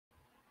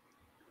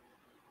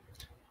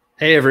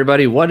Hey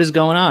everybody, what is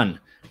going on?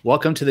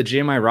 Welcome to the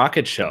GMI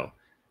Rocket Show.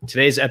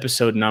 Today's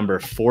episode number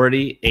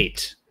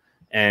 48,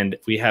 and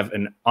we have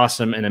an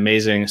awesome and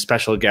amazing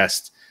special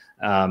guest,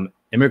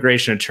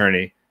 immigration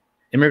attorney,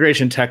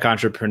 immigration tech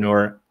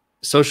entrepreneur,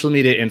 social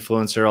media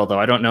influencer,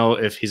 although I don't know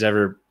if he's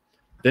ever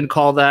been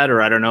called that,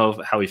 or I don't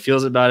know how he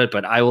feels about it,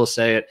 but I will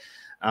say it.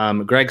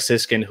 Greg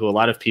Siskind, who a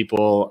lot of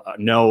people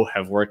know,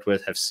 have worked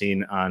with, have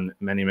seen on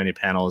many, many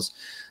panels.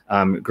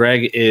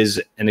 Greg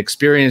is an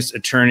experienced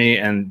attorney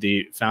and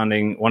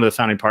one of the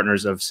founding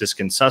partners of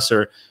Siskind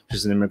Susser, which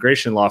is an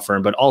immigration law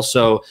firm, but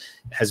also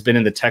has been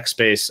in the tech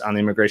space on the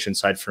immigration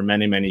side for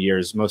many, many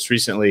years. Most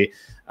recently,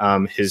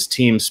 his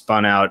team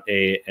spun out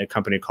a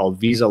company called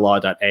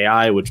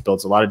Visalaw.ai, which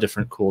builds a lot of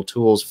different cool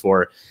tools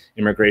for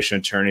immigration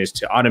attorneys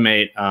to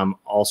automate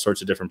all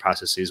sorts of different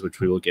processes, which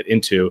we will get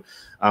into.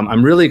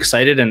 I'm really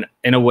excited, and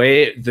in a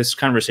way, this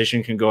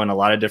conversation can go in a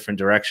lot of different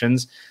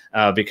directions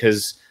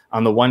because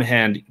on the one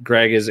hand,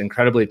 Greg is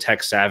incredibly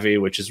tech savvy,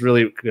 which is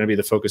really going to be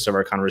the focus of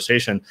our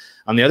conversation.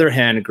 On the other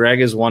hand, Greg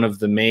is one of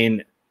the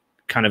main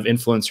kind of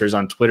influencers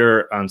on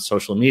Twitter, on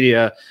social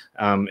media,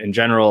 in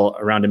general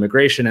around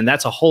immigration. And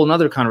that's a whole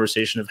nother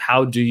conversation of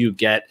how do you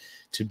get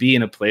to be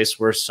in a place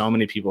where so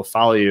many people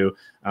follow you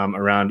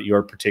around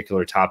your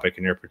particular topic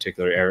and your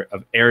particular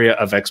area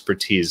of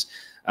expertise.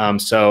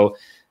 So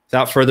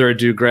without further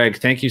ado, Greg,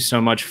 thank you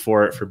so much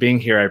for being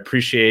here. I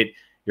appreciate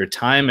your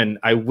time, and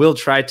I will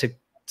try to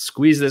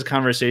squeeze this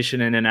conversation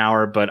in an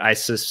hour, but I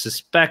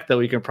suspect that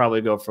we can probably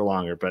go for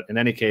longer. But in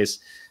any case,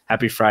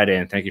 happy Friday,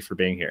 and thank you for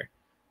being here.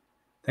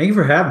 Thank you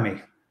for having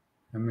me.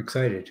 I'm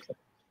excited.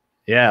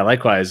 Yeah,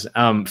 likewise.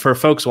 For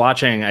folks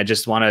watching, I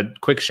just want a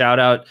quick shout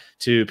out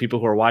to people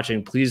who are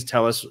watching. Please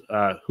tell us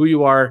who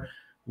you are,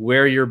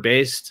 where you're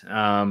based,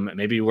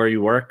 maybe where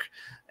you work.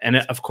 And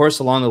of course,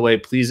 along the way,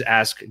 please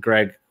ask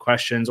Greg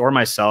questions or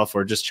myself,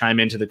 or just chime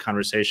into the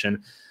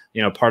conversation.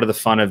 You know, part of the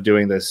fun of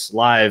doing this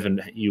live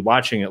and you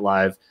watching it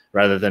live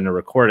rather than a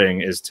recording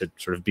is to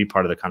sort of be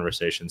part of the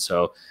conversation.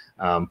 So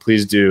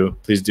please do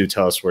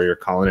tell us where you're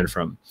calling in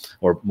from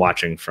or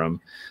watching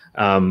from.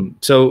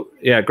 So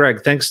yeah,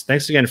 Greg,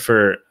 thanks again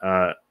for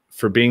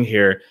being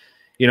here.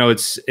 You know,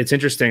 it's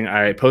interesting.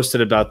 I posted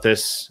about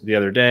this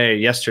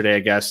yesterday, I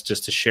guess,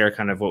 just to share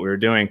kind of what we were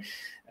doing.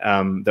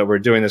 That we're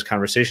doing this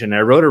conversation. And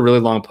I wrote a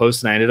really long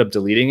post and I ended up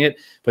deleting it.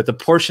 But the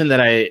portion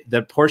that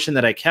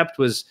I kept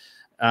was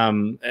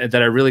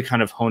that I really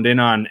kind of honed in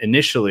on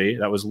initially,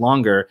 that was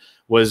longer,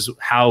 was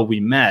how we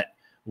met,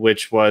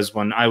 which was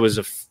when I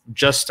was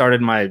just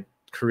started my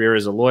career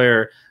as a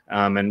lawyer,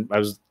 and I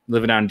was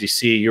living out in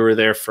DC. You were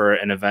there for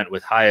an event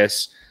with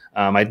HIAS.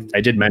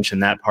 I did mention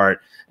that part,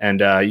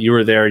 and you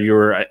were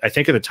there. I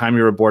think at the time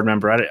you were a board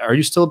member. Are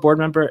you still a board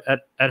member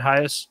at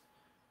HIAS?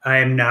 I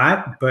am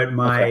not, but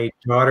my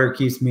daughter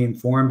keeps me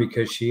informed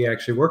because she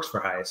actually works for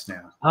HIAS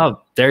now.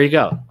 Oh, there you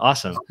go.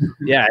 Awesome.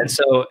 Yeah.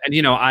 And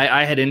you know,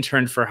 I had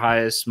interned for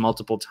HIAS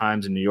multiple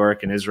times in New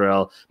York and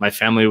Israel. My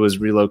family was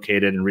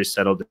relocated and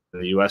resettled in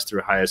the US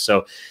through HIAS.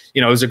 So,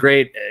 you know, it was a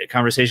great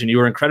conversation. You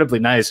were incredibly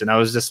nice. And I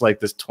was just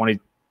like this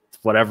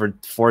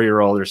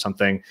 4-year-old or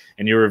something.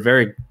 And you were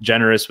very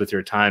generous with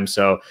your time.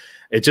 So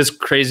it's just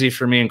crazy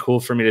for me and cool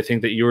for me to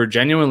think that you were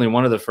genuinely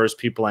one of the first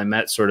people I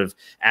met sort of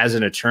as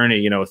an attorney,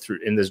 you know,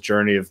 in this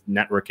journey of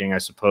networking, I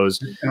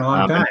suppose. It's been a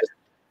long time.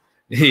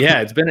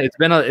 Yeah, it's been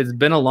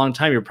a long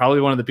time. You're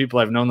probably one of the people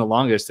I've known the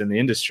longest in the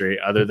industry,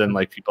 other than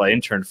like people I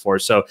interned for.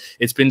 So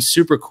it's been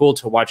super cool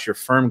to watch your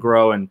firm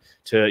grow, and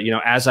to, you know,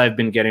 as I've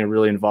been getting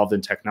really involved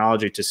in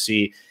technology, to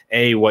see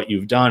A, what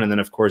you've done, and then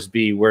of course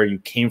B, where you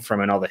came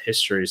from and all the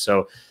history.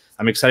 So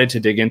I'm excited to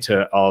dig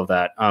into all of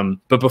that.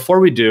 But before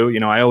we do, you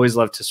know, I always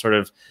love to sort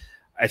of,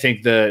 I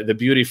think the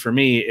beauty for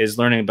me is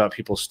learning about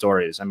people's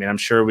stories. I mean, I'm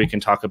sure we can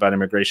talk about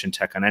immigration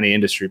tech on any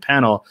industry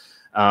panel,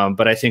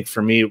 but I think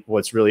for me,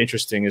 what's really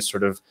interesting is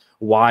sort of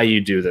why you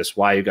do this,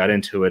 why you got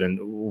into it, and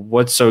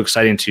what's so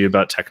exciting to you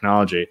about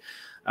technology.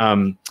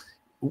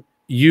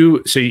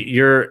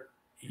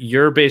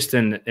 You're based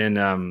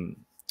in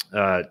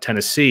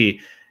Tennessee,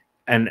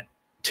 and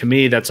to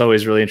me, that's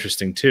always really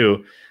interesting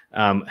too.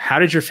 How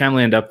did your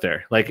family end up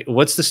there? Like,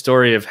 what's the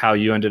story of how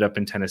you ended up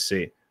in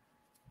Tennessee?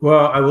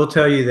 Well, I will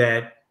tell you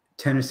that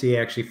Tennessee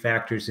actually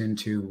factors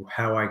into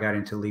how I got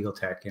into legal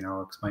tech, and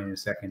I'll explain in a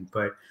second.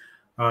 But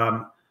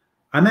I'm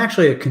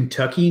actually a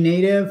Kentucky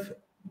native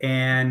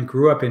and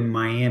grew up in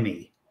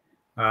Miami.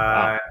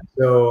 Wow.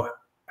 So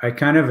I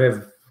kind of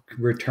have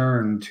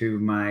returned to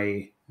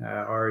my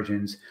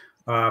origins.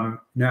 Now,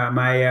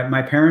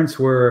 my parents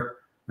were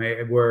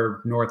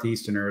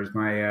Northeasterners.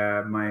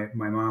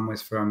 My mom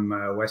was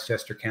from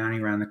Westchester County,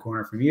 around the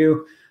corner from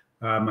you.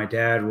 My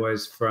dad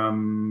was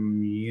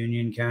from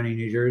Union County,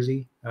 New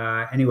Jersey.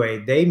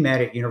 Anyway, they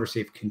met at University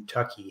of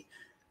Kentucky,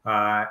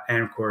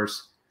 and of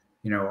course,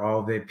 you know,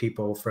 all the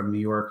people from New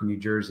York and New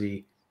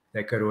Jersey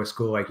that go to a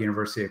school like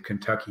University of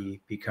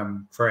Kentucky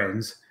become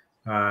friends,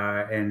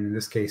 and in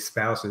this case,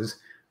 spouses.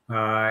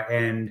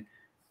 And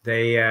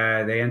they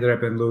ended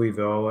up in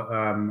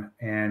Louisville,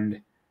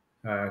 and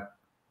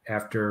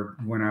after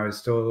when I was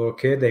still a little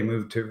kid, they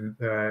moved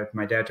to,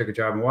 my dad took a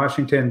job in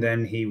Washington.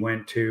 Then he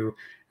went to,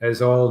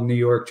 as all New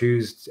York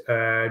Jews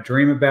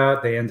dream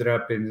about, they ended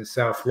up in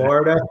South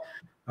Florida.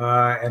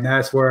 And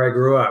that's where I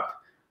grew up.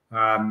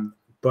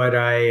 But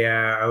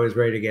I was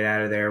ready to get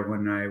out of there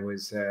when I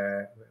was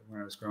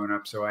growing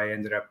up. So I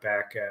ended up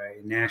back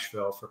in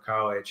Nashville for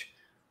college,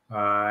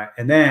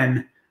 and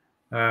then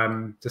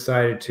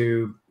decided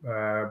to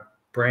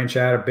branch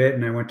out a bit.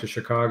 And I went to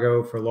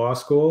Chicago for law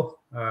school,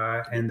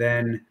 and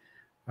then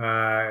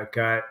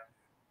got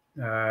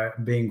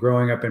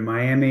growing up in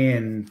Miami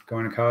and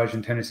going to college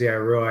in Tennessee. I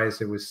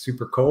realized it was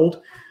super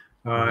cold,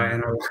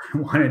 and I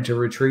wanted to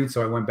retreat.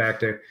 So I went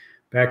back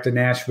to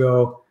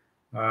Nashville.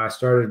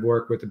 Started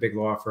work with a big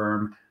law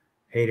firm.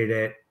 Hated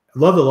it.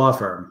 Loved the law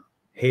firm.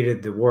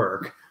 Hated the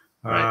work.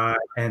 Right.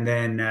 And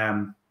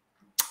then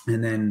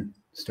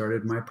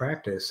started my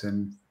practice,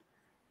 and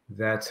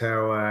that's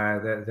how I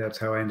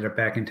ended up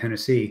back in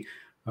Tennessee.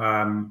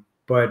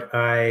 But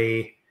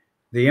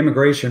the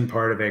immigration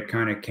part of it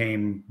kind of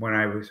came when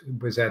I was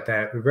at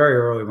that very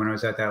early, when I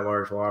was at that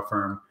large law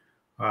firm,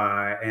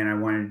 and I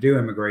wanted to do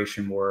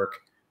immigration work,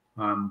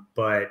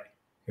 but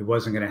it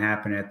wasn't going to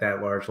happen at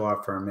that large law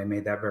firm. They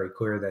made that very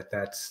clear that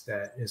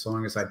as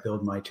long as I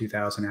billed my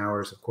 2,000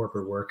 hours of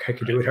corporate work, I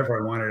could do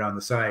whatever I wanted on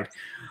the side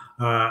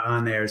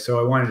on there. So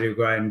I wanted to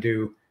go ahead and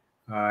do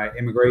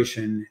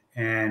immigration,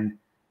 and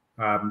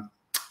an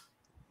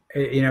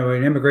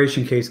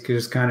immigration case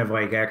is kind of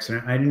like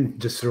accident. I didn't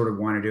just sort of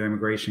want to do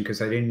immigration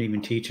because I didn't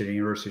even teach at the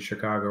University of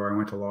Chicago, where I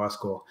went to law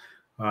school.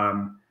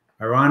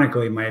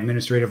 Ironically, my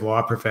administrative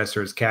law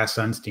professor is Cass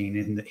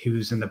Sunstein,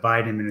 who's in the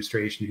Biden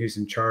administration, who's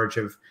in charge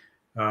of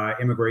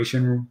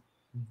immigration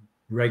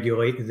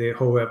the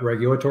whole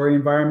regulatory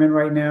environment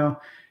right now.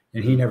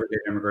 And he never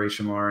did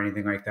immigration law or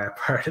anything like that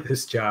prior to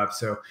this job.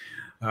 So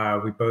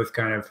we both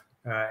kind of,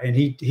 and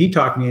he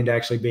talked me into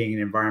actually being an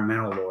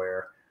environmental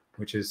lawyer,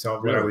 which is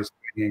what I was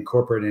doing in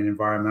corporate and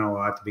environmental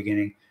law at the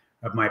beginning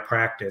of my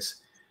practice.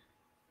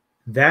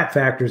 That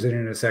factors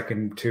in a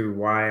second to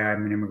why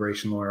I'm an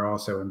immigration lawyer,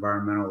 also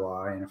environmental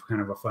law, in a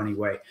kind of a funny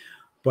way.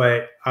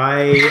 But when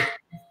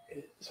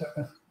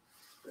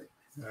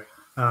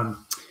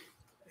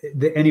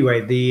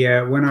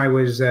I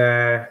was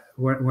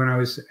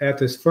at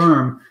this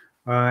firm,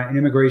 an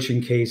immigration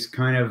case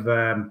kind of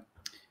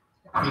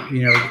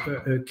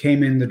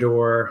came in the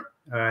door.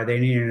 They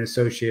needed an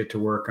associate to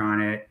work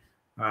on it.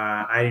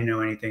 I didn't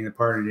know anything. The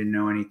partner didn't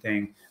know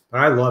anything,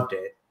 but I loved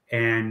it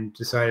and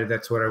decided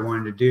that's what I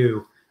wanted to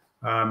do.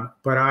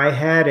 But I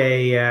had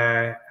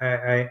I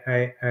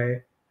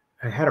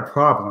had a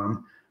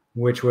problem,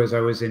 which was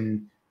I was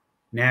in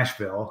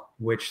Nashville,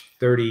 which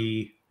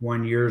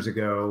 31 years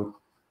ago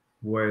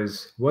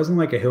wasn't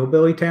like a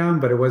hillbilly town,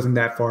 but it wasn't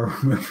that far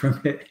removed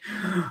from it.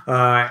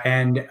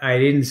 And I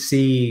didn't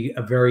see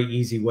a very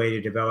easy way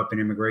to develop an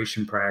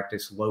immigration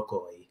practice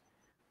locally.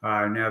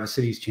 Now the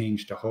city's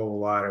changed a whole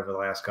lot over the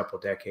last couple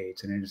of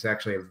decades, and it's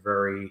actually a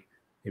very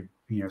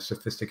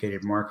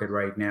sophisticated market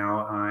right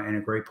now, and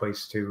a great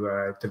place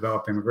to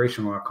develop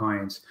immigration law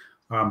clients.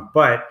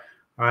 But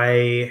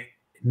I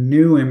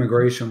knew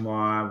immigration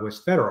law was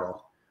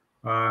federal.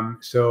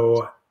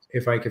 So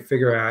if I could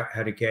figure out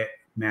how to get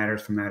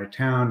matters from out of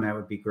town, that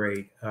would be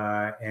great.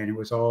 And it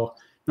was all,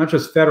 not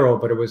just federal,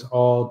 but it was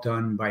all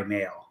done by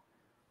mail.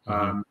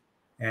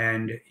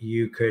 And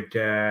you could,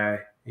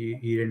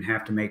 you didn't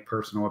have to make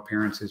personal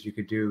appearances. You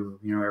could do,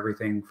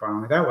 everything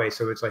following that way.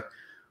 So it's like,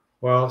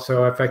 well,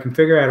 so if I can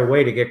figure out a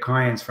way to get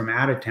clients from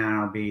out of town,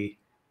 I'll be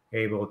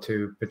able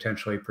to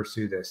potentially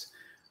pursue this.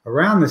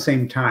 Around the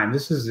same time,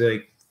 this was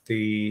about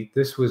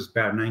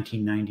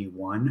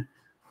 1991.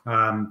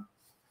 A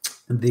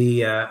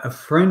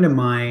friend of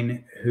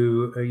mine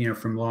who,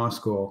 from law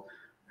school,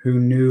 who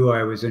knew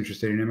I was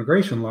interested in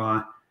immigration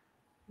law,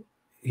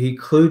 he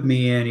clued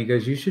me in. He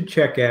goes, "You should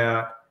check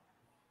out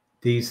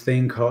these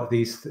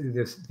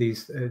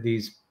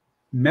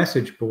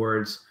message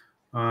boards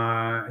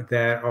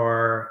that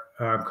are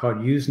called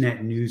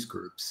Usenet news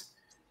groups."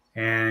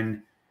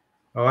 And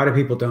a lot of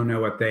people don't know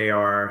what they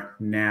are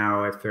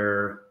now if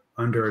they're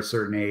under a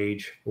certain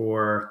age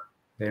or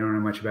they don't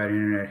know much about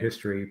internet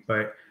history.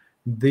 But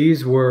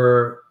this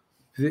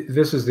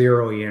is the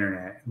early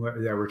internet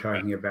that we're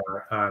talking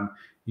about.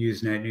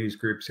 Usenet news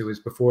groups. It was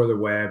before the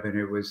web, and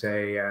it was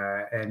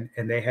and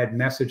they had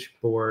message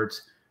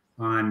boards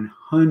on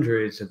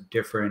hundreds of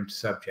different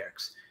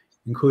subjects,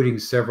 including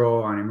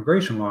several on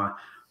immigration law.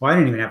 Well, I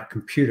didn't even have a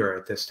computer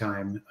at this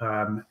time,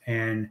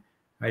 and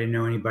I didn't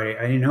know anybody.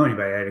 I didn't know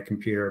anybody that had a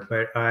computer,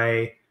 but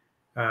I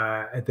went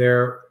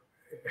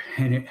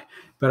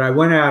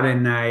out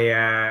and I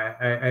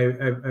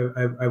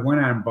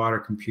went out and bought a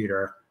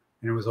computer,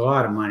 and it was a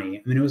lot of money.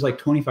 I mean, it was like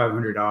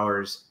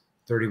 $2,500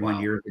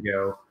 31 years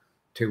ago.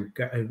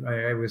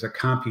 I was a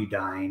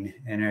Compudyne,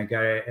 and I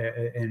got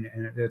it,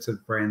 and that's a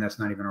brand that's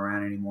not even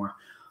around anymore.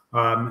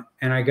 And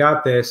I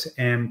got this,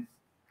 and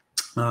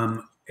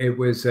it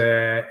was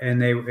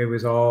it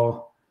was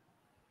all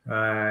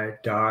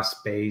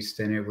DOS based,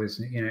 and it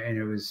was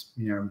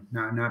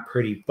not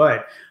pretty.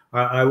 But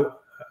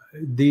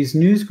these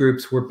news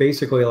groups were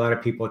basically a lot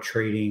of people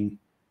trading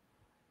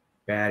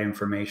bad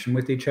information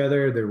with each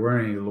other. There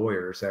weren't any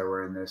lawyers that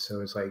were in this. So it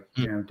was like,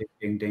 you know, ding,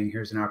 ding, ding,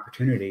 here's an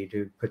opportunity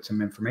to put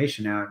some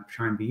information out and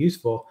try and be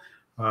useful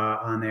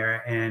on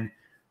there. And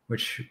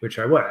which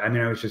I was. I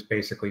mean, I was just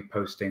basically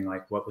posting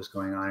like what was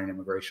going on in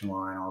immigration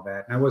law and all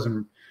that. And I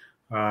wasn't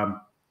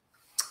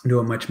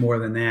doing much more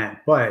than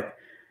that. But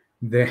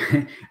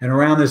and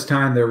around this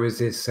time, there was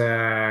this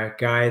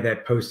guy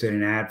that posted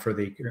an ad for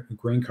the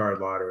green card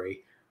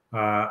lottery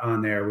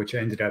on there, which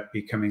ended up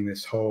becoming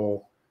this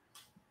whole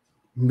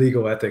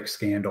legal ethics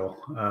scandal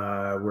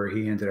where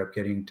he ended up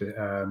getting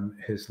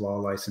his law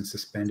license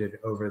suspended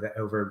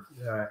over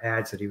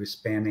ads that he was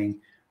spamming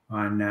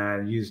on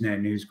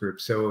Usenet news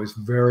groups. So it was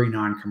very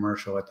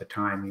non-commercial at the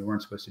time. You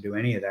weren't supposed to do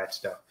any of that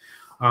stuff.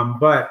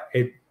 But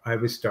I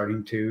was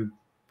starting to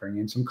bring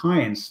in some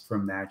clients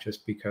from that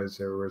just because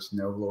there was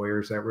no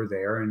lawyers that were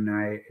there, and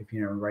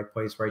right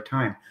place, right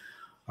time.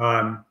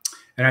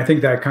 And I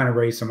think that kind of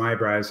raised some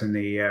eyebrows in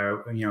the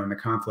in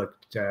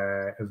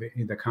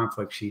the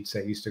conflict sheets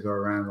that used to go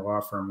around the law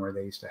firm, where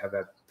they used to have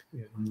that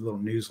little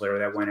newsletter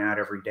that went out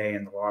every day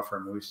in the law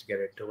firm. We used to get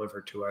it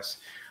delivered to us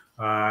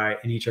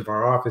in each of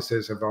our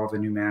offices of all the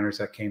new matters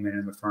that came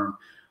in the firm.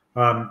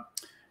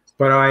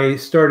 But I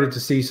started to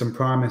see some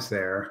promise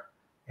there.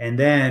 And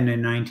then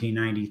in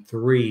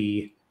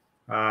 1993,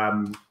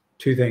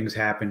 two things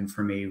happened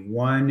for me.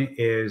 One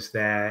is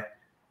that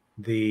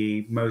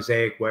the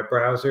Mosaic web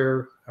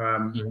browser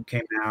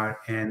came out,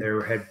 and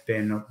there had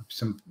been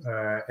some,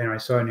 and I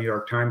saw a New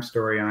York Times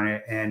story on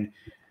it, and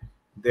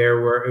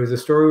the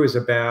story was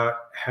about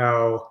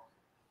how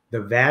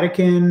the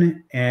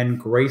Vatican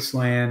and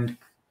Graceland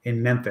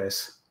in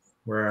Memphis,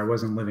 where I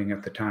wasn't living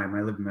at the time.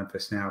 I live in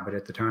Memphis now, but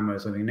at the time I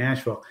was living in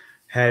Nashville,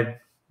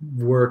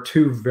 were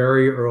two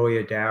very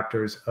early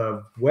adapters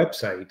of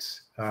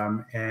websites,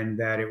 and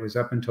that it was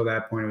up until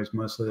that point, it was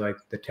mostly like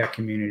the tech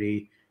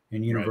community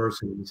and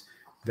universities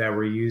that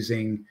were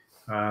using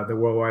the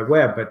World Wide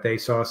Web. But they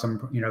saw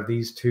some,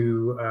 these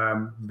two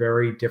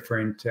very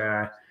different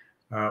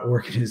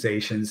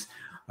organizations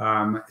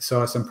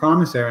saw some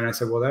promise there, and I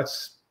said, well,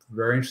 that's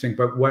very interesting.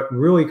 But what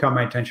really caught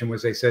my attention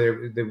was they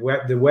said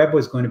the web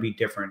was going to be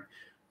different.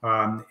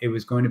 It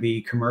was going to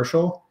be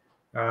commercial.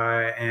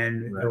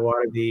 And a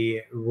lot of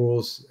the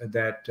rules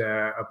that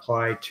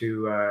apply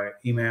to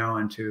email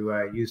and to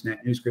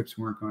Usenet news groups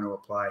weren't going to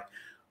apply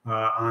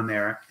on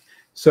there.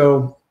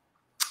 So,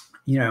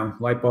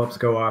 light bulbs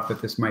go off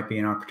that this might be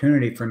an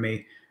opportunity for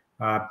me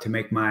to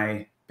make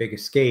my big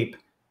escape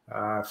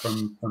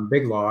from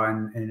big law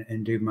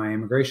and do my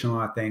immigration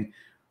law thing.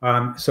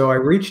 So I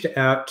reached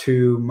out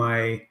to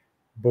my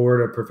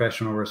board of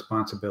professional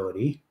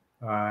responsibility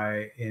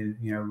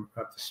in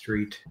up the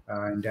street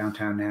in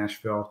downtown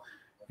Nashville,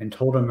 and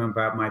told them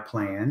about my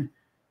plan.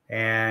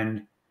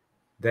 And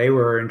they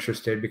were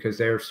interested because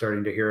they were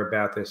starting to hear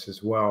about this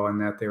as well,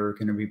 and that there were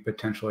going to be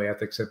potentially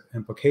ethics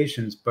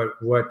implications. But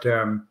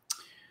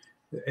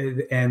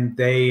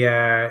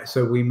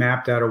so we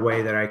mapped out a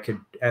way that I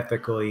could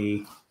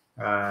ethically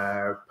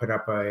put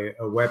up a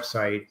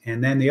website.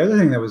 And then the other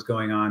thing that was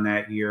going on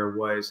that year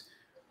was,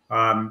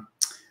 I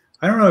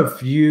don't know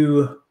if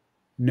you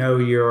know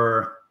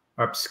your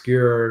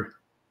obscure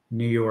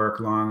New York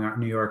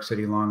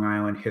City, Long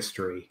Island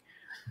history,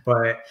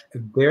 but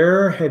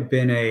there had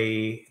been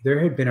a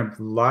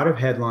lot of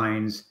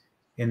headlines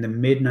in the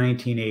mid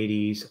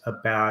 1980s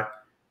about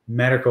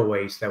medical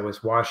waste that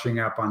was washing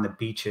up on the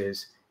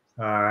beaches,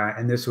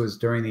 and this was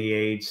during the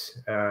AIDS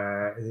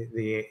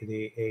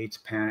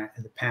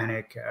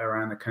panic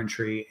around the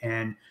country,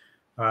 and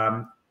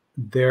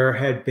there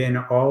had been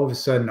all of a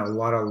sudden a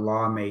lot of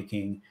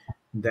lawmaking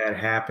that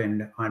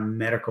happened on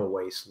medical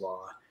waste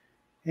law.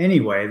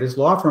 Anyway, this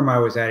law firm I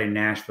was at in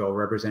Nashville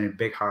represented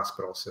big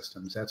hospital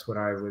systems. That's what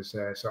I was.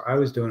 So I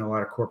was doing a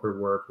lot of corporate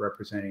work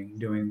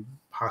doing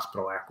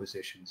hospital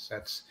acquisitions.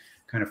 That's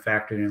kind of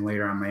factored in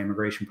later on my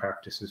immigration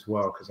practice as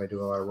well, because I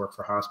do a lot of work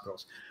for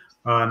hospitals.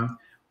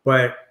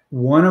 But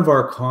one of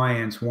our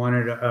clients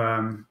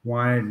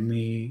wanted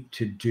me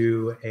to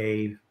do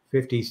a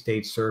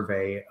 50-state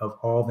survey of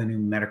all the new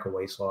medical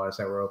waste laws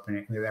that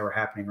were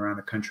happening around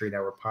the country, that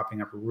were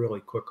popping up really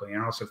quickly,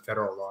 and also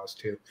federal laws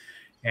too.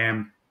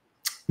 And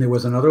there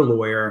was another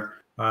lawyer.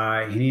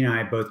 He and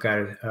I both got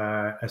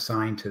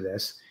assigned to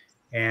this,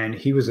 and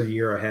he was a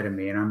year ahead of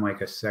me, and I'm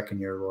like a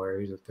second-year lawyer.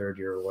 He's a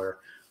third-year lawyer.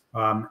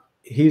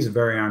 He's a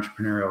very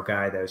entrepreneurial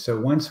guy, though. So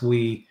once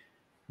we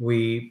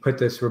put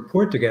this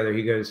report together,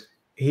 he goes,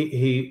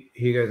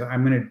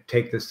 I'm going to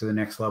take this to the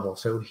next level.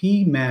 So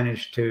he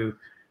managed to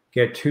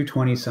get two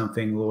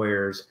 20-something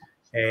lawyers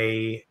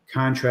a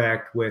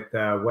contract with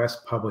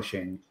West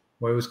Publishing.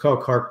 Well, it was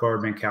called Clark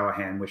Boardman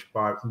Callahan, which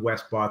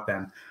West bought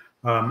them.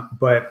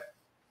 But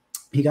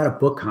he got a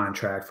book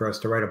contract for us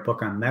to write a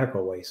book on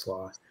medical waste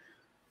law.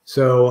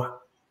 So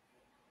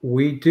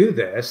we do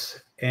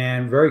this,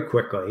 and very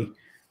quickly,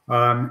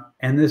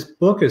 and this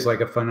book is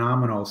like a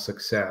phenomenal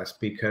success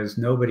because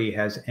nobody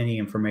has any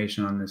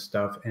information on this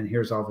stuff. And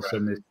here's all of a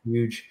sudden this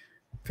huge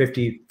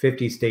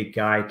 50 state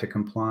guide to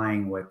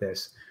complying with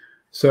this.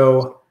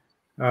 So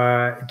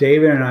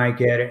David and I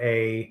get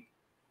a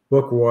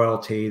book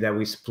royalty that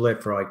we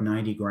split for like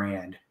 90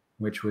 grand,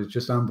 which was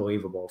just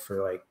unbelievable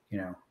for like,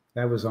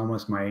 that was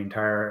almost my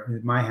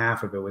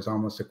half of it was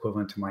almost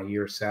equivalent to my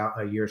year's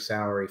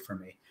salary for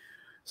me.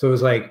 So it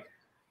was like,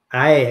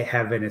 I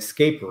have an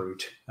escape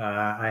route.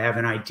 I have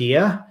an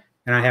idea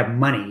and I have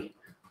money.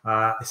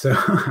 So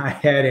I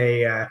had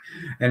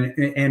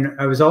and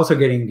I was also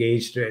getting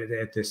engaged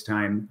at this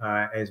time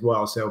as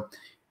well. So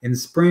in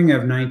spring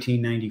of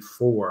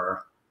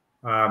 1994,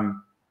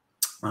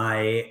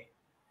 I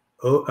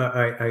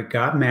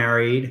got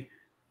married.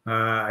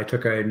 I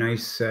took a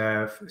nice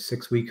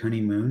 6-week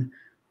honeymoon.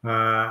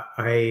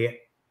 I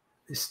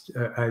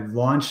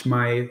launched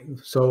my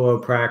solo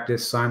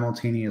practice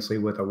simultaneously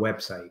with a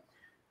website,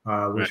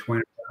 which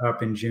went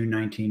up in June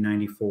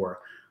 1994,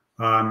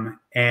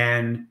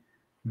 and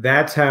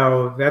that's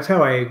how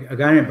I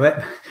got in.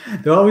 But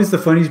always the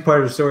funniest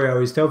part of the story I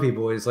always tell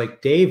people is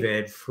like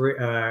David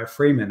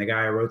Freeman, the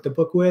guy I wrote the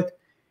book with,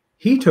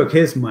 he took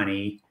his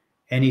money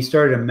and he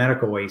started a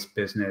medical waste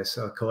business,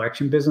 a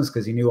collection business,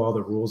 because he knew all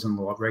the rules and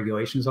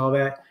regulations, all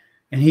that.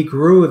 And he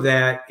grew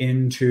that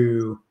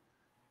into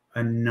a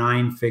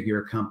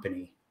 9-figure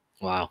company.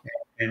 Wow.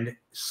 And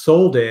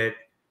sold it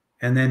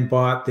and then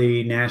bought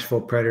the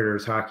Nashville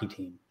Predators hockey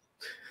team.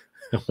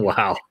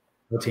 Wow.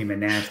 The team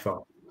in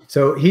Nashville.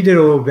 So he did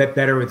a little bit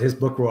better with his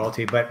book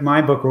royalty, but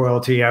my book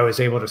royalty, I was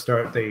able to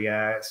start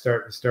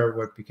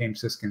what became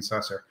Siskind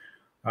Susser.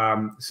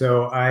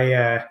 So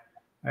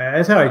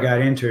that's how I got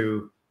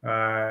into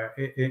it,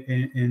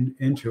 and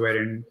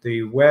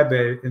the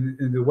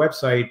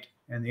website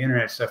and the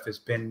internet stuff has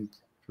been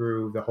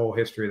through the whole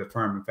history of the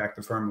firm. In fact,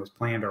 the firm was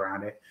planned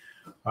around it.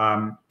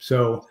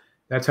 So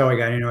that's how I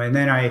got into it. And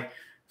then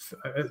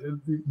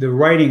the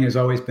writing has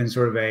always been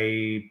sort of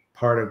a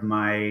part of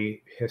my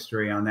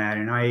history on that.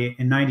 And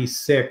in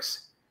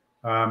 96,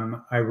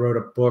 I wrote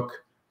a book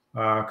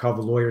called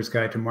The Lawyer's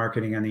Guide to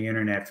Marketing on the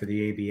Internet for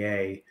the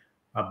ABA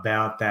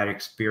about that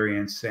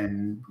experience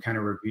and kind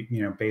of,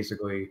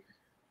 basically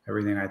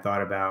everything I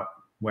thought about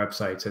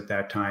websites at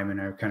that time. And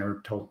I kind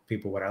of told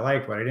people what I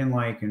liked, what I didn't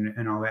like,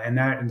 and all that. And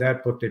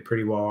that book did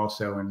pretty well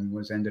also,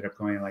 and ended up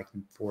going like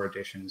in 4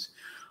 editions.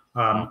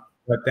 But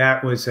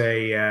that was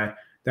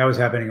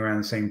happening around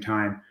the same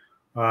time.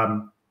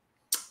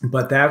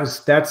 But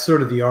that's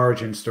sort of the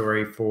origin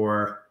story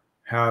for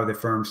how the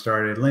firm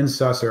started. Lynn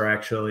Susser,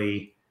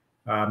 actually,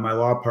 my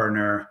law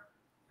partner,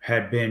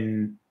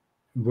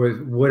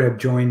 would have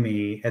joined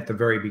me at the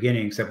very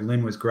beginning, except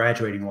Lynn was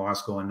graduating law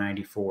school in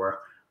 94.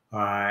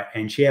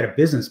 And she had a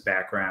business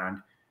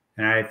background,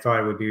 and I thought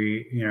it would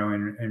be,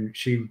 and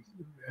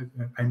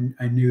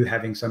I knew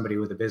having somebody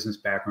with a business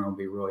background would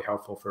be really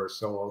helpful for a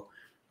solo,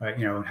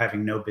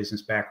 having no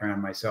business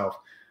background myself.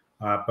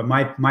 But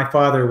my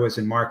father was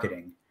in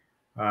marketing.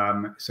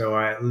 So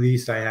at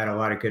least I had a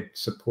lot of good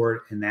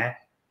support in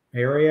that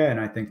area. And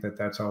I think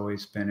that's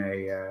always been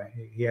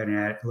he had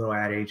a little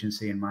ad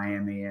agency in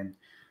Miami and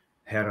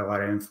had a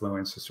lot of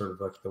influence to sort of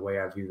like the way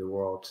I view the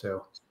world.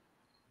 So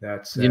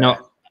that's,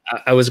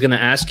 I was going to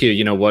ask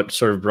you, what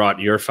sort of brought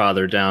your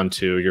father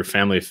your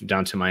family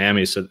down to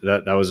Miami. So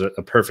that was a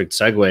perfect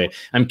segue.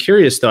 I'm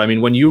curious though. I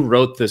mean, when you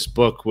wrote this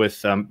book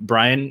with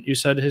Brian, you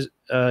said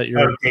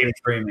David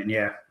Freeman.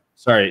 Yeah.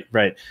 Sorry.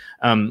 Right.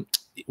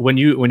 When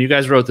you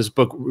guys wrote this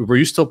book, were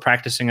you still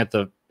practicing at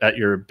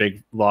your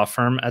big law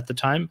firm at the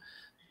time?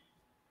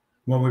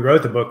 When we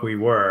wrote the book, we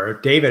were.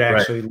 David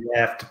actually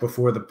left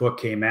before the book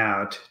came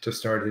out to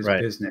start his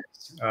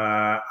business.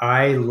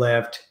 I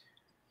left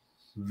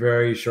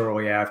very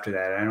shortly after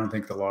that. I don't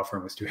think the law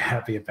firm was too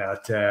happy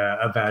about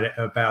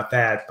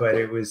that, but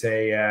it was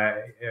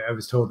I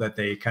was told that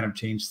they kind of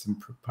changed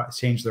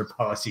their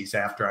policies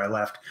after I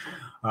left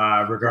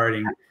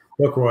regarding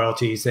book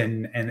royalties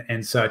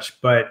and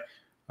such. But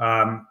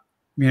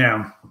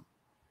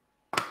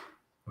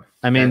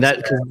I mean,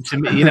 that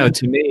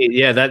to me,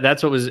 yeah,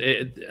 that's what was.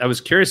 I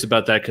was curious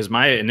about that because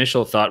my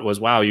initial thought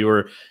was, wow, you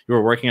were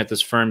working at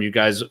this firm. You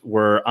guys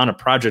were on a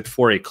project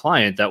for a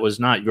client that was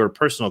not your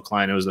personal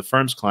client; it was the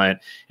firm's client,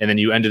 and then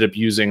you ended up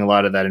using a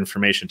lot of that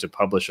information to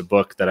publish a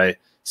book that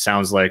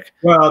sounds like.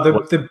 Well,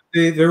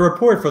 the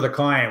report for the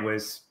client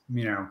was,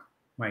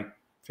 like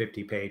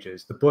 50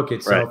 pages. The book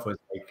itself was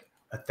like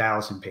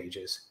 1,000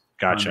 pages.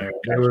 Gotcha.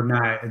 They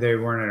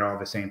weren't at all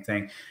the same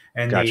thing.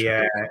 And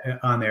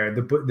on there,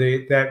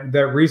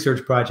 that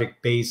research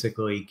project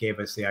basically gave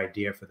us the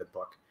idea for the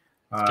book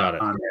on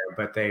there.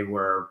 But they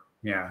were,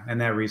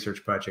 and that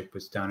research project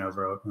was done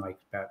over like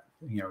about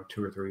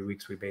 2 or 3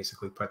 weeks. We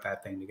basically put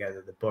that thing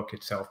together. The book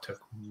itself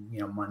took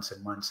months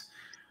and months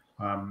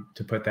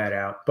to put that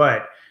out.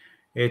 But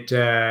it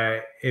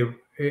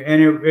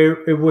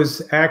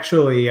was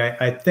actually,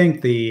 I think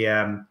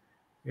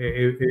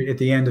at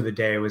the end of the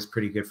day, it was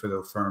pretty good for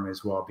the firm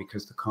as well,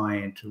 because the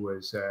client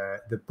was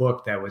the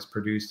book that was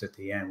produced at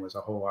the end was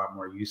a whole lot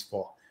more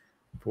useful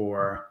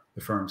for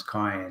the firm's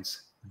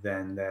clients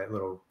than that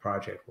little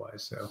project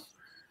was. So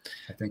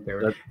I think they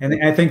were,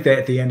 and I think that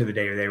at the end of the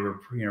day, they were,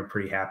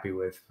 pretty happy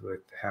with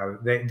how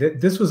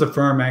this was a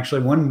firm.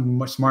 Actually,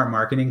 one smart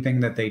marketing thing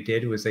that they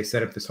did was they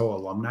set up this whole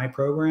alumni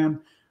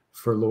program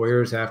for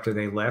lawyers after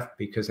they left,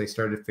 because they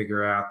started to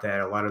figure out that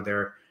a lot of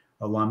their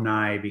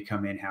alumni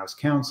become in-house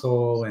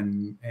counsel,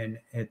 and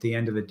at the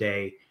end of the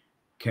day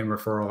can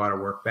refer a lot of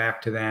work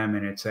back to them,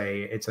 and it's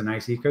a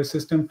nice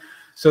ecosystem.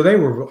 So they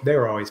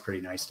were always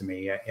pretty nice to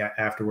me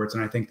afterwards,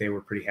 and I think they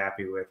were pretty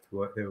happy with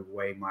the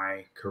way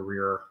my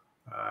career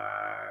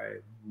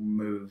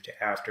moved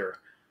after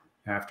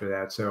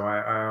that. So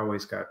I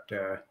always got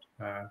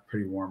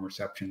pretty warm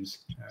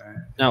receptions.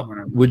 Now,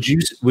 would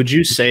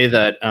you say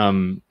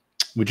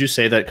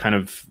that kind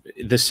of,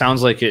 this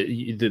sounds like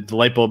the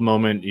light bulb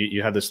moment,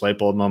 you had this light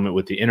bulb moment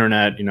with the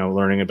internet,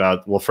 learning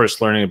about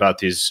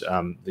these,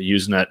 the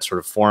Usenet sort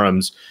of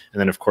forums. And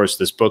then of course,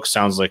 this book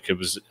sounds like it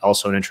was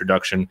also an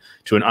introduction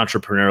to an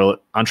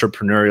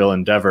entrepreneurial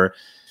endeavor.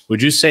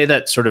 Would you say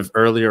that sort of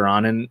earlier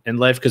on in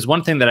life? Because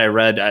one thing that I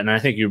read, and I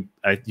think you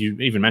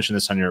even mentioned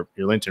this on your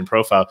LinkedIn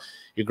profile,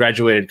 you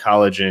graduated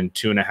college in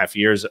 2.5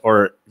 years,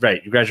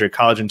 right? You graduated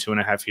college in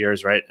 2.5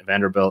 years, right? At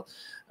Vanderbilt.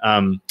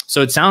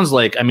 So it sounds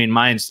like, I mean,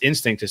 my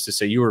instinct is to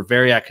say you were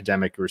very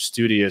academic, you were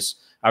studious,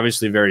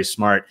 obviously very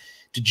smart.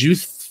 Did you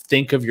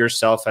think of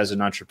yourself as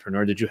an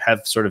entrepreneur? Did you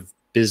have sort of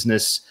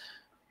business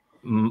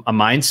a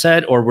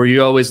mindset, or were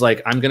you always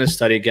like, I'm going to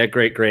study, get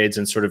great grades,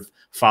 and sort of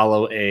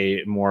follow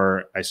a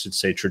more, I should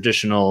say,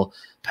 traditional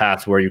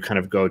path where you kind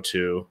of go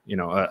to,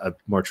 a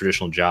more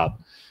traditional job?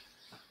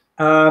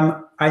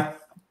 I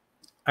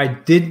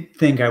did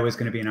think I was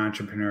going to be an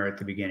entrepreneur at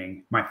the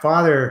beginning. My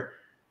father,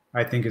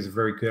 I think, is a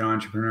very good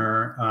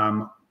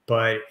entrepreneur,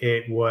 but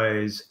it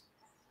was,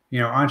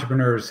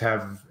 entrepreneurs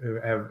have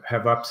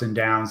ups and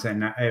downs,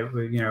 and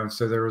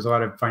so there was a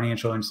lot of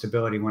financial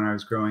instability when I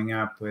was growing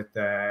up with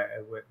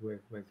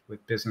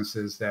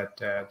businesses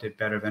that did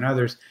better than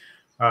others.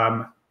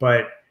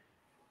 But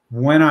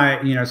when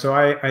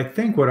I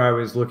think what I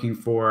was looking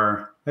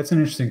for, that's an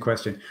interesting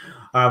question.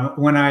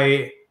 When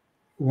I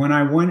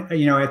went,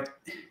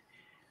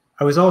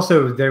 I was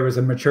also, there was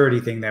a maturity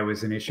thing that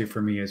was an issue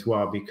for me as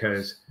well,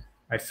 because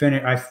I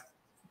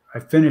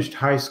finished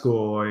high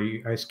school.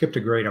 I skipped a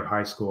grade of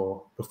high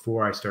school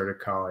before I started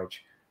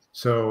college.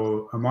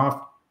 So I'm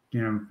off,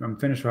 I'm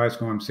finished with high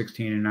school, I'm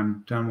 16, and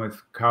I'm done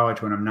with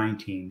college when I'm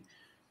 19.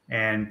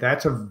 And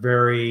that's a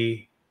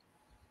very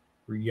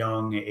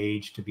young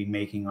age to be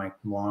making like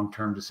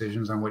long-term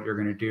decisions on what you're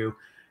going to do.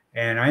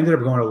 And I ended up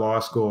going to law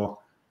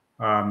school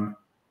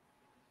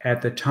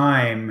at the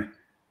time,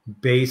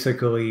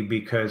 basically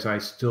because I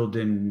still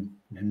didn't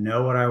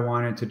know what I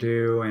wanted to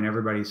do. And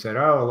everybody said,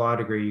 oh, a law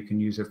degree, you can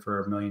use it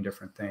for a million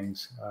different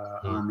things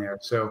on there.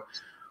 So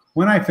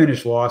when I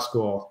finished law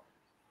school,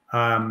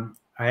 I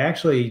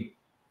actually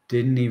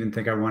didn't even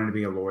think I wanted to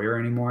be a lawyer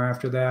anymore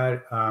after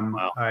that.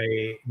 Wow.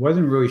 I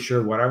wasn't really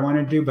sure what I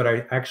wanted to do, but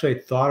I actually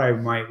thought I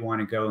might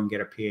want to go and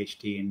get a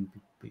PhD and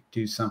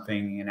do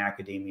something in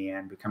academia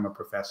and become a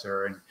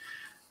professor. And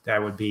that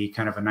would be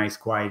kind of a nice,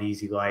 quiet,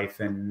 easy life.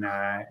 And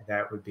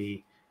that would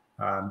be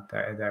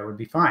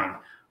fine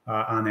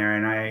on there.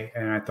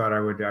 And I thought I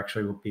would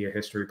actually be a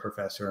history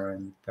professor.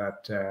 And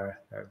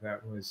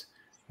that was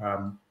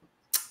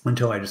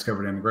until I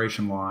discovered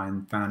immigration law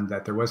and found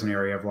that there was an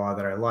area of law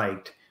that I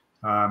liked.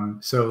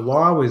 So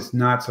law was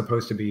not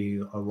supposed to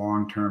be a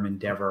long-term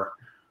endeavor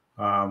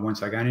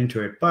once I got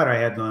into it, but I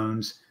had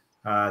loans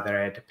that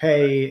I had to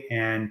pay.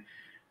 And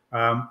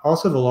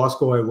also the law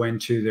school I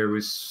went to, there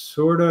was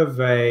sort of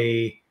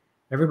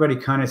everybody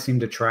kind of seemed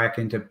to track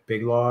into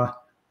big law.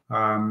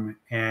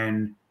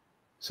 And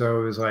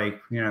so it was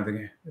like,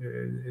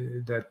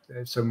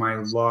 so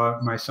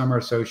my summer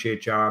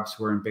associate jobs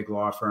were in big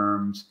law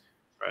firms.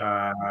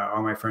 Right.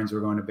 All my friends were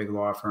going to big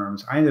law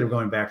firms. I ended up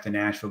going back to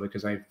Nashville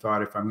because I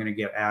thought if I'm going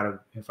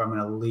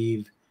to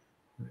leave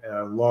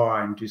law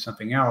and do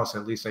something else,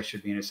 at least I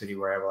should be in a city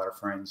where I have a lot of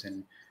friends.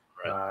 And,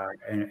 right.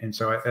 And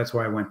so that's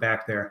why I went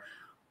back there.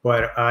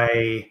 But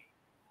I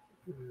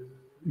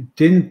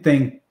didn't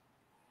think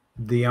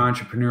the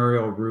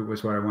entrepreneurial route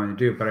was what I wanted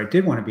to do, but I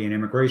did want to be an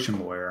immigration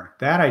lawyer.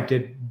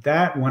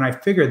 When I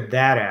figured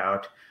that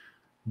out,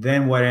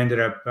 then what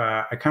ended up,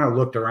 I kind of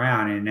looked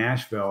around in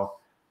Nashville,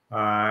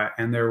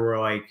 and there were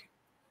like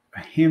a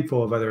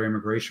handful of other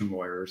immigration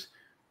lawyers.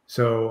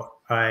 So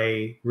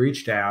I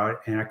reached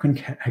out, and I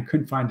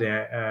couldn't find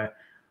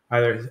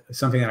either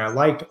something that I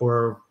liked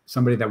or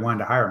somebody that wanted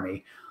to hire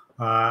me.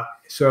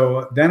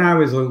 So then I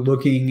was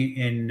looking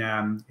in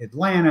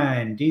Atlanta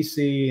and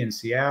DC and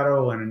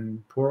Seattle and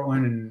in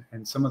Portland,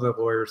 and some of the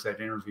lawyers that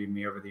interviewed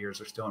me over the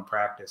years are still in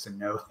practice and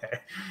know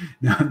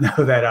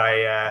that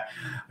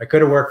I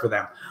could have worked for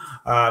them.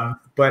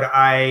 But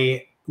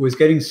I was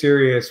getting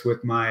serious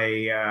with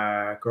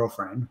my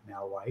girlfriend,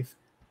 now wife,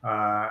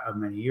 of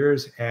many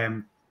years,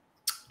 and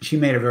she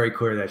made it very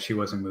clear that she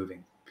wasn't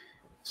moving.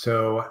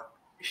 So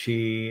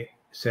she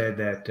said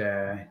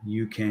that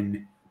you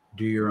can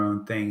do your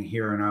own thing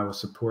here, and I will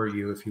support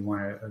you if you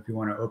want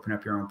to open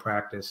up your own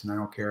practice. And I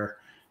don't care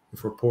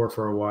if we're poor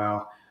for a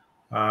while,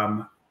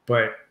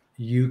 but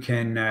you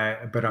can,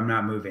 but I'm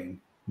not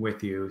moving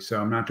with you. So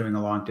I'm not doing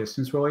a long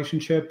distance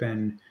relationship.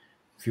 And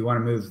if you want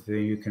to move,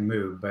 then you can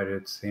move, but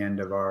it's the end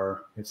of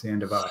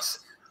us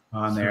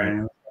on there. Right.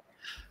 And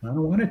I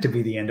don't want it to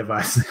be the end of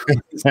us.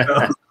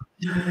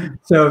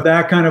 So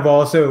that kind of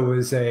also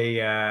was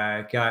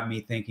got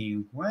me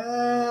thinking,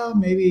 well,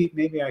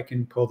 maybe I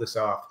can pull this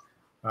off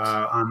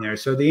on there.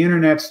 So the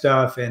internet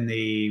stuff and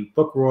the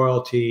book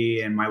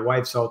royalty and my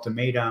wife's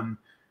ultimatum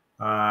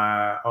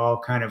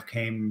all kind of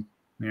came,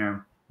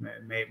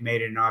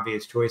 made it an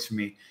obvious choice for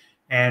me.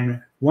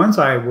 And once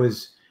I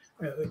was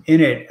in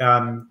it,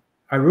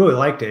 I really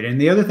liked it.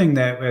 And the other thing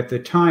that at the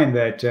time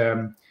that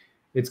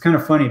it's kind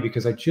of funny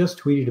because I just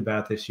tweeted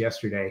about this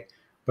yesterday,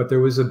 but there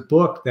was a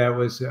book that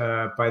was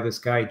by this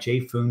guy, Jay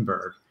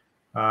Foonberg,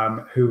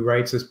 who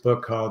writes this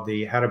book called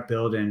How to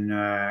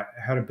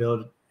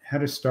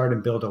Start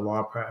and Build a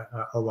Law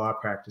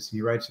Practice. And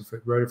he wrote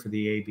it for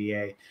the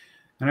ABA.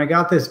 And I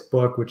got this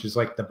book, which is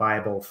like the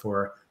Bible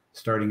for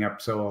starting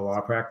up solo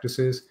law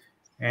practices.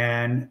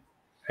 And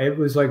it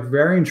was like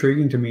very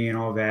intriguing to me and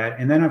all that.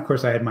 And then of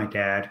course I had my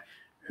dad,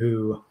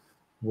 who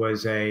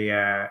was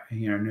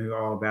knew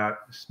all about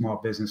small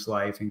business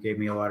life and gave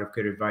me a lot of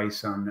good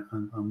advice on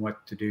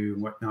what to do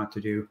and what not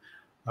to do.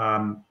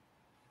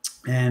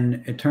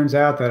 And it turns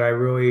out that I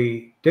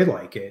really did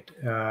like it.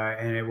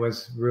 And it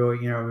was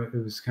really, it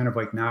was kind of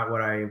like not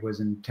what I was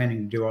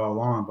intending to do all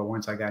along, but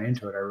once I got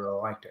into it, I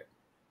really liked it.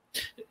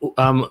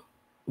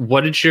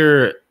 What did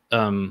your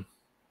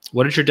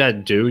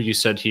dad do? You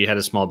said he had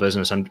a small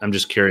business. I'm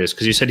just curious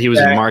because you said he was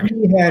in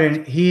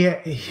marketing. He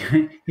had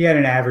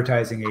an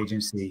advertising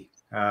agency.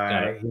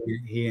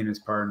 He and his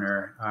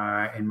partner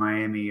in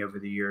Miami over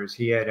the years.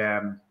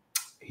 I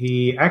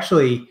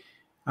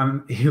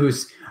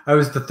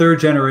was the third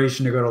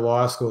generation to go to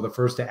law school, the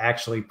first to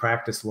actually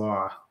practice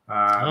law.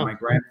 My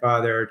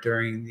grandfather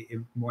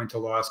went to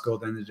law school,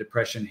 then the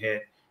Depression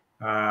hit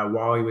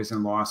while he was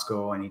in law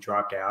school and he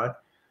dropped out.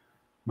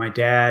 My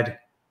dad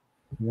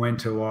went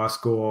to law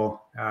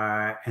school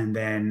and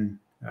then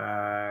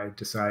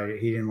decided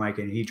he didn't like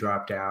it and he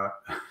dropped out.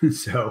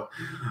 So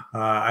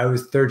I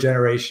was third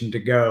generation to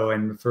go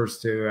and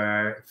first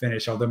to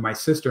finish, although my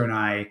sister and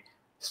I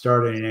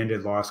started and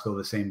ended law school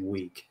the same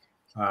week.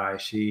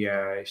 She's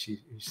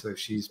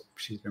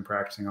been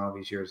practicing all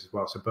these years as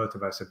well. So both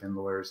of us have been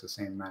lawyers the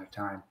same amount of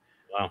time.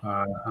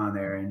 Wow. On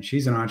there. And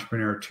she's an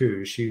entrepreneur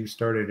too. She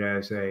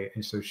started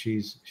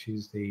she's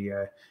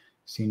the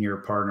senior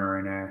partner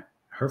in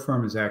her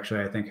firm is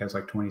actually, I think, has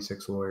like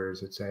 26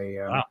 lawyers. It's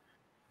wow.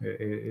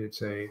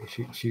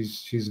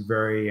 She's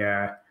very,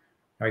 I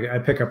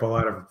pick up a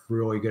lot of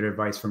really good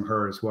advice from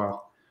her as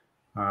well.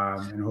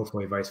 And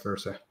hopefully vice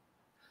versa.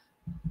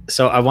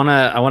 So I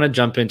want to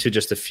jump into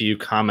just a few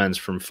comments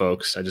from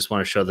folks. I just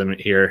want to show them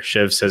here.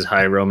 Shiv says,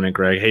 hi, Roman and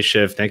Greg. Hey,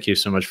 Shiv, thank you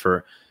so much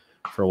for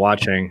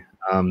watching.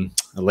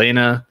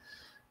 Elena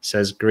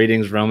says,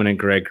 greetings, Roman and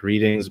Greg.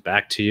 Greetings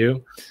back to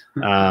you.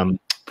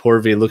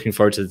 Porvi, looking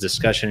forward to the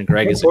discussion.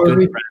 Greg is a good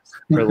friend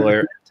for lawyer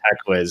and tech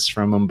whiz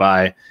from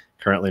Mumbai,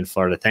 currently in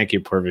Florida. Thank you,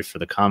 Porvi, for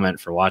the comment,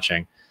 for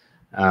watching.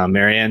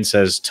 Marianne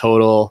says,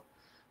 total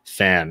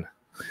fan.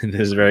 This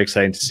is very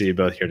exciting to see you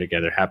both here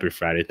together. Happy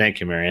Friday. Thank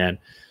you, Marianne.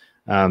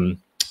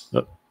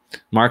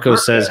 Marco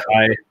says,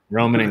 hi,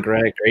 Roman and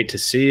Greg. Great to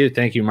see you.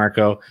 Thank you,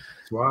 Marco.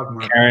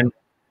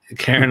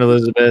 Karen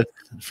Elizabeth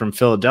from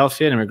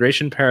Philadelphia, an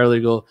immigration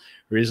paralegal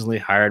recently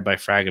hired by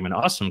Fragaman.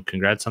 Awesome.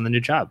 Congrats on the new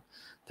job.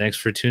 Thanks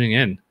for tuning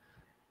in.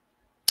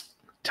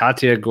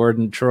 Tatia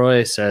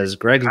Gordon-Troy says,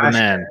 Greg's the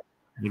man.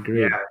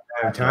 Agreed.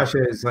 Yeah,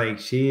 Tasha is like,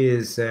 she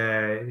is,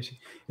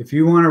 if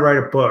you want to write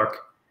a book,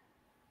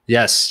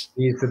 yes,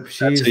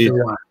 she's the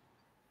one.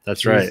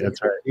 That's right. That's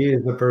right. She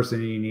is the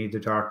person you need to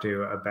talk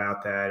to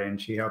about that.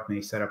 And she helped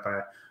me set up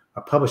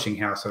a publishing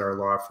house at our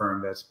law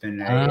firm. That's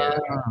been a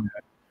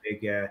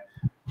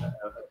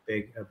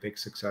big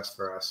success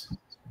for us.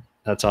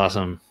 That's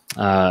awesome.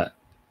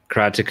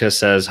 Kratika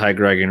says, hi,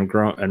 Greg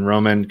and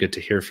Roman. Good to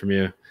hear from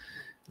you.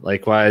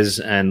 Likewise.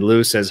 And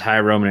Lou says, hi,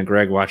 Roman and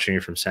Greg, watching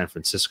you from San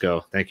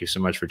Francisco. Thank you so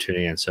much for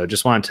tuning in. So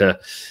just wanted to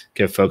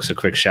give folks a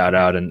quick shout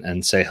out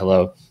and say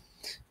hello.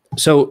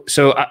 So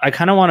I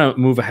kind of want to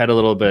move ahead a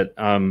little bit.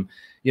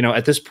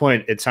 At this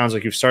point, it sounds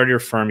like you've started your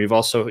firm. You've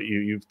also,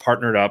 you've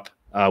partnered up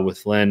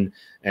with Lynn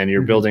and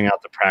you're building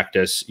out the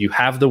practice. You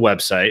have the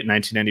website,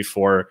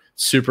 1994,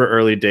 super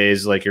early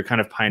days. Like you're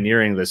kind of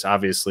pioneering this,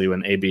 obviously,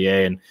 when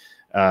ABA and,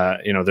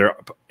 there are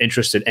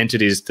interested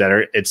entities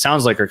that it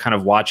sounds like are kind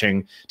of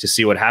watching to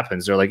see what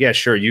happens. They're like, yeah,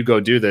 sure, you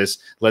go do this.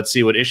 Let's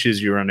see what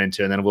issues you run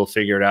into, and then we'll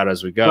figure it out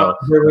as we go.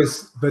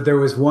 Well, there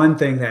was one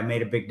thing that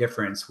made a big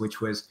difference,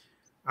 which was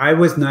I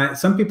was not.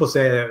 Some people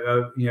say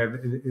that,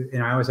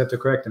 and I always have to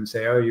correct them.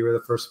 Say, oh, you were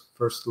the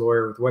first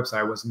lawyer with the website.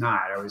 I was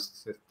not. I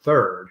was the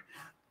third.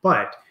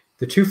 But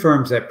the two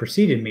firms that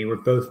preceded me were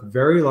both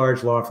very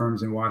large law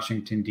firms in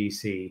Washington,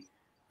 D.C.,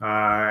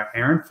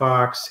 Aaron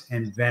Fox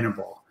and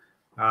Venable.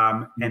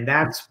 And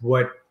that's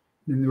what,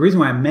 and the reason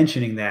why I'm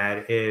mentioning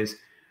that is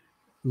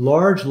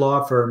large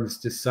law firms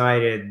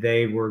decided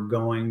they were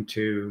going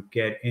to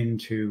get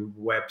into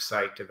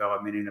website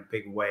development in a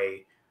big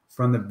way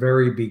from the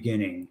very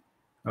beginning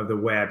of the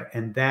web.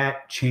 And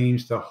that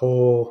changed the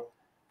whole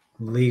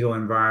legal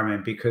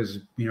environment because,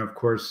 of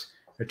course,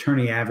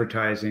 attorney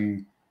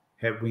advertising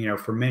had,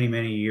 for many,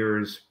 many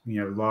years,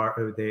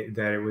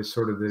 that it was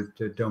sort of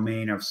the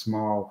domain of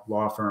small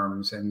law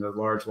firms, and the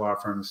large law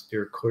firms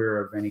steered clear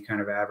of any kind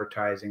of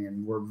advertising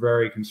and were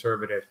very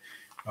conservative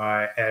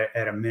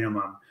at a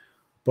minimum.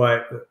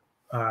 But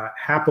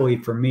happily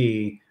for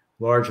me,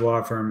 large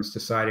law firms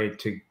decided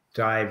to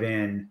dive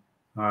in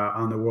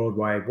on the World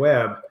Wide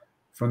Web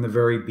from the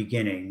very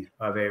beginning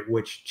of it,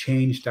 which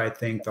changed, I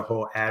think, the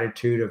whole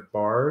attitude of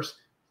bars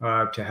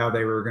to how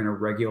they were going to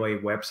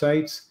regulate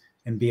websites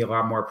and be a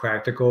lot more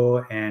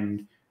practical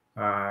and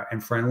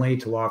friendly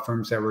to law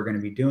firms that were going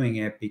to be doing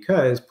it,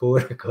 because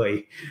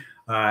politically,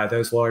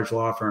 those large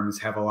law firms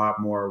have a lot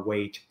more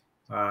weight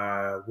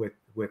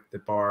with the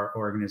bar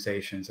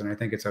organizations. And I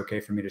think it's okay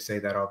for me to say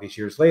that all these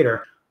years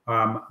later.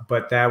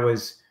 But that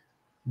was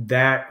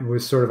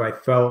sort of, I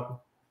felt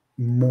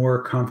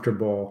more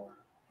comfortable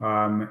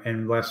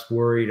and less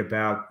worried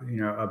about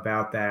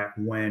that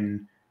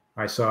when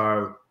I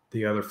saw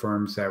the other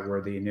firms that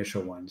were the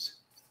initial ones.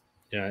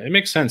 Yeah, it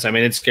makes sense. I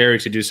mean, it's scary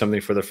to do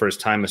something for the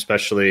first time,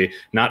 especially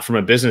not from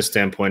a business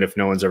standpoint if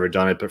no one's ever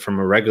done it, but from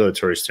a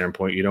regulatory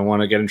standpoint. You don't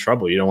want to get in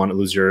trouble. You don't want to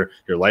lose your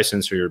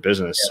license or your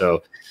business. Yeah.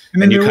 So, I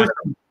mean,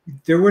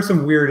 there were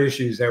some weird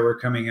issues that were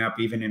coming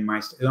up even in my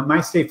state. My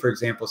state, for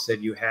example,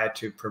 said you had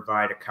to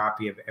provide a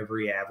copy of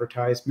every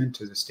advertisement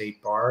to the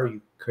state bar.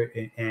 You could,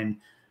 and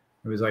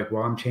it was like,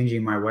 well, I'm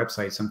changing my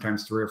website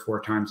sometimes 3 or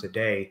 4 times a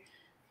day.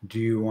 Do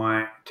you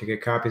want to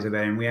get copies of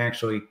that? And we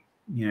actually,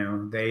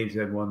 they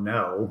said, well,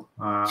 no,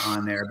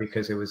 on there,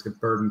 because it was a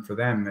burden for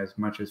them as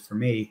much as for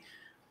me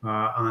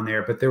on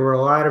there. But there were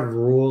a lot of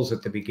rules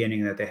at the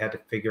beginning that they had to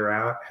figure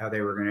out how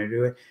they were going to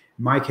do it.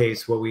 In my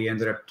case, what we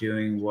ended up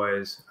doing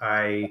was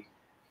I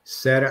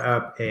set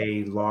up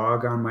a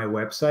log on my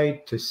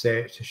website to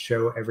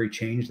show every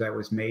change that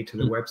was made to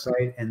the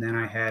website. And then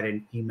I had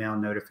an email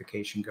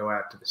notification go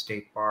out to the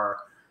state bar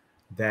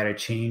that a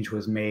change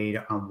was made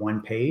on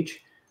one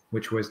page,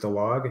 which was the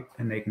log,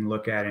 and they can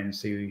look at it and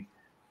see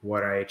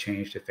what I had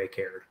changed if they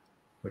cared,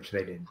 which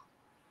they did.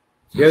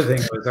 The other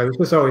thing was I was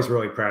just always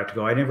really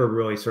practical. I never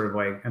really sort of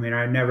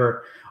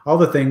all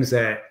the things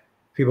that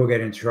people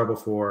get into trouble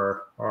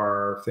for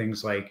are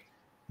things like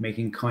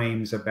making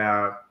claims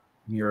about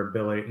your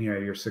ability,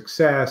 your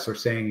success, or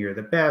saying you're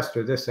the best,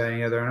 or this, that,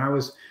 and the other.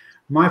 And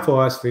my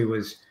philosophy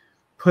was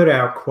put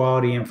out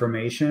quality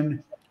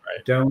information.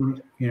 Right.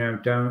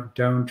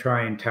 Don't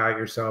try and tout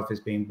yourself as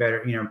being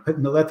better.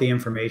 Let the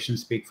information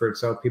speak for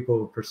itself. People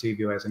will perceive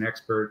you as an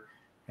expert,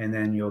 and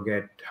then you'll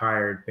get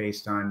hired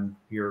based on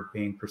your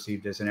being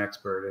perceived as an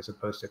expert, as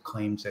opposed to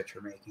claims that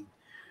you're making.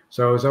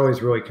 So I was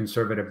always really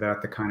conservative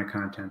about the kind of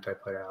content I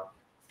put out.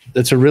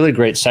 That's a really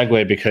great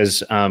segue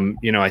because,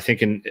 I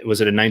think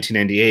was it in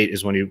 1998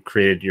 is when you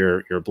created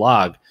your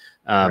blog.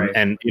 Right.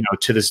 And,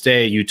 to this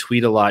day, you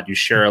tweet a lot, you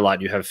share a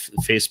lot, you have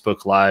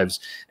Facebook Lives.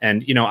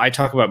 And, I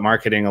talk about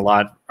marketing a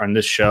lot on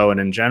this show and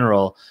in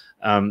general,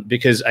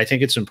 because I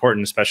think it's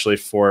important, especially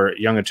for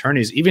young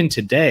attorneys, even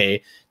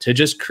today, to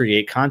just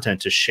create content,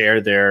 to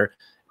share their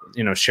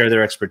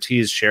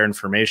expertise, share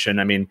information.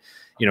 I mean,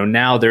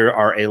 now there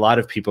are a lot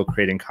of people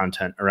creating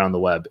content around the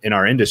web in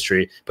our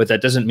industry, but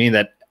that doesn't mean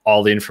that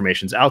all the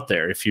information's out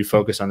there. If you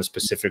focus on a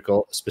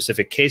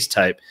specific case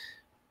type,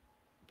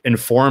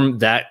 inform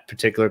that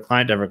particular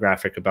client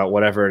demographic about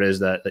whatever it is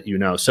that you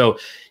know. So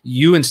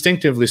you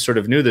instinctively sort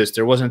of knew this.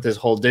 There wasn't this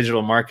whole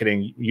digital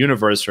marketing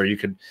universe where you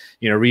could,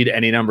 read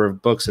any number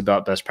of books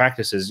about best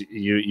practices.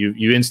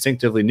 You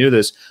instinctively knew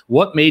this.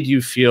 What made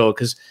you feel,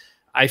 because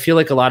I feel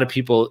like a lot of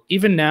people,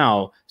 even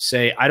now,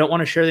 say, I don't want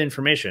to share the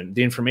information.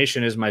 The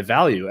information is my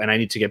value and I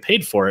need to get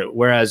paid for it.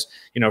 Whereas,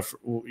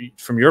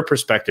 from your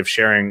perspective,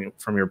 sharing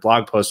from your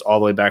blog post all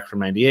the way back from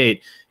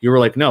 98, you were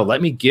like, no,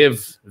 let me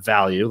give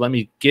value. Let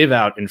me give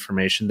out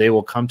information. They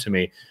will come to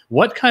me.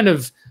 What kind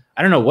of,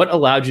 I don't know, what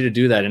allowed you to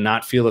do that and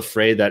not feel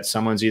afraid that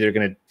someone's either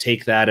going to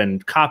take that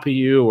and copy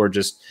you or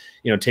just,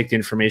 take the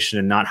information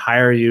and not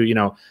hire you?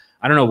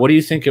 I don't know. What do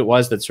you think it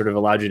was that sort of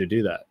allowed you to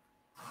do that?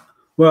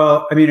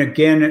 Well, I mean,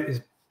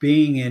 again,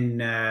 being in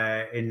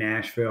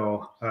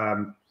Nashville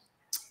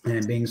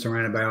and being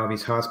surrounded by all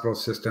these hospital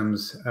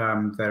systems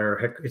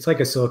it's like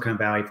a Silicon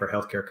Valley for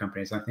healthcare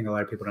companies. I think a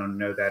lot of people don't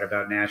know that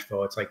about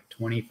Nashville. It's like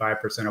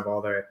 25% of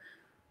all the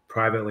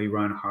privately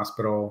run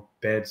hospital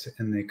beds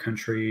in the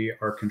country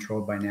are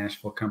controlled by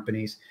Nashville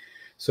companies.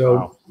 So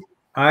wow.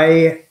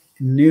 I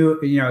knew,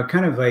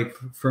 kind of like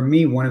for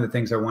me, one of the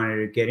things I wanted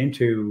to get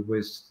into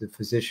was the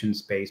physician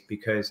space,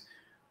 because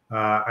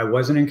I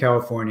wasn't in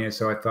California,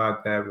 so I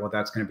thought that, well,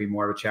 that's going to be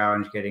more of a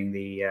challenge getting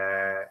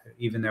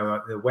even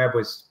though the web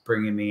was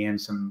bringing me in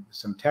some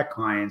tech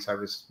clients, I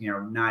was,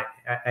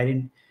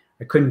 I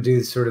couldn't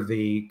do sort of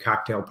the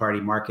cocktail party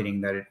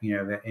marketing that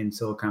in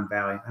Silicon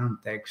Valley.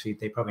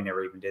 They probably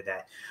never even did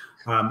that.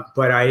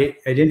 But I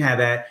didn't have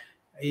that.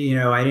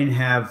 I didn't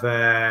have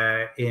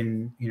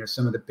in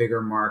some of the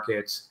bigger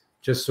markets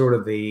just sort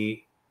of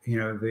the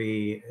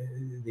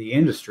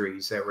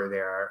industries that were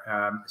there.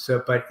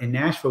 But in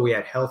Nashville we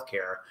had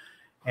healthcare,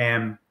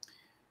 and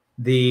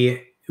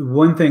the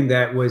one thing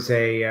that was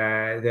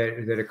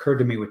that occurred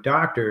to me with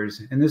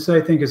doctors, and this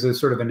I think is a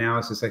sort of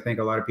analysis I think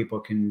a lot of people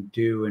can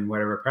do in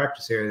whatever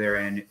practice area they're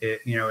in.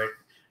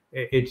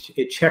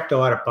 It checked a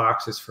lot of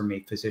boxes for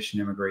me. Physician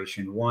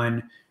immigration.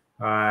 One,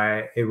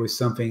 it was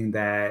something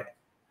that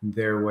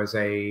there was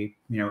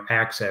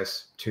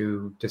access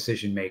to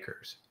decision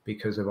makers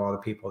because of all the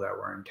people that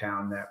were in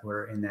town that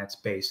were in that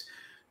space.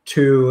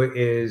 Two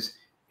is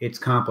it's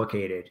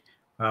complicated.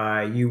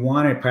 You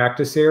want a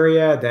practice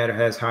area that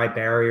has high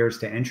barriers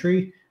to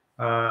entry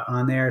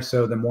on there.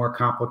 So the more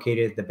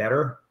complicated, the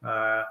better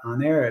on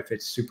there. If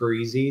it's super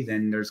easy,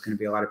 then there's going to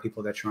be a lot of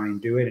people that try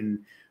and do it. And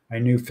I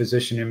knew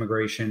physician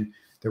immigration,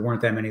 there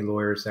weren't that many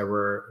lawyers that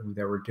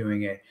were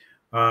doing it.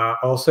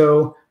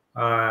 Also,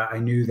 I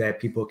knew that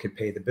people could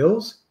pay the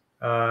bills.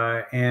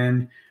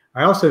 And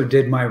I also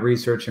did my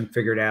research and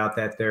figured out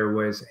that there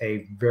was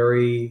a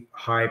very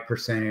high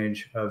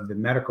percentage of the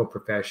medical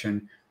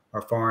profession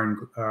are foreign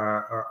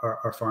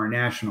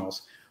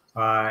nationals.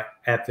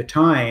 At the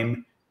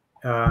time,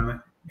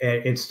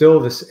 it's still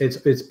this.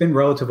 It's been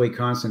relatively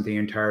constant the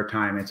entire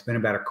time. It's been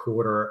about a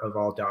quarter of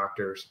all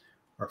doctors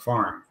are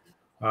foreign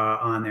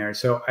on there.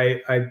 So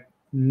I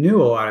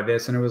knew a lot of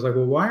this, and it was like,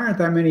 well, why aren't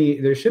that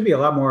many? There should be a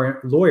lot more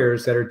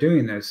lawyers that are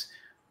doing this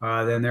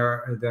than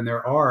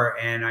there are.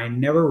 And I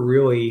never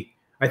really.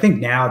 I think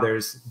now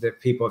that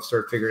people have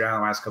sort of figured out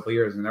in the last couple of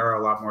years, and there are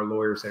a lot more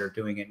lawyers that are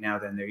doing it now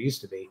than there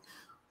used to be.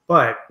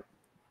 But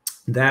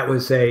that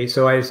was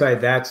so I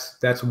decided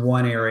that's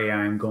one area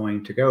I'm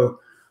going to go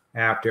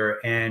after.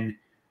 And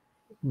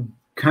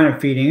kind of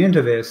feeding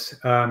into this,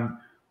 I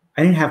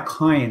didn't have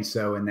clients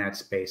though in that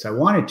space. I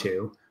wanted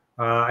to.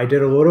 I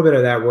did a little bit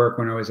of that work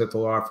when I was at the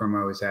law firm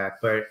I was at,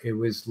 but it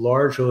was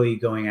largely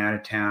going out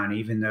of town,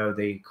 even though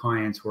the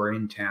clients were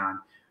in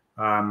town.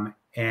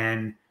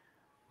 And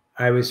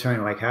I was trying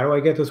to how do I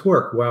get this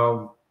work?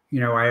 Well,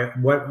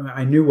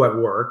 I knew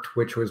what worked,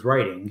 which was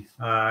writing,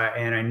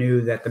 and I knew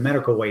that the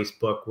medical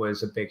waste book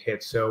was a big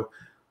hit. So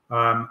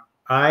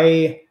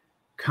I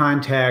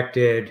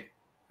contacted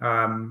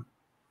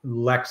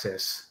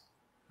Lexis,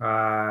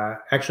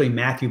 actually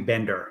Matthew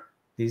Bender.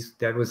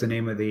 That was the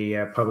name of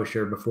the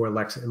publisher before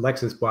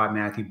Lexis bought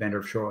Matthew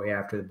Bender shortly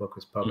after the book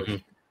was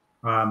published.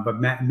 Mm-hmm.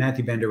 But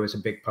Matthew Bender was a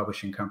big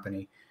publishing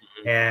company,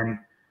 mm-hmm. and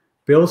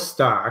Bill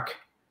Stock,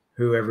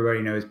 who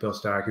everybody knows, Bill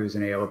Stock, who was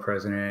an ALA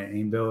president,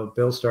 and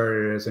Bill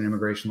started as an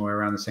immigration lawyer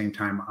around the same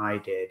time I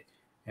did,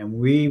 and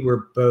we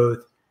were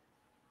both,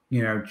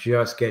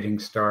 just getting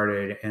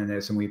started in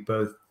this, and we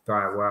both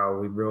thought, wow,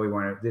 we really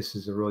want to. This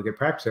is a really good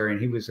practice area,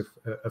 and he was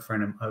a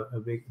friend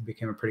of,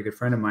 became a pretty good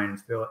friend of mine in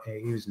Phil.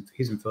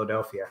 He's in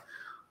Philadelphia,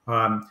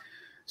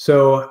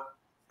 so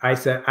I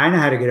said, I know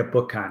how to get a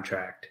book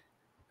contract.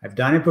 I've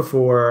done it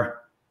before.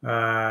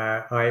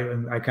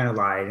 I kind of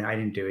lied. I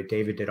didn't do it.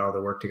 David did all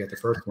the work to get the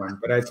first one,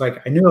 but it's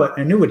like I knew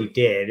what he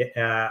did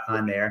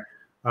on there.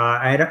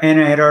 I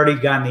had already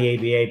gotten the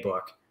ABA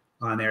book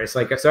on there. It's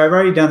like, so I've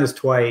already done this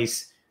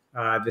twice.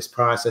 This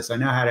process, I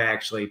know how to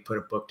actually put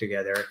a book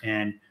together.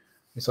 And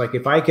it's like,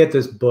 if I get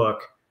this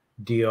book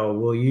deal,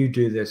 will you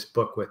do this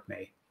book with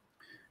me?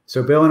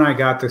 So Bill and I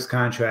got this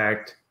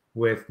contract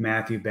with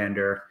Matthew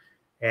Bender.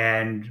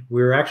 And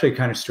we were actually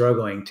kind of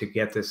struggling to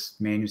get this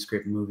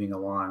manuscript moving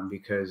along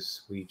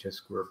because we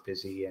just were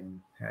busy and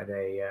had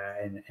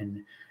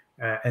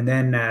and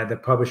then the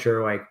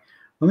publisher let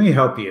me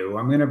help you.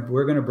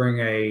 We're gonna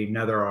bring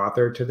another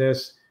author to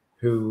this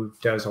who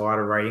does a lot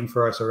of writing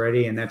for us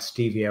already, and that's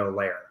Steve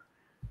Lair,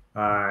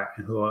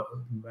 who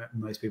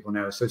most people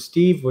know. So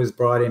Steve was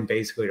brought in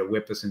basically to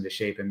whip us into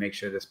shape and make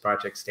sure this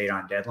project stayed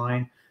on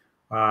deadline,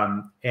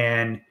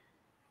 and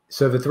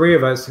so the three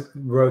of us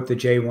wrote the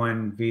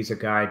J1 Visa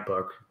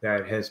Guidebook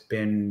that has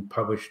been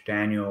published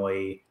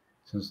annually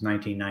since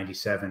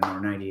 1997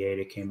 or 98.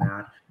 It came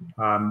out,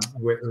 I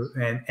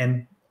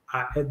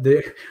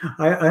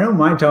don't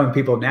mind telling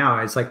people now.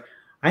 It's like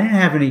I didn't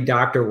have any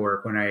doctor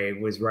work when I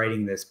was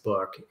writing this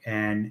book,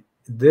 and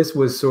this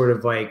was sort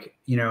of like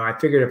I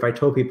figured if I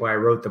told people I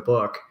wrote the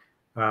book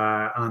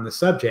on the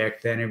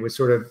subject, then it was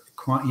sort of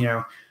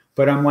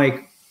But I'm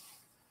like,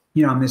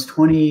 I'm this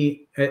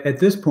 20 at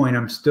this point.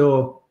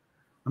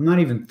 I'm not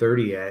even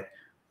 30 yet.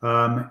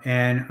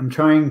 And I'm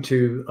trying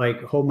to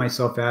hold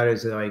myself out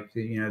as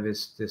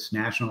this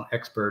national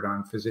expert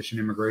on physician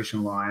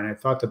immigration law. And I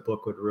thought the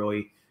book would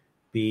really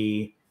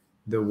be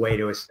the way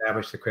to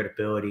establish the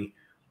credibility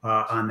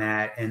on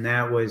that. And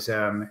that was,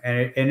 and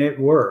it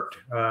worked.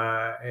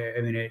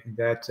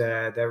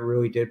 That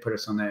really did put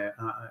us on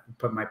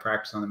put my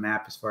practice on the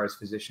map as far as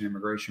physician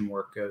immigration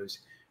work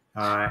goes.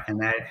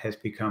 And that has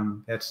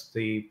become, that's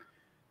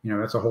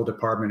a whole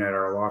department at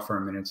our law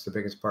firm, and it's the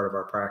biggest part of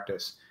our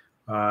practice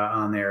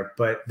on there.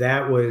 But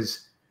that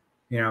was,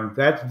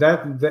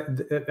 that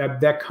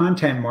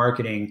content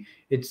marketing.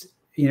 It's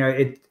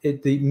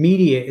the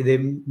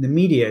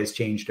media has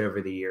changed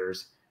over the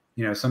years,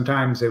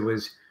 sometimes it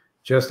was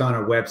just on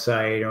a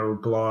website or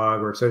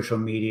blog or social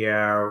media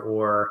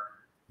or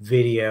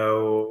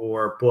video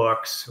or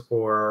books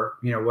or,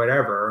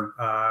 whatever.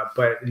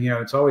 But,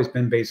 it's always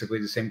been basically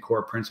the same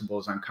core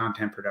principles on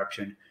content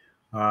production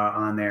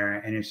on there.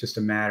 And it's just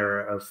a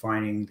matter of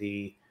finding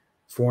the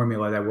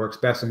formula that works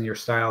best and your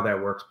style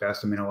that works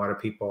best. I mean, a lot of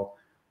people,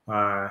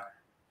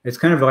 it's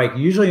kind of like,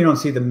 usually you don't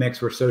see the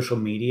mix where social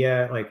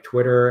media, like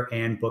Twitter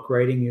and book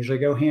writing usually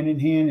go hand in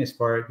hand as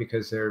far as,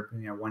 because they're,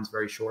 one's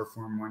very short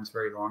form, one's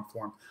very long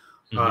form.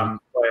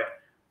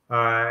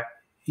 But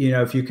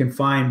if you can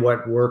find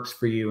what works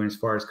for you as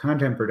far as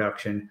content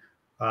production,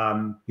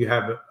 you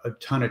have a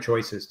ton of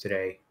choices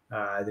today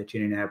that you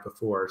didn't have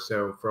before.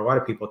 So for a lot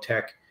of people,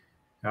 tech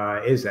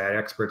is that.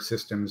 Expert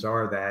systems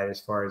are that, as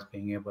far as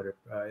being able to,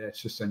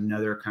 it's just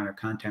another kind of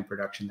content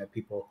production that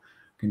people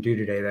can do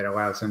today that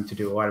allows them to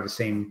do a lot of the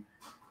same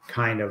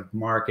kind of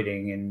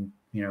marketing and,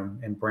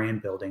 and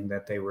brand building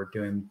that they were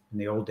doing in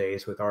the old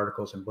days with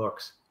articles and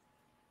books.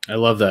 I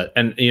love that.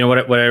 And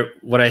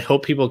what I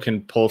hope people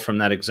can pull from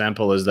that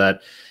example is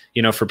that,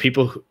 for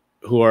people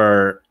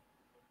who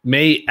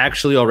may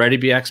actually already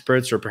be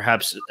experts, or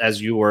perhaps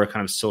as you were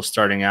kind of still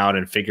starting out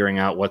and figuring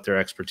out what their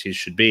expertise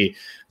should be,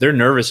 they're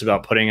nervous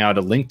about putting out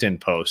a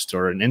LinkedIn post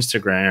or an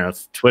Instagram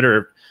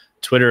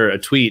or a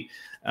tweet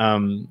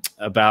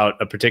about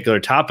a particular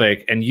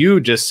topic. And you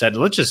just said,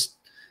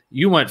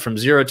 you went from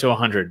 0 to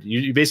 100.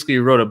 You basically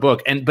wrote a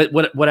book. But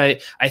what I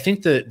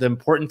think the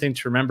important thing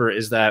to remember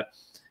is that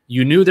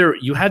you knew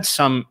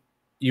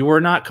you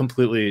were not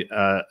completely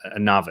a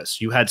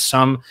novice. You had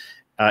some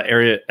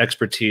area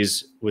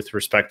expertise with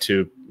respect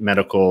to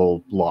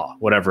medical law,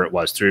 whatever it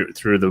was,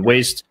 through the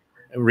waste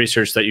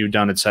research that you've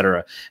done, et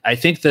cetera. I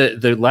think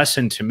the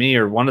lesson to me,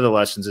 or one of the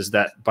lessons, is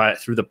that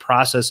through the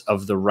process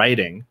of the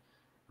writing,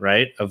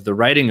 right, of the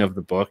writing of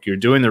the book, you're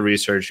doing the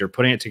research, you're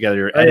putting it together,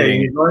 you're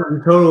editing.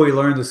 You totally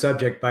learn the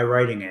subject by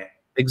writing it.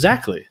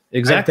 Exactly.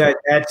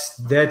 That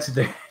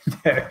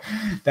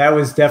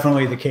was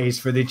definitely the case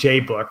for the J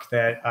book.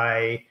 That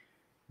I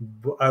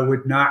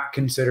would not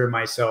consider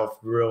myself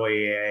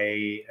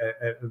really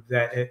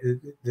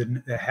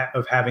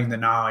of having the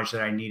knowledge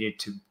that I needed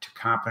to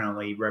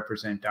competently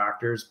represent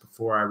doctors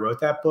before I wrote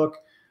that book.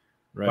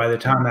 Right. By the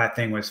time that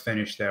thing was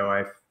finished,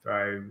 though,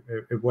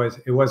 it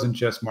wasn't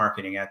just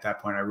marketing at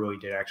that point. I really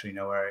did actually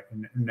know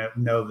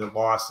the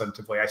law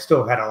substantively. I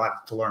still had a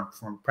lot to learn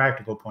from a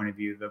practical point of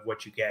view of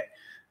what you get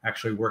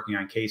actually working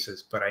on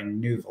cases, but I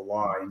knew the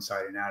law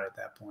inside and out at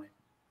that point.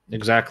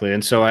 Exactly.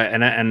 And so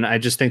I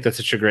just think that's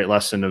such a great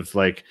lesson of,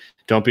 like,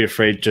 don't be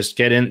afraid, just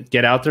get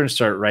out there and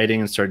start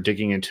writing and start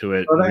digging into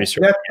it. Well, that's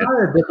kind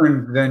of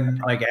different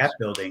than like app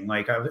building.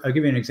 Like I'll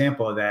give you an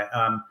example of that.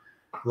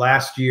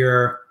 Last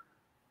year,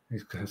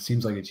 it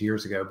seems like it's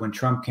years ago, when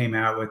Trump came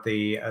out with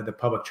the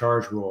public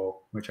charge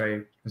rule, which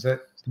was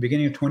that the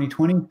beginning of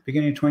 2020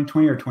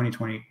 or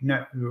 2020?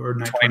 No, or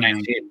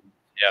 2019.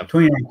 Yeah.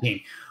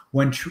 2019.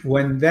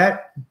 When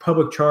that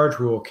public charge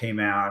rule came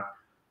out,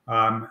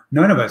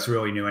 none of us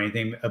really knew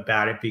anything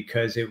about it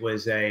because it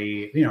was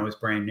it was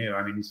brand new.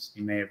 I mean,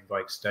 you may have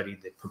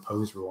studied the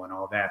proposed rule and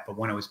all that, but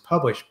when it was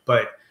published,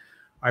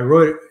 I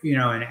wrote,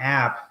 an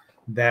app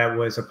that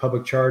was a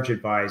public charge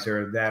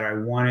advisor that I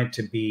wanted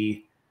to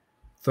be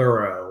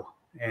thorough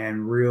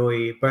and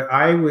really, but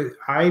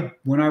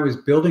when I was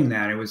building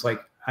that, it was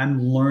like,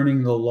 I'm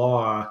learning the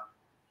law,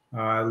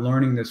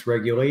 learning this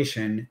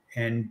regulation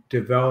and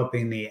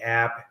developing the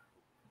app.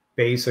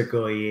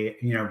 Basically,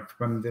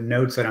 from the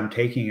notes that I'm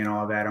taking and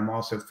all that, I'm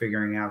also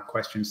figuring out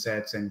question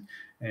sets and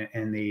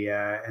the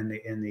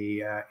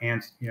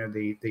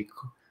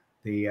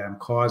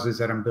clauses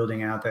that I'm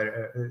building out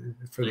that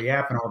for the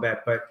app and all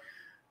that. But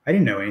I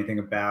didn't know anything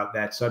about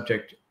that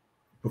subject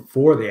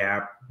before the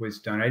app was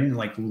done. I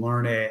didn't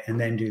learn it and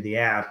then do the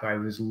app. I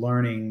was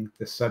learning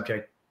the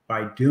subject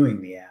by doing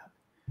the app,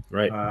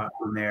 right,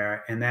 on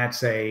there, and that's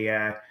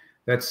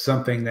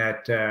something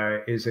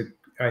that is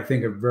I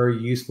think a very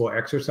useful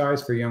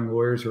exercise for young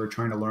lawyers who are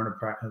trying to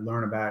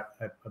learn about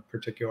a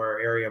particular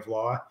area of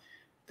law.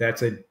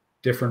 That's a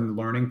different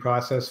learning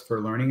process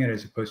for learning it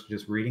as opposed to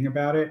just reading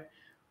about it.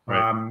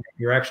 Right.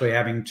 You're actually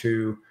having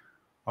to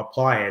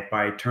apply it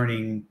by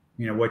turning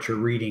what you're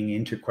reading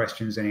into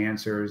questions and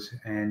answers,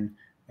 and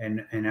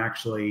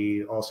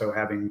actually also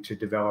having to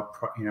develop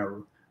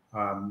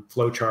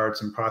flow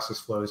charts and process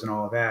flows and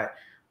all of that.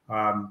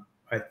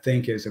 I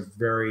think is a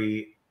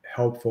very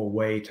helpful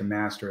way to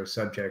master a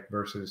subject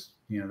versus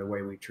the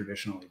way we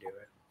traditionally do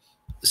it.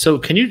 So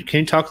can you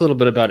talk a little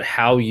bit about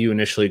how you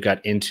initially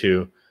got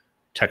into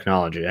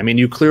technology? I mean,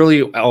 you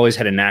clearly always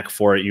had a knack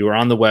for it. You were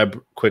on the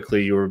web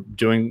quickly. You were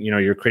doing,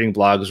 you're creating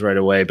blogs right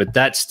away, but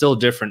that's still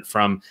different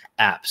from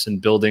apps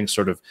and building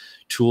sort of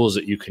tools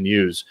that you can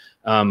use.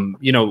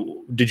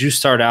 Did you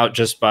start out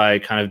just by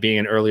kind of being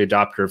an early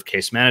adopter of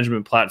case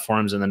management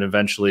platforms and then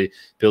eventually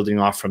building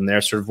off from there?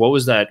 Sort of what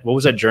was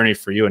that journey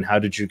for you and how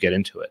did you get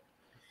into it?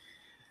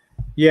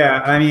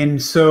 Yeah, I mean,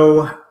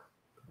 so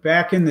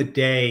back in the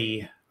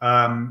day,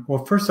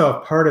 Well, first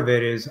off, part of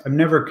it is I've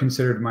never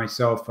considered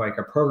myself like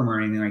a programmer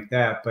or anything like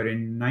that. But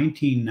in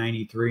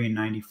 1993 and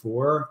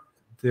 94,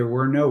 there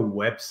were no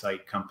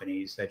website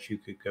companies that you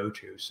could go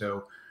to.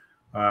 So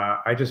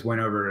I just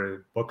went over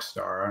to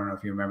Bookstore. I don't know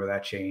if you remember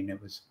that chain.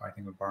 It was, I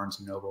think, with Barnes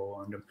and Noble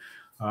owned them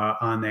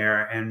on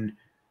there. And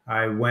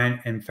I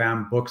went and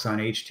found books on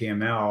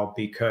HTML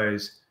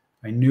because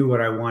I knew what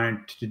I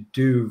wanted to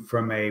do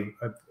from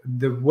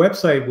the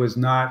website was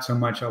not so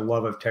much a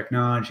love of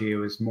technology. It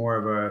was more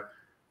of a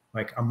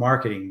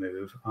marketing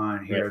move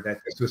on here, right, that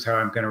this is how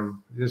I'm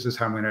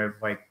going to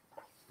like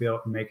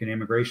make an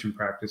immigration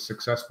practice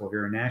successful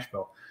here in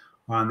Nashville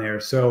on there.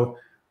 So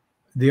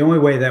the only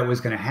way that was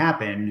going to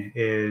happen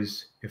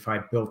is if I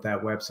built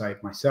that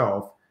website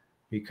myself,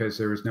 because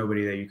there was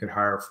nobody that you could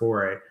hire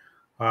for it.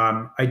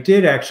 I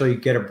did actually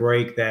get a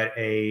break that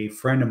a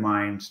friend of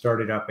mine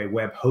started up a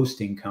web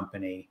hosting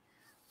company.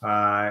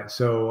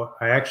 So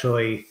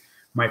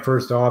my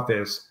first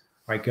office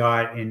I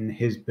got in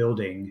his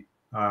building,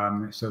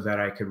 so that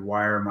I could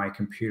wire my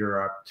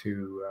computer up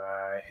to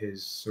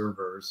his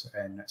servers.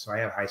 And so I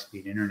had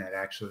high-speed internet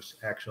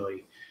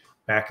actually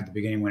back at the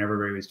beginning when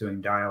everybody was doing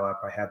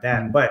dial-up. I had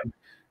that. Mm-hmm. But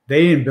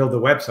they didn't build the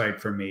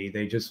website for me.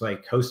 They just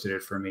like hosted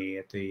it for me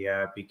at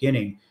the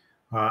beginning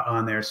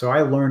on there. So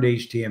I learned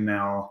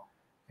HTML,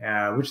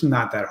 which is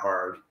not that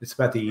hard. It's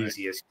about the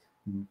easiest,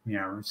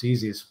 it's the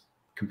easiest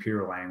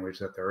computer language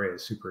that there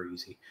is, super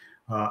easy.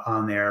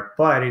 On there,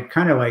 but it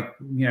kind of like,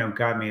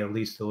 got me at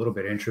least a little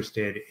bit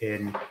interested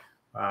in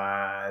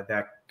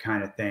that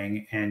kind of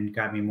thing, and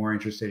got me more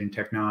interested in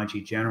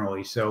technology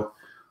generally. So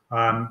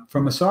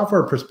from a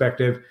software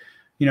perspective,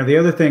 the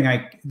other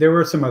thing, there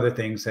were some other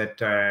things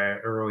that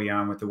early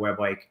on with the web,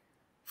 like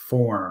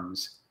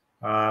forms.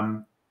 I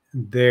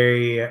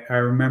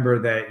remember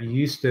that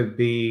used to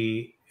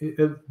be,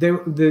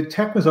 the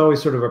tech was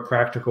always sort of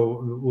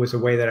was a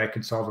way that I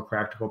could solve a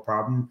practical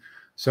problem.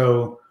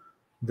 So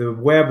the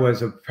web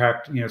was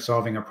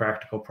solving a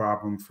practical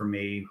problem for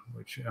me,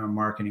 which a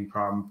marketing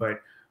problem. But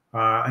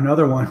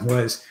another one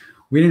was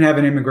we didn't have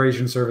an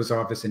immigration service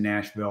office in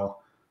Nashville.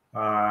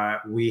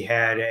 There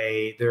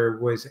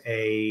was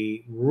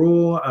a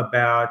rule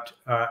about,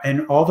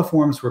 and all the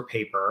forms were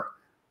paper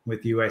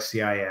with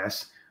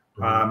USCIS.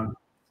 Mm-hmm.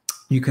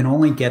 You can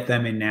only get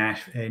them in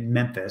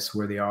Memphis,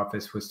 where the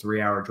office was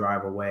 3-hour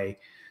drive away.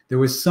 There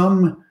was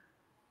some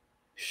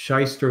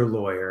shyster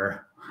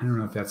lawyer, I don't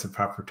know if that's a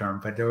proper term,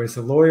 but there was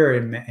a lawyer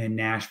in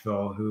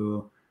Nashville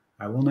who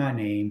I will not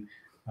name.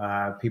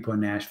 People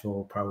in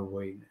Nashville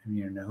probably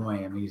know who I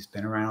am. He's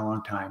been around a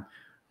long time.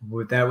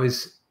 But that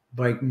was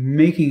like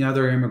making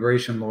other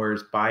immigration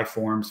lawyers buy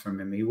forms from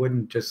him. He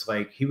wouldn't just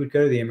he would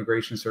go to the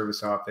immigration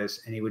service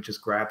office and he would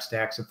just grab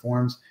stacks of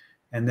forms.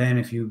 And then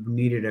if you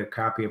needed a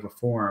copy of a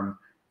form,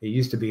 it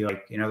used to be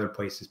like in other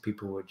places,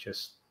 people would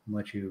just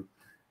let you,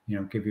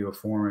 give you a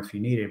form if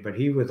you need it, but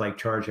he would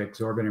charge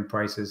exorbitant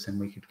prices and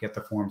we could get the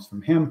forms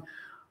from him.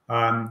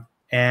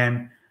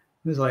 And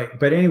it was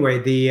but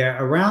anyway,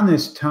 around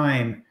this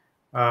time,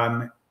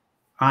 INS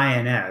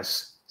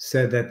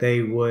said that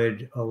they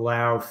would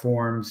allow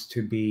forms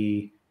to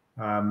be,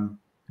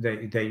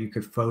 that you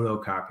could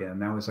photocopy them.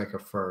 That was like a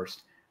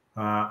first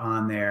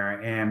on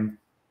there. And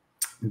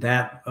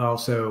that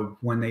also,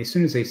 as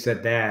soon as they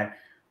said that,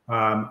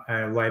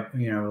 a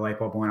light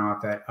bulb went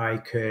off that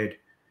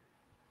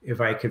if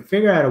I could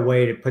figure out a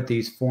way to put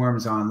these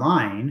forms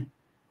online,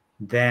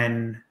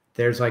 then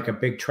there's like a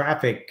big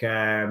traffic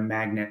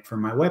magnet for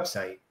my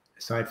website,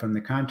 aside from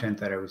the content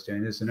that I was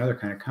doing. There's another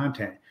kind of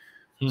content.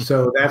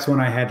 So that's when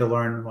I had to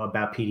learn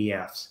about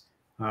PDFs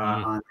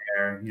on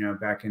there,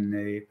 back in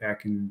the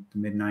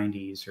mid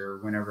 90s or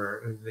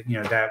whenever,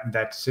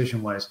 that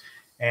decision was.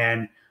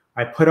 And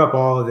I put up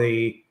all of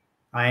the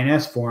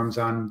INS forms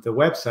on the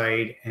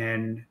website,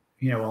 and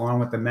along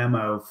with the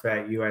memo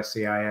that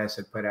USCIS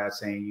had put out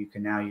saying you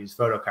can now use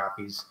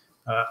photocopies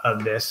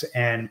of this,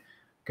 and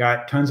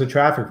got tons of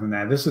traffic from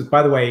that. This is,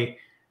 by the way,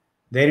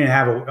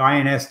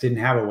 INS didn't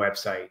have a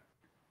website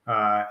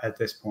at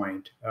this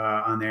point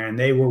on there, and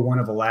they were one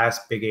of the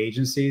last big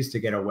agencies to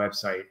get a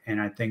website.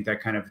 And I think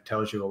that kind of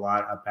tells you a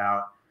lot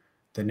about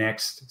the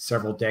next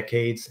several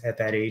decades at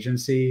that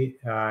agency,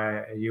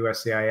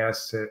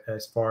 USCIS,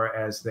 as far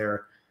as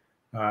their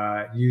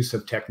use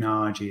of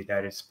technology,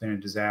 that it's been a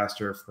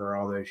disaster for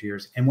all those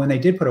years. And when they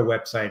did put a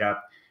website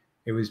up,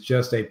 it was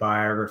just a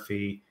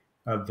biography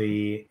of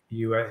the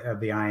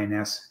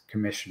INS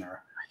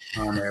commissioner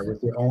on there. It was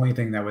the only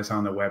thing that was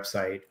on the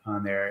website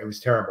on there. It was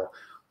terrible.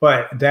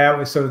 But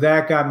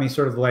that got me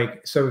sort of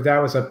that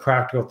was a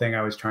practical thing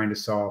I was trying to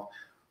solve.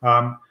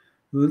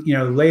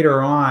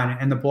 Later on,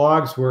 and the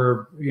blogs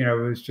were,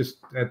 it was just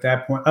at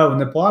that point. Oh,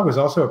 and the blog was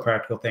also a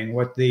practical thing.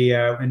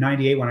 In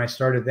 '98 when I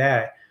started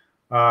that,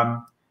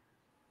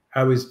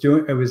 it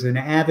was an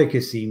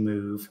advocacy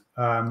move.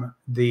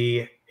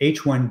 The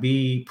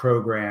H-1B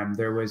program,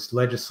 there was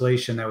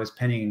legislation that was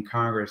pending in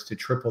Congress to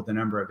triple the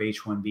number of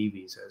H-1B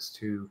visas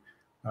to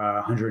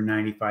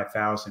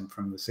 195,000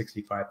 from the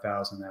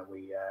 65,000 that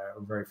we are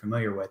very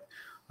familiar with.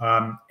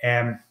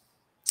 And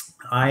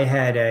I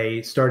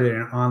had started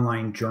an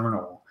online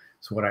journal.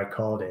 Is what I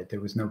called it. There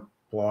was no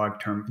blog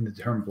term. The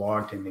term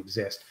blog didn't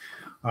exist,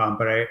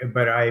 but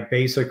I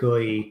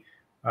basically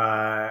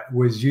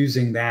was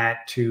using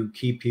that to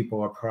keep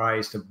people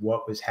apprised of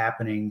what was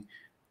happening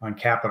on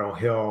Capitol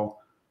Hill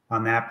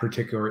on that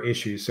particular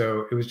issue.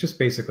 So it was just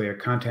basically a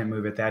content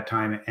move at that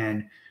time,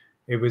 and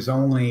it was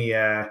only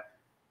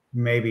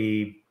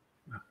maybe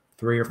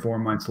 3 or 4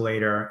 months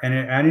later,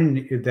 and I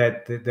didn't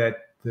that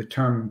the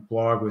term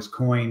blog was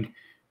coined,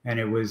 and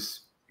it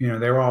was, they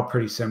were all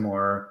pretty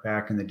similar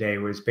back in the day.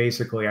 It was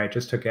basically, I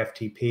just took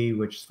FTP,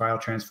 which is file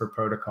transfer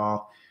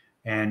protocol,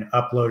 and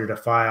uploaded a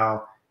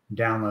file,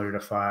 downloaded a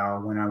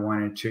file when I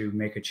wanted to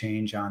make a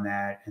change on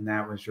that, and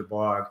that was your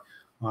blog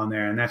on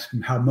there. And that's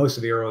how most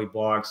of the early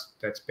blogs,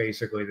 that's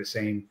basically the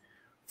same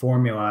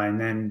formula.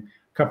 And then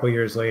a couple of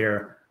years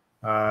later,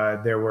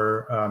 there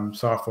were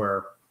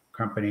software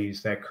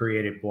companies that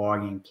created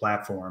blogging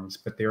platforms,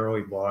 but the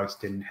early blogs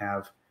didn't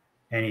have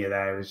any of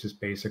that. It was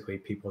just basically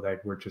people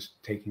that were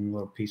just taking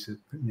little pieces,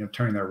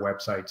 turning their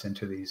websites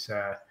into these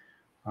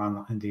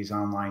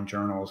online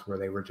journals where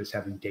they were just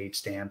having date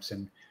stamps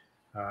and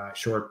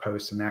short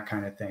posts and that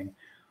kind of thing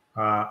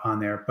on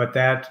there. But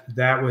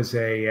that was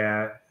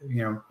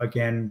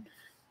again,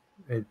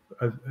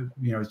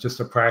 it's just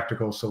a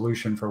practical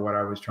solution for what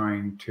I was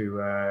trying to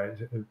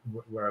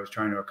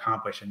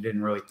accomplish, and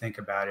didn't really think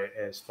about it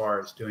as far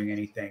as doing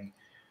anything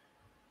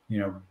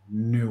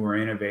new or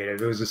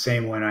innovative. It was the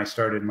same when I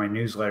started my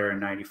newsletter in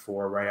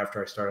 '94, right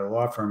after I started a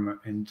law firm,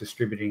 and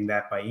distributing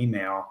that by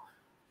email.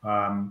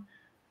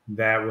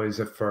 That was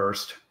a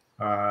first,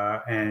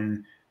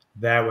 and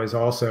that was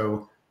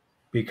also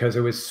because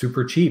it was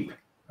super cheap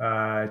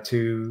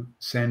to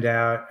send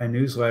out a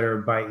newsletter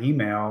by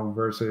email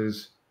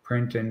versus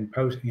print and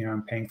post.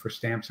 I'm paying for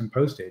stamps and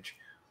postage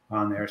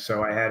on there.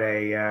 So I had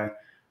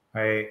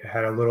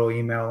a little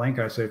email link.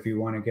 I said, if you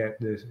want to get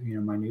this,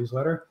 my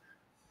newsletter,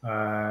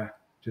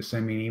 just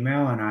send me an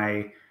email.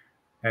 And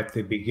at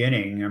the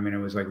beginning, it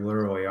was like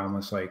literally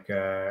almost like,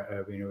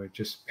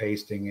 just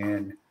pasting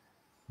in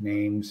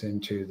names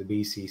into the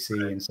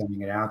BCC and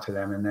sending it out to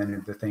them. And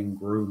then the thing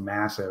grew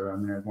massive.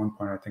 At one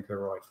point, I think there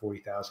were like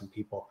 40,000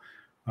 people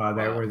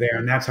that were there.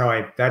 And that's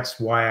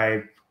why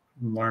I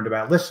learned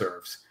about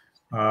listservs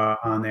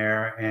on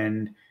there,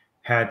 and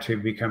had to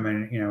become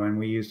and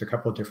we used a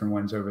couple of different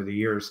ones over the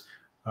years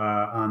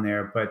on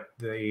there. But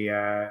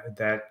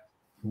that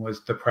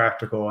was the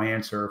practical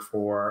answer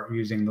for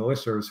using the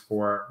listservs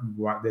for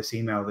what this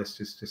email list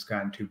has just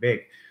gotten too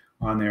big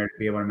on there to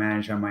be able to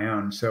manage on my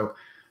own. So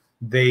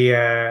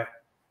a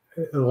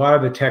lot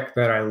of the tech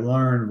that I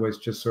learned was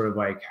just sort of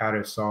like how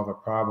to solve a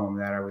problem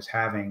that I was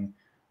having,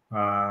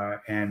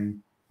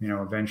 and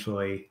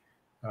eventually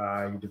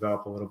you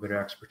develop a little bit of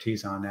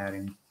expertise on that,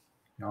 and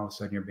all of a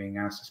sudden you're being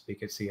asked to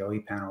speak at CLE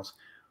panels.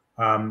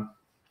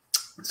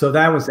 So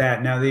that was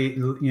that. Now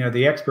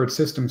the expert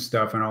system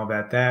stuff and all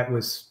that,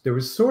 there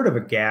was sort of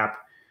a gap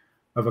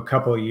of a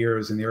couple of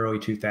years in the early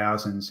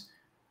 2000s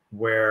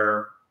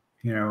where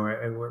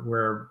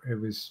where it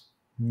was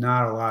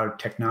not a lot of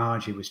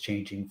technology was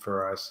changing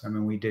for us.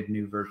 We did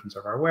new versions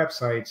of our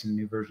websites and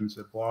new versions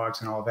of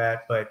blogs and all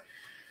that, but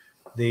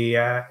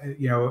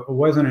it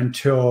wasn't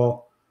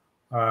until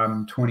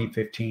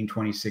 2015,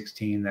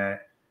 2016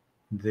 that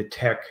the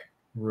tech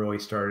really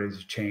started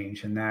to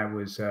change, and that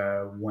was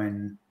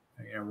when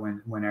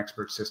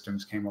expert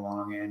systems came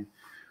along, and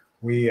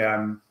we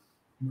and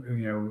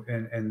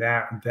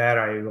that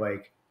I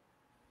like.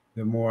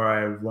 The more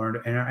I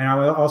learned, and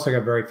I also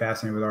got very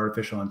fascinated with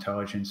artificial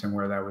intelligence and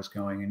where that was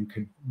going, and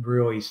could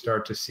really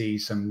start to see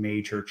some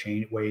major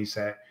ways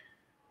that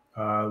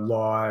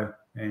law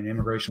and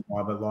immigration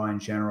law, but law in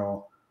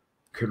general,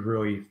 could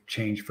really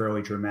change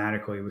fairly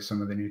dramatically with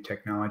some of the new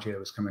technology that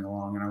was coming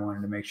along. And I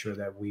wanted to make sure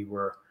that we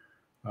were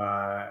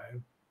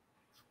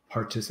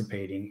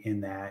participating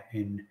in that.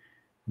 And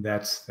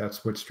that's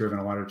what's driven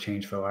a lot of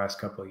change for the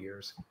last couple of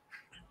years.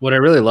 What I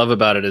really love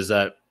about it is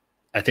that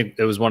I think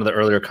it was one of the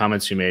earlier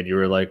comments you made. You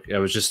were like, I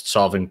was just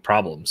solving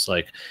problems.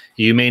 Like,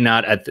 you may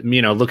not,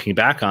 looking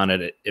back on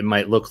it, it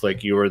might look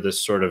like you were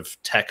this sort of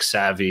tech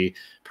savvy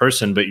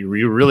person, but you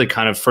were really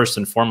kind of first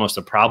and foremost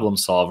a problem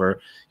solver.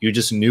 You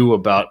just knew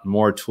about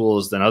more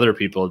tools than other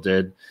people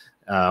did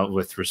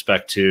with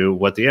respect to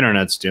what the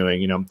internet's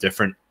doing,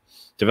 different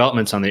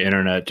developments on the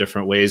internet,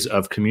 different ways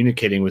of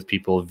communicating with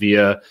people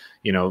via,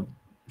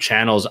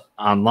 channels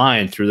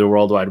online through the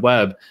World Wide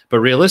Web. But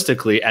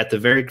realistically, at the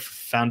very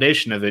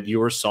foundation of it, you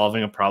were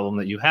solving a problem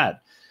that you had,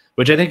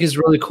 which I think is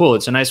really cool.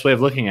 It's a nice way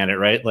of looking at it,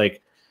 right?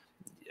 Like,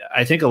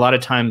 I think a lot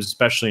of times,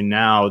 especially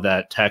now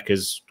that tech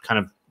is kind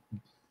of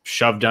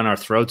shoved down our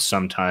throats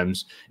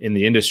sometimes in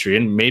the industry,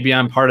 and maybe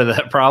I'm part of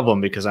that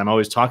problem because I'm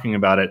always talking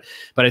about it.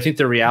 But I think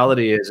the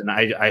reality is, and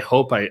I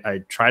hope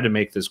I try to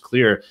make this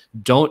clear,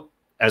 don't,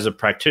 as a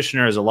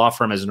practitioner, as a law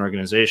firm, as an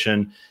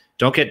organization,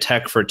 don't get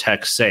tech for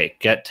tech's sake.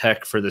 Get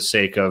tech for the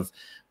sake of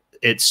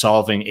it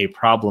solving a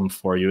problem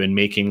for you and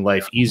making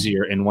life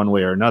easier in one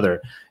way or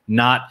another,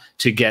 not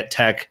to get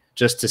tech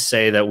just to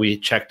say that we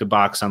checked a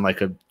box on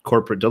like a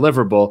corporate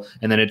deliverable,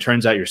 and then it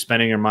turns out you're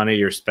spending your money,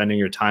 you're spending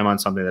your time on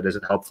something that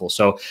isn't helpful.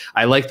 So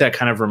I like that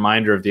kind of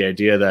reminder of the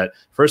idea that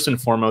first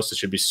and foremost, it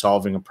should be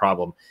solving a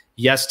problem.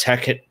 Yes,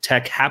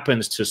 tech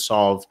happens to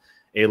solve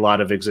a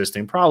lot of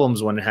existing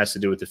problems when it has to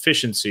do with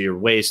efficiency or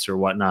waste or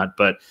whatnot,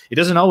 but it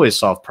doesn't always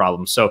solve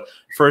problems. So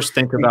first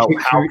think about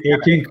how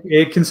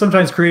it can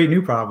sometimes create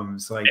new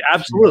problems. Like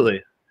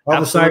absolutely. All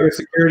Absolutely. the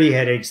cybersecurity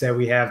headaches that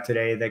we have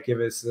today that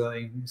give us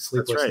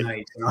sleepless right.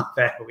 nights and all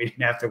that. We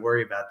didn't have to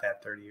worry about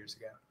that 30 years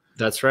ago.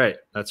 That's right.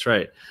 That's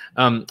right.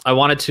 I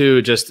wanted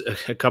to just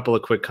a couple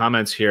of quick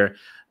comments here.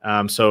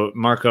 So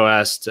Marco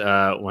asked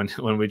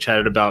when we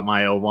chatted about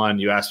my O1,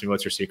 you asked me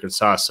what's your secret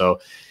sauce. So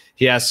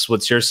he asks,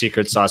 what's your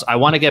secret sauce? I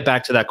want to get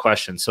back to that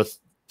question. So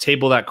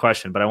table that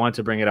question, but I want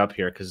to bring it up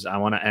here because I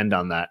want to end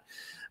on that.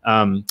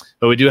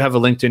 But we do have a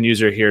LinkedIn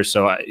user here.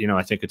 So,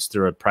 I think it's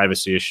through a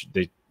privacy issue.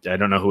 I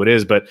don't know who it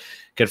is, but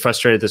get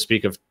frustrated at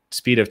the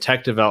speed of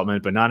tech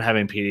development, but not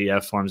having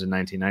PDF forms in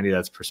 1990.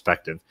 That's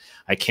perspective.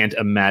 I can't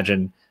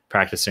imagine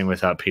practicing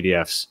without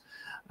PDFs.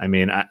 I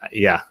mean,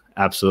 yeah,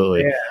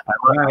 absolutely. Yeah,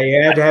 I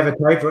had to have a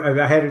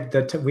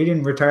typewriter. We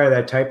didn't retire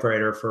that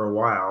typewriter for a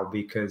while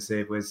because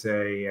it was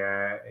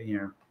because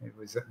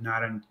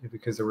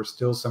there were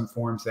still some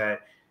forms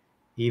that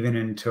even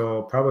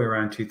until probably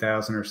around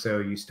 2000 or so,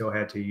 you still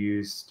had to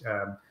use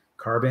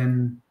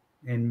carbon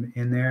in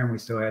there, and we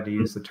still had to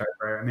use the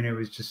typewriter. I mean, it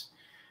was just,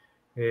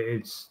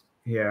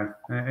 yeah.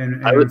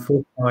 And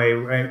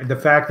unfortunately, the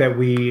fact that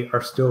we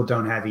still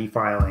don't have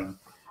e-filing,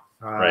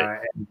 right.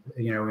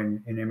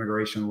 in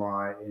immigration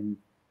law in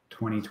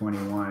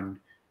 2021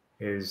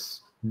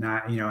 is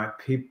not,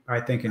 I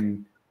think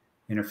in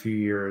a few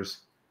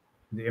years,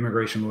 the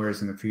immigration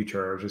lawyers in the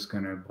future are just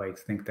going to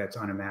think that's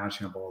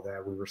unimaginable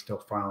that we were still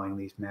filing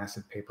these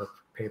massive paper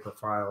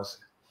files.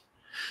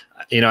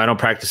 I don't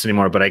practice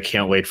anymore, but I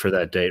can't wait for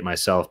that date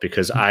myself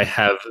because I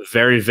have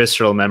very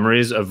visceral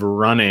memories of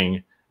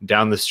running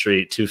down the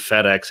street to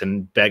FedEx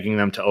and begging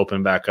them to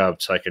open back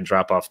up so I could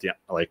drop off if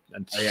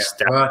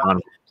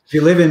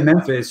you live in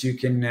Memphis, you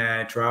can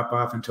drop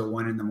off until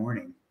 1 in the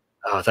morning.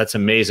 Oh, that's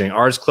amazing.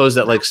 Ours closed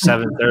at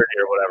 7:30 or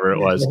whatever it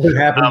was. What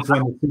happens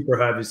when the super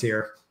hub is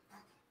here?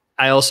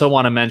 I also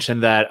want to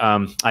mention that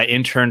I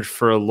interned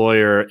for a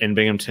lawyer in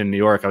Binghamton, New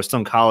York. I was still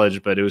in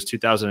college, but it was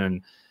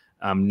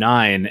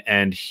 2009,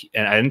 and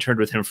I interned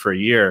with him for a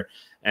year.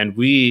 And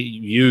we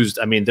used,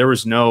 there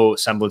was no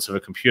semblance of a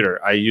computer.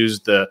 I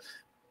used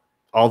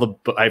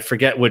I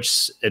forget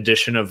which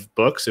edition of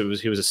books.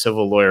 He was a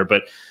civil lawyer,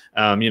 but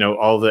and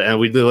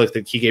we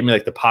did he gave me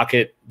the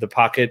pocket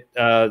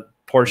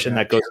portion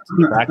that goes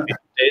into the back of the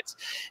States.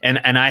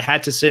 And I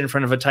had to sit in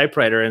front of a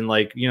typewriter and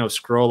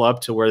scroll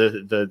up to where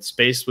the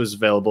space was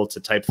available to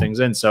type things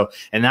in. So,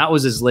 and that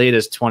was as late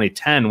as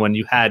 2010 when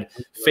you had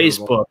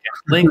Facebook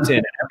and LinkedIn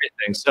and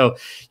everything. So,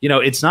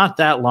 it's not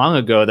that long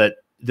ago that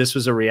this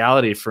was a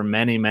reality for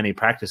many, many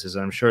practices.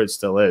 And I'm sure it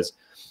still is.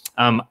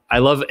 I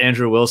love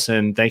Andrew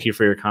Wilson. Thank you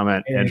for your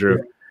comment, Andrew.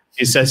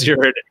 He says you're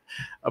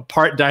a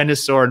part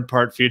dinosaur and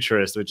part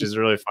futurist, which is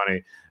really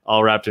funny,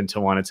 all wrapped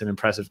into one. It's an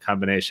impressive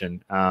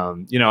combination.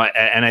 And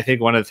I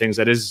think one of the things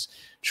that is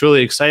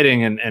truly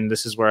exciting, and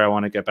this is where I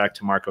want to get back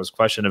to Marco's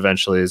question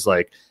eventually, is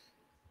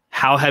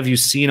how have you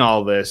seen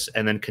all this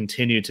and then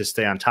continue to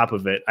stay on top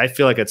of it? I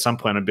feel like at some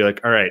point I'd be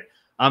like, all right,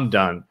 I'm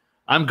done.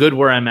 I'm good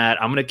where I'm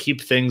at. I'm going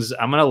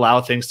to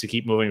allow things to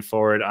keep moving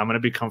forward. I'm going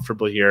to be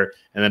comfortable here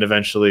and then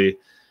eventually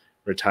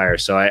retire.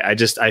 So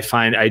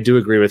I do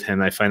agree with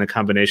him. I find the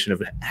combination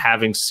of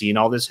having seen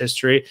all this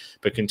history,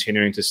 but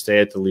continuing to stay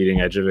at the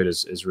leading edge of it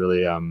is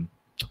really,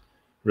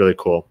 really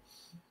cool.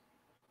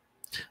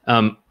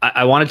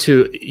 I wanted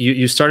to,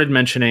 you started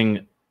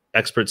mentioning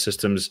expert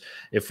systems.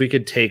 If we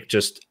could take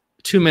just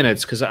 2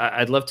 minutes, because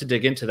I'd love to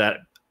dig into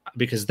that,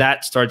 because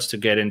that starts to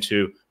get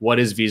into what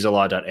is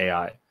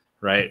Visalaw.ai,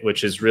 right?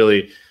 Which is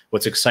really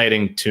what's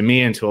exciting to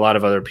me and to a lot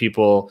of other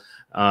people.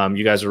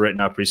 You guys were written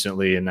up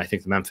recently in, I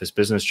think, the Memphis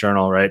Business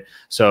Journal, right?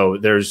 So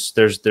there's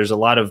a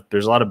lot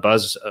of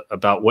buzz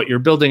about what you're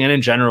building, and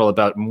in general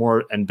about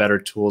more and better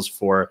tools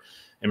for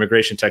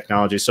immigration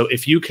technology. So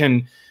if you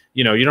can,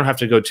 you don't have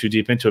to go too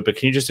deep into it, but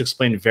can you just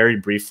explain very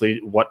briefly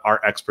what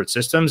are expert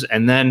systems,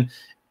 and then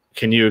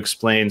can you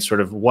explain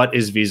sort of what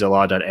is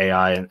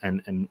Visalaw.ai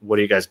and what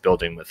are you guys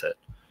building with it?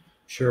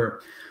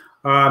 Sure.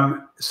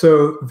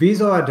 So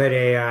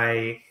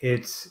Visalaw.ai,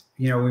 it's,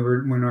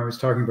 when I was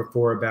talking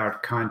before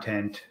about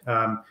content,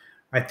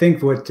 I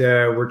think what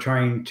we're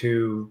trying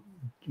to,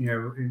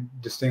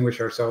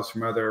 distinguish ourselves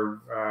from other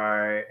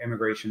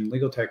immigration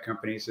legal tech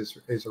companies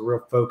is a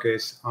real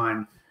focus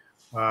on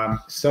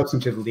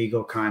substantive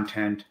legal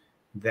content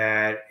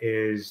that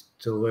is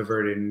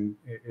delivered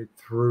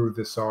through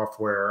the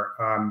software.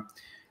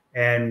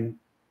 And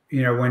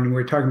when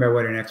we're talking about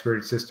what an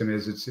expert system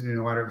is, it's in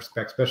a lot of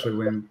respects, especially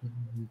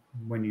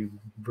when you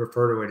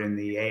refer to it in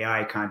the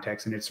AI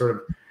context, and it's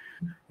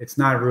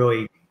not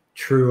really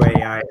true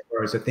AI as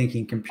far as a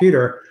thinking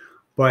computer,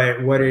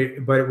 but what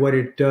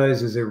it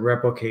does is it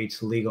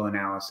replicates legal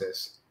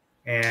analysis.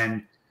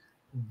 And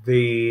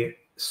the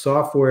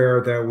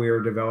software that we are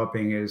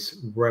developing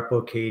is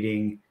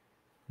replicating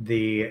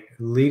the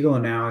legal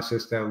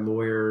analysis that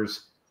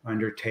lawyers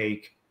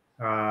undertake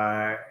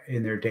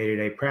in their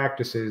day-to-day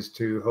practices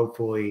to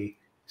hopefully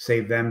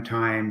save them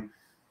time,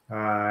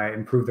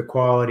 improve the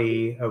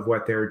quality of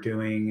what they're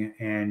doing,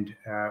 and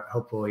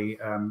hopefully,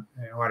 in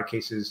a lot of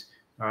cases,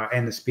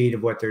 and the speed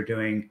of what they're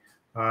doing.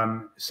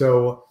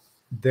 So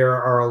there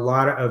are a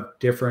lot of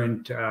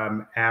different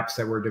apps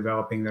that we're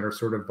developing that are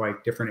sort of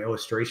like different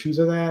illustrations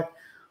of that.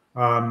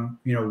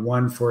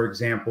 One, for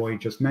example, you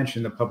just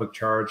mentioned the public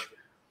charge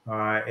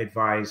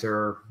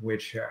advisor,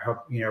 which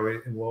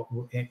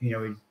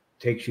it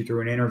takes you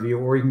through an interview,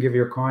 or you can give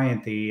your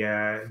client the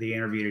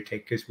interview to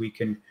take, because we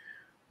can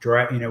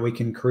we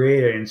can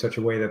create it in such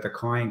a way that the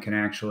client can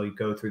actually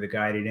go through the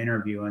guided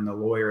interview, and the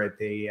lawyer at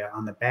the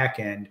on the back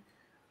end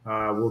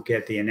will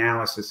get the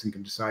analysis and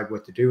can decide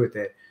what to do with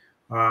it.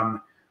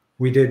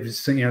 We did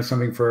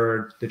something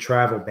for the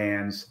travel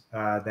bans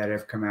that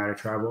have come out of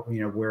travel,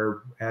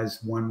 where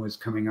as one was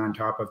coming on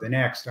top of the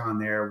next on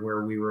there,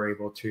 where we were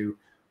able to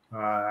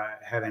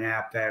have an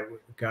app that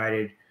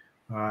guided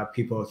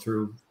people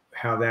through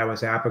how that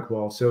was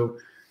applicable. So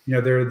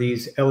there are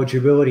these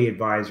eligibility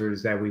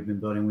advisors that we've been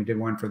building. We did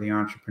one for the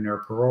entrepreneur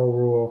parole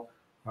rule.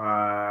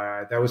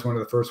 That was one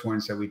of the first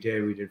ones that we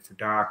did. We did for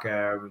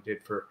DACA. We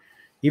did for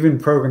even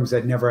programs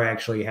that never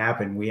actually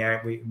happened.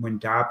 When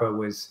DAPA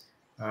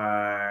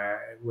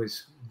we're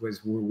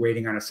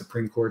waiting on a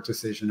Supreme Court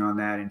decision on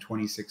that in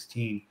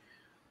 2016.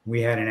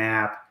 We had an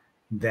app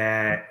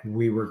that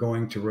we were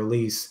going to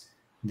release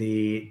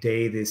the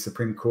day the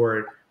Supreme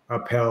Court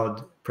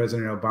upheld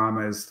President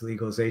Obama's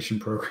legalization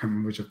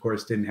program, which of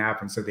course didn't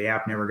happen. So the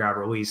app never got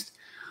released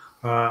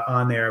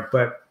on there.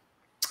 But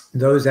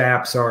those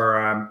apps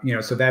are,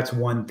 so that's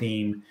one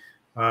theme.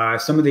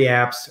 Some of the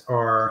apps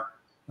are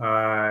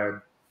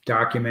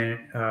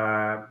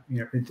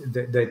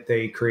that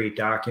they create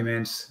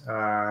documents.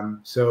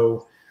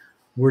 So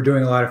we're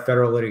doing a lot of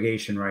federal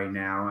litigation right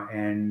now,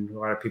 and a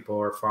lot of people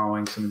are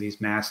following some of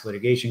these mass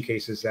litigation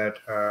cases that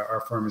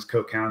our firm is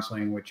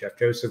co-counseling with Jeff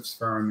Joseph's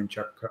firm and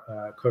Chuck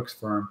Cook's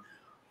firm.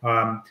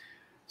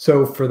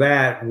 So for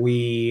that,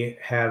 we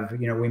have,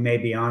 we may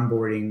be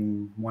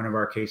onboarding one of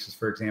our cases,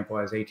 for example,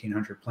 has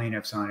 1,800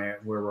 plaintiffs on it,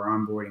 where we're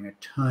onboarding a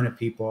ton of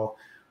people.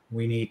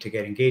 We need to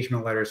get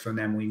engagement letters from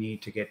them. We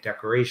need to get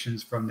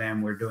declarations from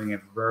them. We're doing it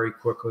very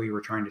quickly.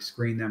 We're trying to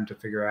screen them to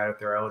figure out if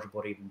they're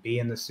eligible to even be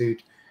in the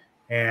suit.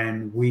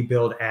 And we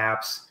build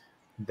apps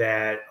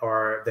that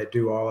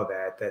do all of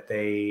that. That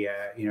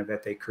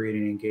they create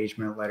an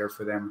engagement letter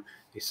for them.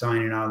 They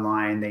sign it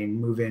online. They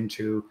move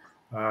into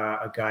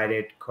a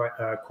guided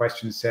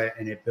question set,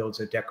 and it builds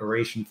a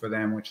declaration for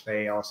them, which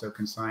they also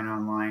can sign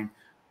online.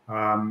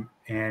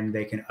 And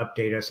they can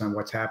update us on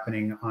what's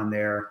happening on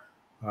their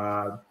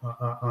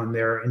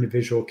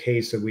individual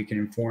case, so we can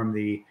inform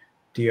the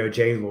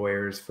DOJ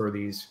lawyers for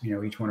these,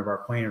 each one of our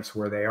plaintiffs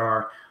where they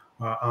are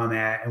on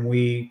that. And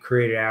we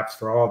created apps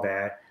for all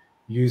that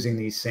using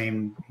these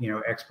same,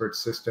 expert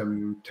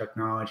system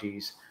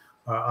technologies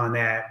on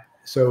that.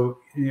 So,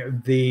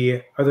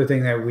 the other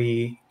thing that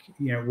we,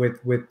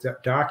 with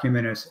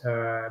document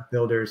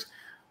builders,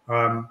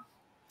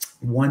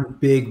 one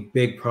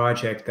big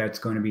project that's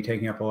going to be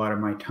taking up a lot of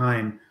my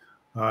time,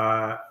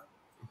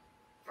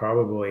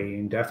 probably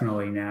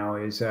indefinitely now,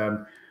 is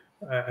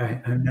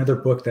another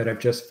book that I've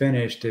just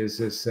finished is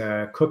this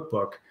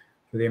cookbook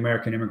for the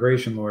American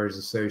Immigration Lawyers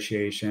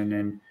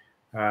Association.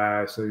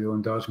 And so you'll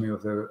indulge me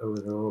with a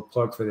little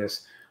plug for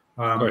this.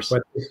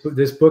 But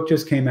this book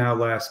just came out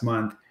last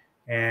month,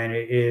 and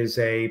it is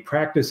a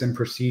practice and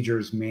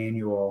procedures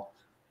manual,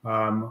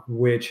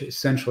 which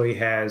essentially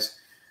has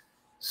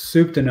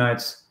soup to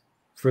nuts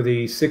for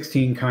the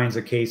 16 kinds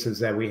of cases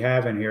that we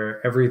have in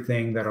here,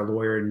 everything that a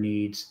lawyer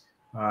needs,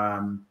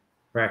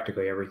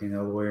 practically everything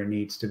a lawyer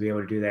needs to be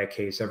able to do that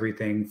case.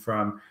 Everything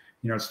from,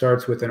 it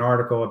starts with an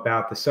article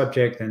about the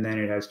subject, and then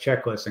it has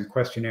checklists and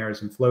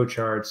questionnaires and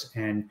flowcharts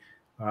and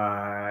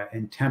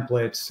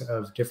templates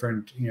of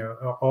different,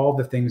 all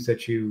the things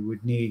that you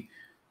would need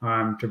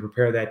to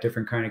prepare that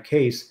different kind of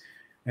case.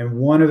 And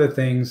one of the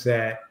things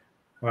that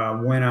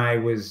when I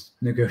was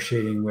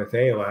negotiating with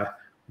Ayla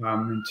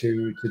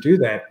to do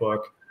that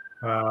book,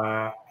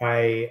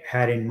 I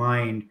had in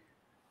mind,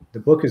 the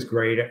book is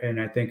great,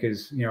 and I think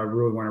is, I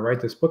really want to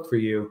write this book for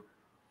you,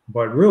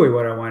 but really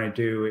what I want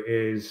to do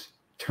is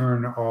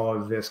turn all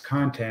of this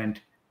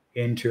content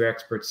into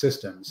expert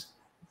systems.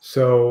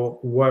 So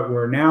what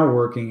we're now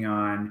working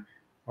on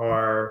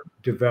are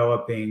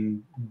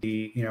developing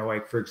the,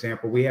 like, for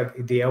example, we have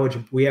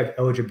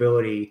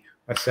eligibility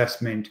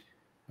assessment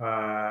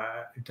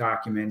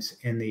documents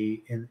in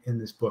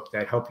this book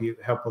that help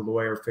a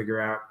lawyer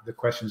figure out the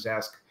questions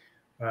asked,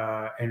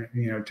 and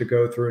to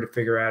go through to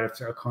figure out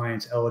if a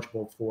client's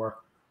eligible for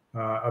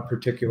a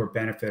particular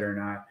benefit or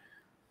not.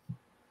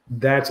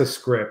 That's a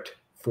script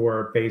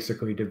for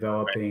basically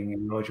developing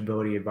an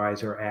eligibility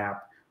advisor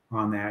app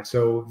on that.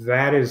 So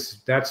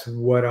that's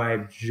what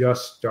I've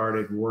just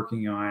started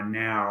working on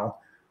now.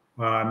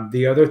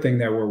 The other thing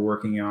that we're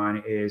working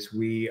on is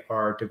we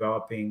are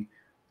developing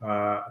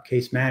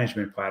case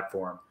management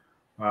platform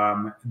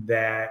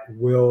that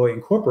will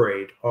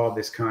incorporate all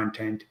this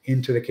content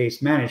into the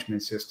case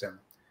management system.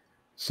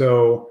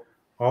 So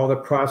all the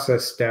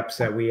process steps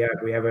that we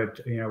have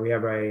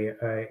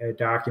a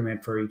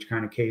document for each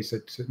kind of case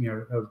that's,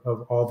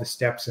 of all the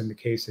steps in the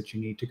case that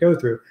you need to go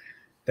through.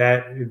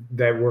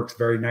 That works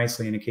very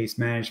nicely in a case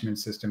management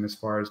system as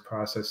far as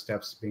process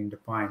steps being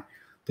defined.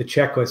 The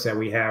checklist that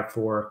we have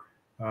for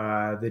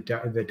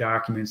the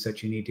documents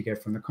that you need to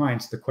get from the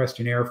clients, the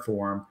questionnaire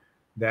form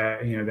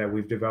that that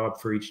we've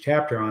developed for each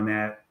chapter on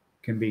that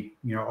can be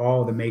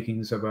all the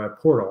makings of a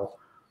portal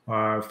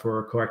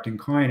for collecting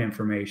client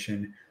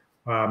information.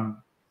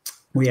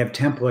 We have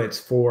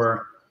templates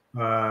for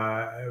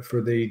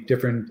the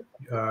different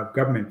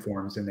government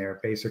forms in there,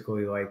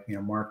 basically like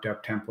marked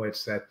up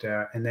templates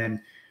that, and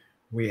then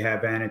we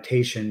have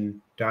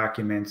annotation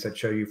documents that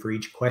show you for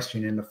each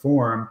question in the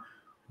form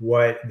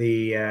what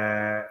the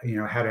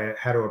how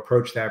to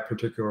approach that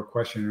particular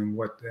question and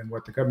what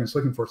the government's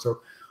looking for.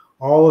 So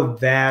all of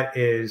that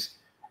is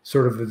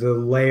sort of the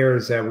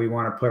layers that we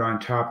want to put on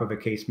top of a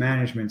case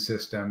management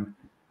system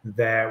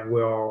that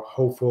will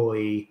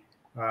hopefully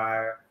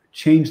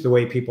change the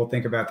way people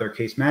think about their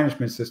case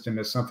management system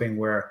as something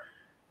where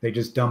they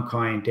just dump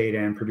client data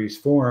and produce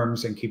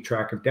forms and keep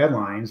track of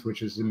deadlines,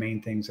 which is the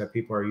main things that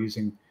people are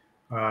using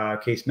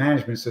case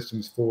management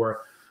systems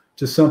for,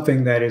 to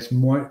something that is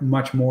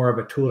much more of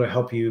a tool to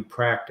help you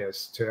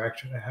practice, to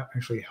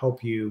actually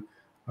help you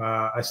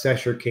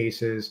assess your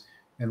cases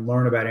and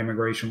learn about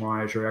immigration law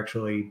as you're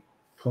actually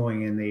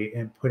pulling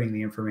in putting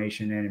the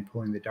information in and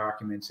pulling the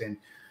documents in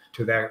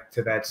to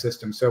that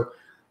system. So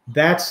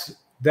that's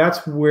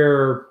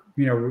where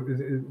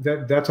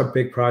that's a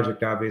big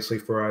project, obviously,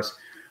 for us.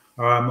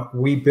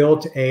 We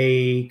built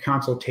a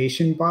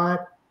consultation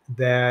bot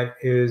that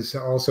is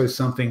also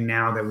something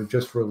now that we've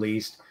just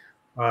released.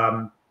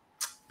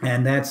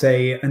 And that's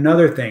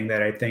another thing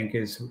that I think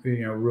is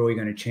really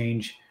going to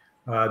change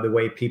the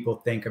way people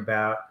think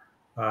about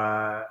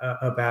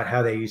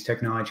how they use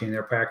technology in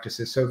their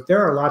practices. So there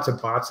are lots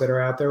of bots that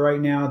are out there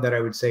right now that I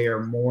would say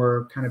are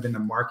more kind of in the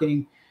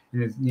marketing.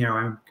 And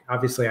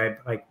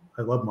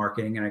I love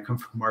marketing and I come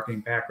from a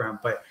marketing background,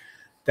 but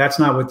that's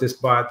not what this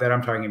bot that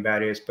I'm talking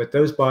about is. But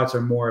those bots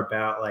are more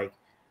about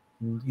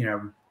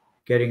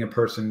getting a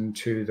person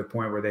to the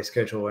point where they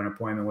schedule an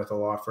appointment with a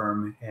law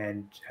firm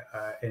and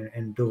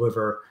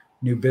deliver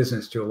new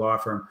business to a law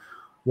firm.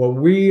 What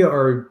we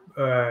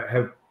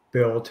have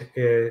built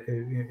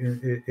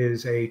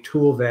is a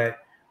tool that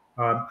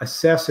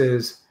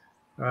assesses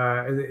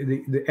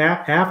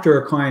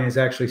after a client has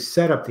actually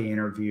set up the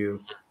interview,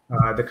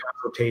 the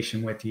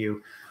consultation with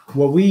you.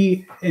 What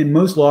we in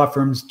most law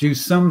firms do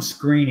some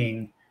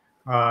screening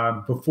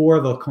before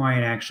the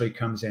client actually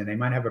comes in. They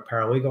might have a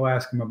paralegal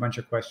ask them a bunch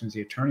of questions.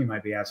 The attorney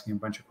might be asking a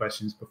bunch of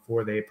questions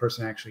before the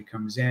person actually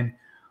comes in.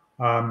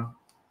 And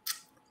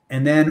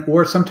then,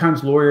 or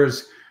sometimes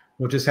lawyers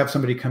will just have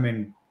somebody come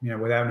in,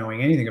 without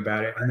knowing anything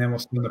about it. And then we'll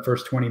spend the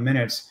first 20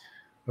 minutes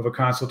of a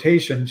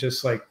consultation,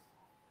 just like,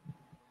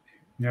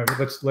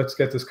 let's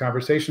get this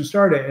conversation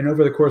started. And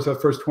over the course of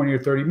the first 20 or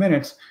 30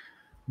 minutes,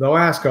 they'll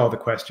ask all the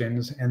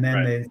questions. And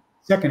then the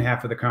second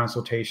half of the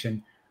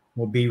consultation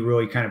will be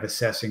really kind of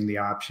assessing the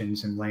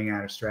options and laying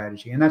out a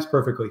strategy. And that's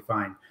perfectly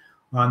fine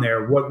on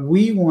there. What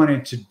we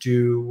wanted to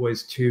do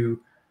was to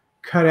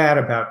cut out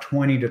about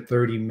 20 to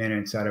 30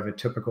 minutes out of a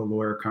typical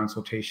lawyer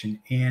consultation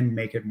and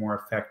make it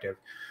more effective.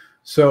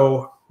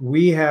 So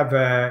we have,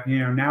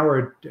 now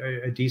we're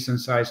a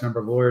decent sized number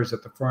of lawyers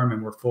at the firm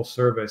and we're full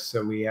service.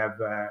 So we have,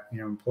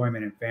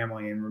 employment and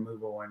family and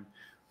removal and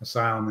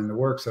asylum in the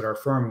works at our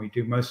firm. We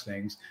do most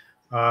things.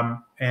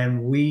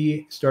 And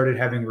we started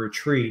having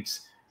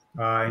retreats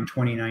in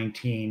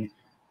 2019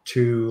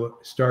 to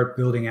start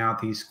building out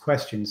these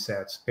question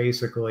sets,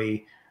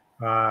 basically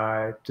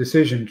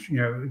decision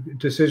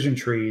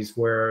trees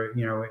where,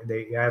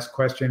 they ask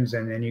questions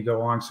and then you go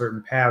along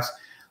certain paths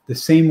the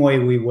same way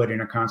we would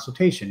in a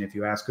consultation. If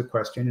you ask a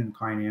question and the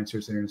client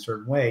answers it in a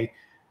certain way,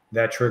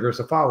 that triggers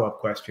a follow-up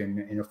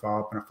question and a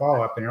follow-up and a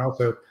follow-up. And it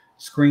also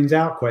screens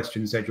out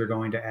questions that you're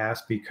going to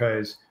ask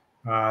because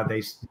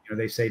they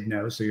say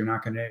no. So you're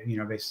not going to,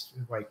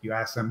 you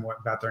ask them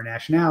about their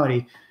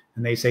nationality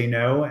and they say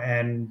no.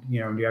 And, do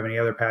you have any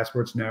other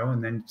passports? No.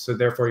 And then, so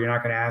therefore you're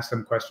not going to ask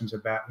them questions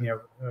about,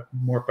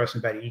 more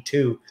questions about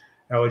E2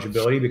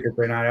 eligibility because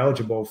they're not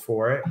eligible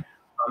for it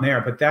on there.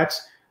 But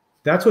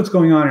that's what's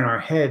going on in our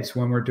heads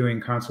when we're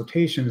doing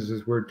consultations,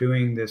 is we're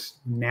doing this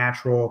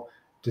natural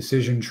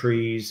decision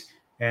trees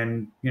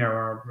and,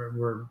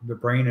 the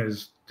brain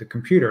is the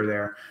computer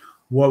there.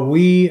 What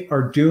we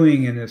are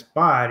doing in this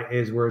bot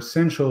is we're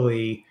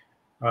essentially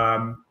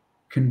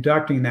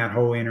conducting that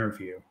whole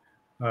interview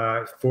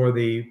for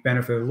the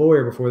benefit of the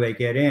lawyer before they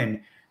get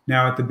in.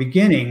 Now, at the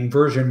beginning,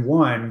 version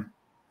 1,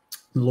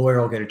 the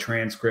lawyer will get a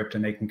transcript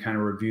and they can kind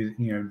of review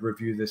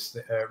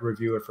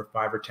it for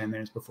 5 or 10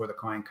 minutes before the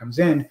client comes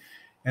in.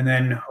 And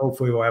then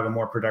hopefully we'll have a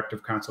more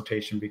productive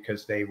consultation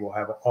because they will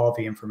have all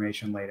the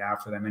information laid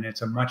out for them. And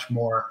it's a much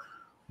more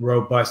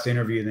robust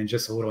interview than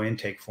just a little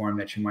intake form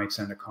that you might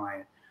send a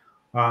client.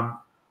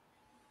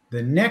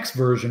 The next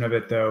version of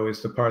it, though,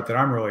 is the part that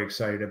I'm really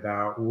excited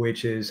about,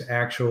 which is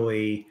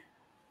actually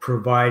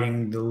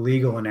providing the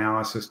legal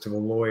analysis to the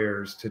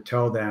lawyers to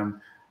tell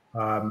them,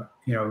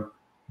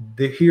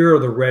 here are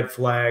the red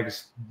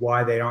flags,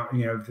 why they don't,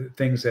 the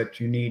things that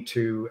you need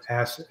to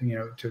ask,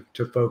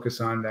 to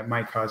focus on that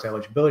might cause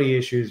eligibility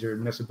issues or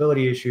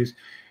admissibility issues.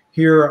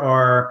 Here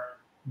are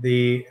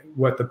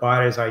what the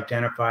bot has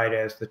identified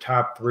as the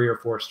top 3 or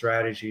 4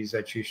 strategies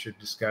that you should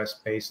discuss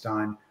based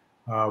on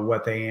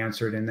what they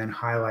answered, and then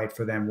highlight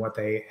for them why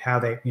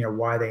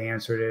they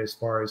answered it, as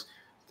far as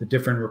the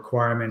different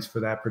requirements for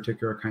that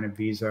particular kind of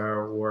visa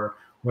or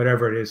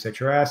whatever it is that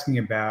you're asking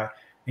about,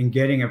 and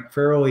getting a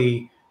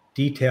fairly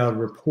detailed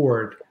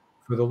report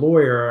for the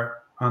lawyer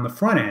on the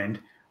front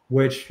end,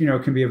 which,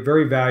 can be a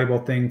very valuable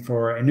thing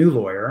for a new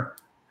lawyer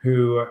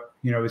who,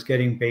 is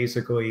getting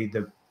basically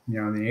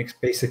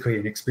basically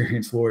an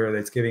experienced lawyer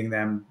that's giving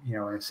them,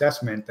 an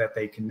assessment that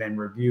they can then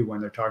review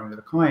when they're talking to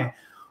the client.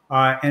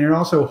 And it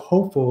also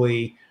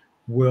hopefully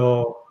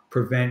will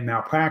prevent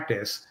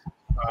malpractice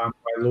by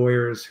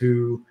lawyers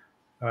who,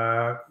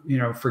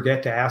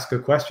 forget to ask a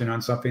question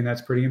on something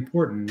that's pretty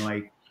important.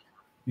 Like,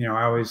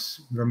 I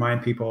always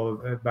remind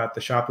people about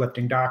the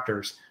shoplifting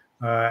doctors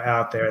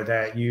out there,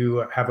 that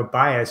you have a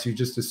bias. You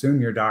just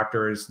assume your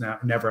doctor has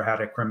never had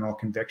a criminal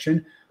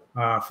conviction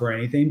for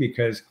anything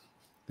because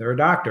they're a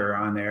doctor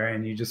on there,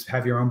 and you just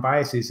have your own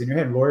biases in your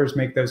head. Lawyers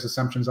make those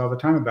assumptions all the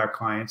time about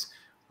clients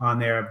on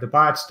there. The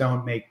bots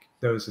don't make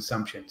those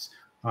assumptions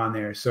on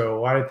there. So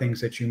a lot of things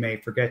that you may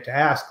forget to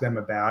ask them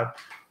about,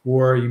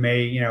 or you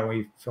may,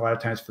 we a lot of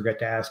times forget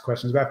to ask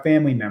questions about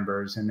family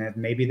members, and that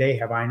maybe they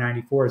have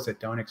I-94s that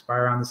don't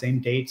expire on the same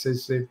dates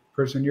as the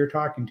person you're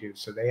talking to.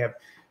 So they have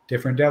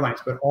different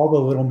deadlines. But all the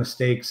little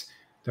mistakes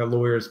that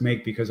lawyers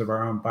make because of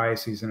our own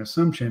biases and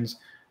assumptions,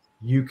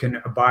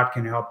 a bot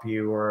can help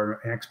you,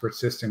 or an expert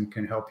system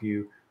can help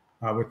you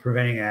with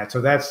preventing that. So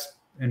that's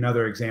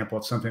another example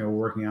of something we're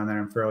working on that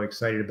I'm fairly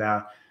excited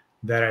about,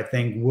 that I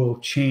think will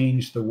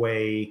change the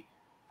way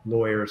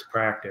lawyers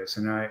practice,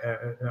 and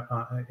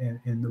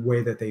in the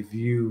way that they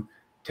view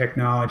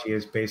technology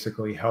as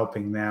basically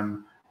helping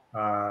them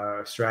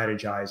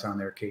strategize on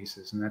their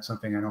cases. And that's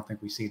something I don't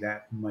think we see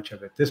that much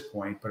of at this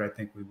point, but I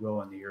think we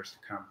will in the years to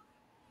come.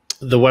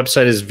 The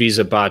website is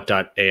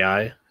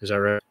visabot.ai. Is that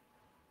right?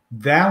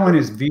 That one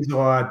is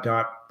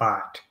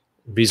visalaw.bot.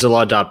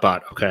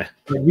 Visalaw.bot. Okay.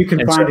 But you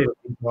can find it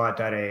at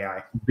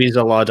visalaw.ai.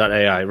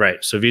 Visalaw.ai.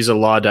 Right. So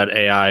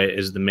visalaw.ai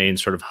is the main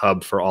sort of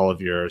hub for all of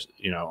your,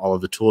 all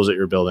of the tools that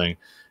you're building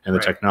and the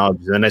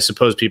technologies. And I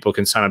suppose people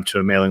can sign up to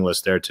a mailing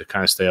list there to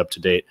kind of stay up to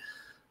date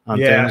on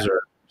things.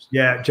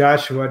 Yeah.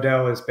 Josh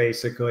Waddell is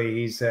basically,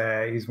 he's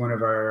one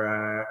of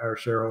our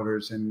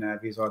shareholders in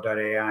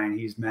visalaw.ai, and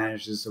he's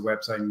manages the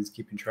website and he's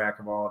keeping track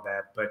of all of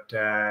that.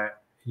 But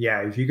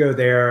yeah, if you go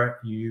there,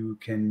 you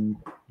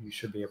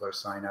should be able to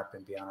sign up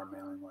and be on our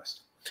mailing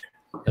list.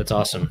 That's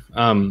awesome.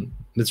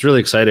 It's really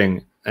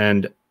exciting.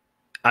 And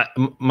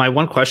my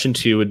one question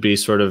to you would be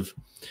sort of,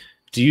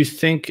 do you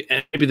think,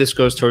 and maybe this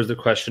goes towards the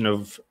question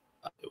of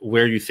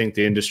where you think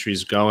the industry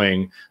is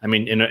going? I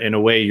mean, in a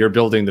way, you're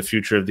building the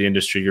future of the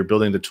industry. You're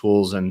building the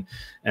tools and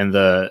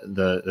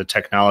the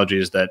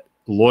technologies that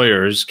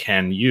lawyers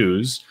can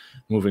use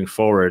moving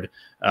forward.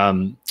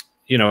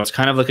 It's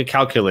kind of like a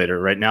calculator.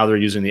 Right now they're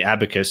using the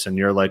abacus, and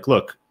you're like,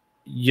 look,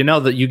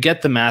 that you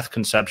get the math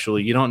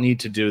conceptually. You don't need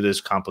to do this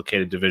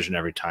complicated division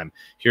every time.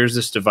 Here's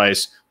this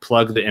device,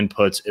 plug the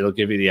inputs, it'll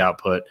give you the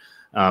output.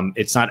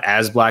 It's not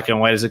as black and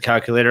white as a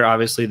calculator.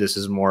 Obviously, this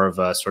is more of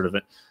a sort of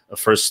a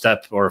first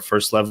step or a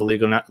first level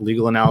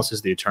legal analysis.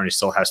 The attorney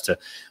still has to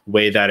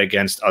weigh that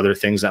against other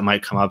things that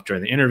might come up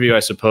during the interview, I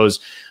suppose.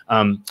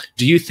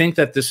 Do you think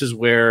that this is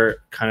where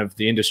kind of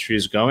the industry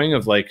is going,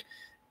 of like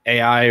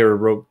AI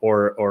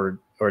or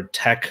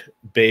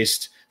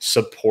tech-based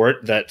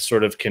support that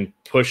sort of can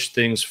push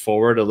things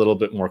forward a little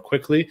bit more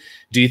quickly?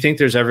 Do you think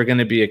there's ever going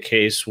to be a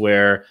case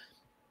where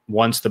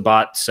once the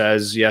bot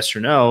says yes or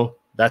no,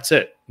 that's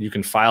it? You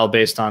can file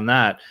based on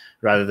that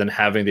rather than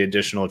having the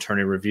additional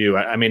attorney review.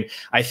 I mean,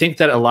 I think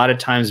that a lot of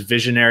times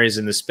visionaries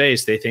in the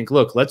space, they think,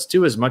 look, let's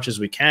do as much as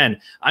we can.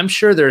 I'm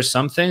sure there are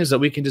some things that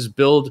we can just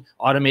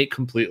automate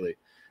completely.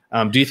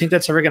 Do you think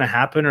that's ever going to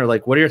happen, or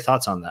like, what are your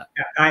thoughts on that?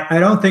 I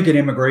don't think in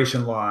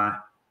immigration law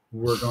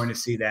we're going to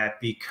see that,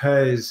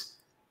 because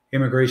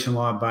immigration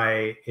law,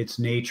 by its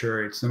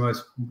nature, it's the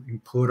most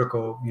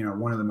political,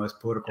 one of the most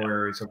political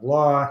areas of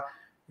law.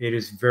 It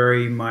is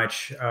very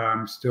much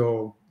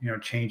still,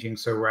 changing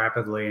so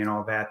rapidly and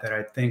all that, that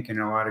I think in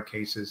a lot of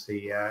cases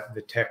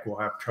the tech will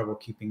have trouble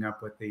keeping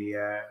up with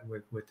the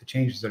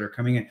changes that are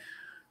coming in.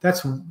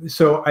 That's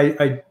so.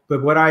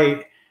 But what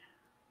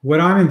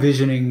I'm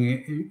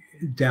envisioning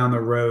down the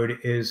road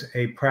is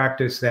a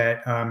practice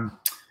that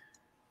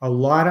a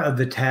lot of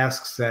the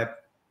tasks that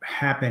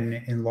happen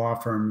in law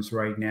firms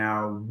right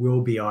now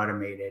will be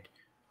automated,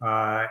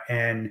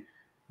 and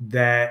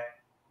that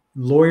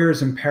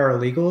lawyers and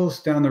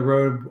paralegals down the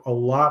road, a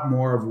lot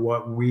more of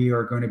what we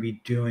are going to be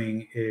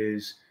doing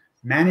is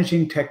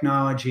managing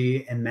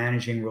technology and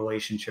managing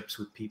relationships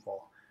with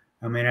people.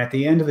 I mean, at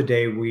the end of the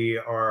day, we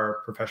are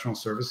professional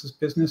services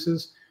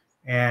businesses,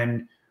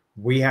 and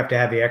we have to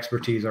have the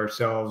expertise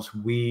ourselves.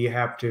 We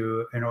have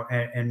to,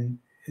 and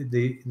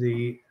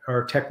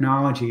our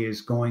technology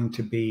is going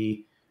to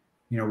be,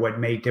 what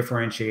may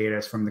differentiate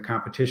us from the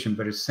competition.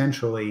 But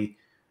essentially,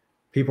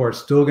 people are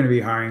still going to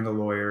be hiring the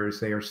lawyers.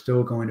 They are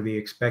still going to be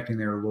expecting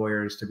their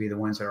lawyers to be the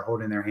ones that are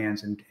holding their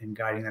hands and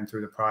guiding them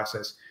through the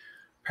process.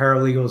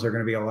 Paralegals are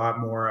going to be a lot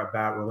more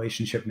about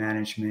relationship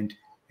management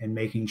and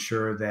making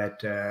sure that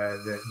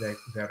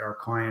that our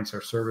clients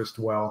are serviced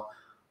well.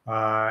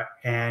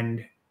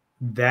 And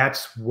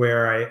that's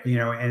where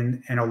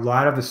and a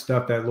lot of the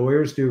stuff that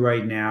lawyers do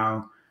right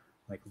now,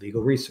 like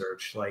legal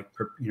research, like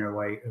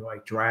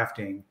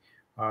drafting,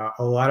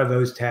 a lot of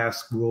those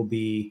tasks will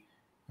be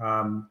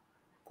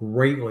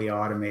greatly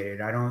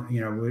automated. I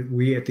don't,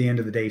 we at the end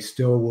of the day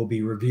still will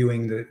be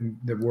reviewing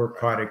the work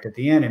product at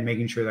the end and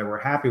making sure that we're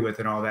happy with it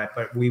and all that,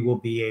 but we will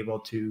be able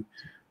to,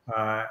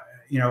 a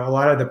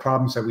lot of the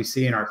problems that we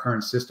see in our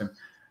current system,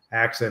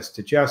 access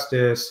to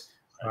justice,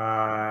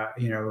 for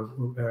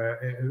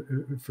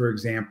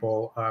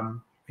example,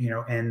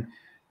 and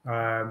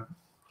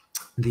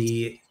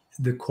the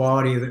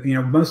quality of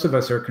most of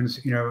us are,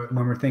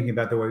 when we're thinking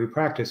about the way we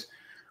practice,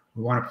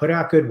 we want to put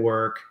out good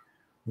work.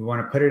 We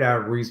want to put it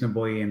out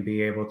reasonably and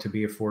be able to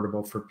be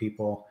affordable for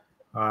people.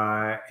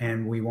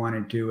 And we want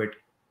to do it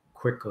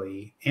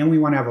quickly, and we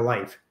want to have a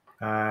life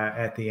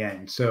at the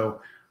end. So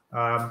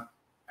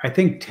I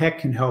think tech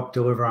can help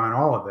deliver on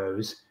all of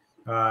those,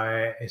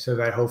 so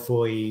that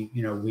hopefully,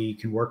 we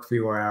can work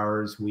fewer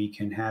hours. We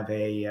can have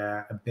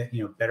a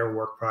bit, better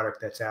work product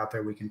that's out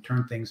there. We can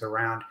turn things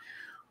around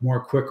more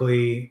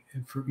quickly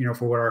for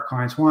what our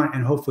clients want,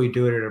 and hopefully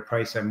do it at a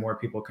price that more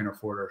people can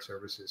afford our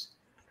services.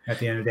 At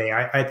the end of the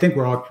day, I think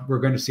we're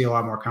going to see a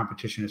lot more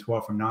competition as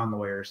well from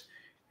non-lawyers.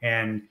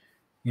 And,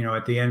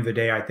 at the end of the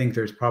day, I think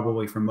there's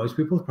probably, for most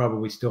people,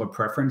 probably still a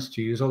preference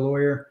to use a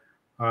lawyer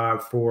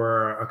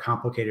for a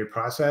complicated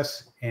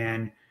process.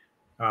 And,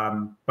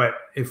 but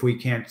if we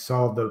can't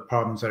solve the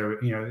problems that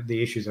are,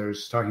 the issues I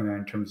was talking about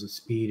in terms of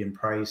speed and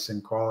price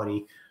and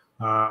quality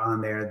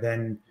on there,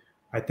 then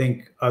I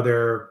think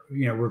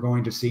we're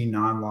going to see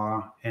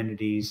non-law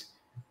entities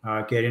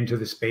get into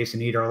the space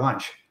and eat our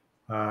lunch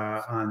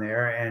on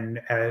there,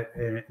 and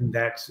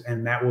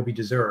that will be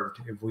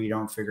deserved if we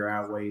don't figure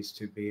out ways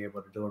to be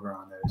able to deliver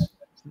on those.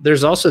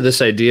 There's also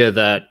this idea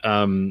that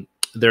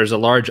there's a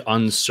large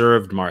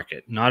unserved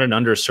market, not an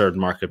underserved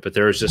market, but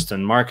there is just a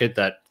market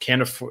that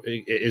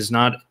is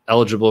not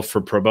eligible for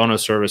pro bono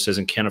services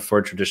and can't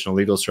afford traditional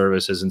legal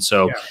services. And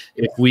so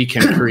if we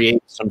can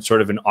create some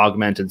sort of an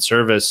augmented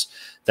service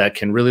that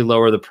can really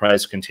lower the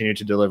price, continue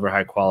to deliver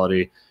high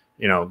quality,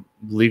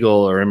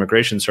 legal or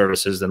immigration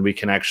services, then we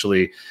can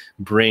actually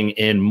bring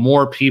in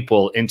more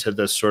people into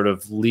this sort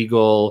of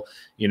legal,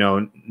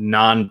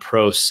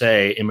 non-pro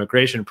se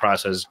immigration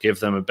process, give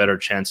them a better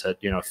chance at,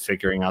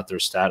 figuring out their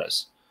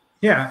status.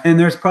 Yeah. And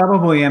there's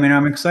probably,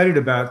 I'm excited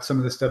about some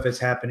of the stuff that's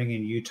happening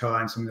in Utah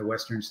and some of the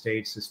Western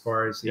states as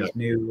far as these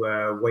new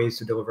ways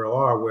to deliver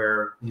law,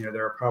 where,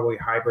 there are probably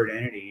hybrid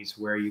entities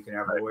where you can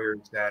have lawyers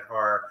that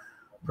are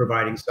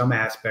providing some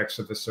aspects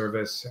of the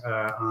service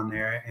on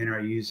there and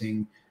are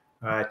using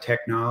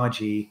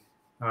technology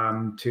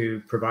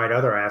to provide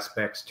other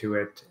aspects to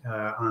it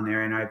on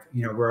there. And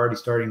we're already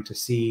starting to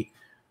see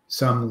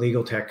some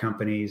legal tech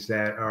companies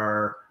that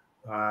are,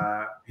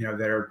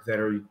 that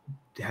are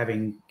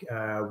having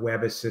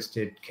web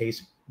assisted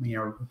case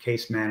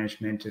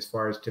management as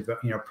far as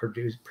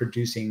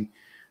producing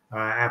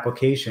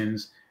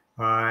applications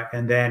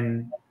and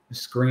then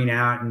screen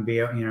out and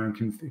be,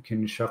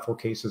 can shuffle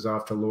cases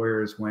off to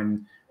lawyers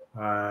when,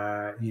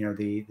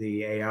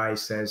 the AI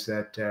says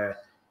that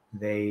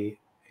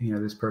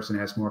this person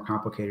has more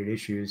complicated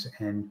issues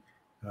and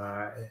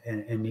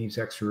needs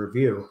extra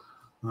review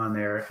on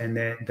there. And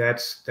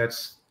that's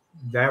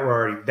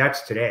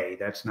today.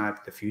 That's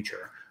not the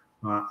future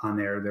on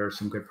there. There are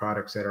some good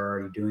products that are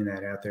already doing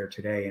that out there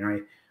today.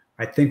 And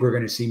I think we're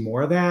going to see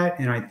more of that.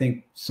 And I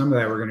think some of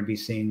that we're going to be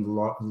seeing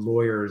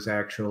lawyers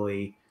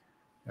actually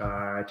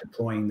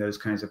deploying those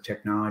kinds of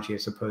technology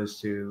as opposed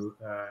to,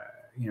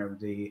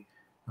 the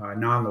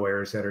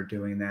non-lawyers that are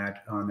doing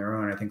that on their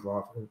own. I think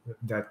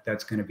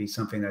that's going to be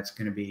something that's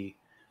going to be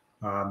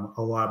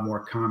a lot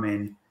more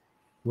common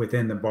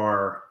within the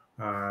bar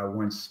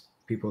once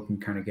people can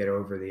kind of get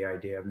over the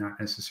idea of not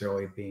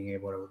necessarily being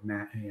able to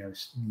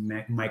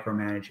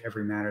micromanage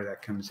every matter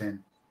that comes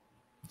in.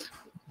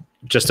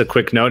 Just a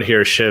quick note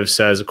here. Shiv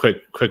says a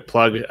quick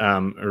plug,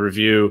 a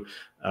review.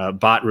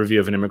 Bot review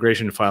of an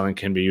immigration filing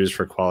can be used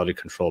for quality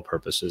control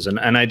purposes.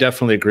 And I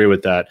definitely agree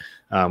with that,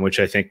 which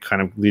I think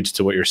kind of leads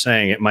to what you're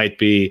saying. It might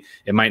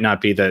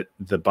not be that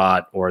the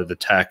bot or the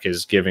tech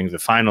is giving the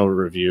final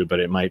review, but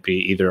it might be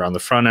either on the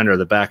front end or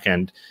the back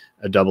end,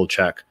 a double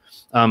check.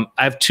 I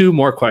have two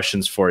more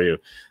questions for you.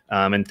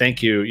 And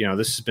thank you.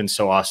 This has been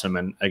so awesome.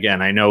 And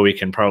again, I know we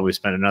can probably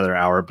spend another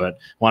hour, but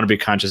want to be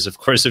conscious, of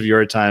course, of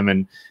your time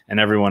and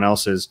everyone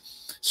else's.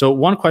 So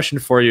one question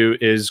for you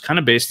is kind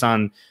of based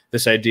on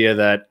this idea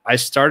that I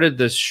started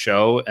this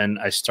show and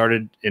I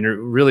started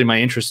really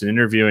my interest in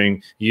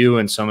interviewing you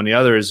and so many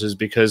others is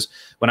because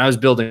when I was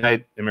building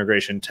my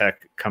immigration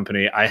tech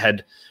company, I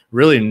had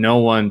really no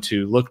one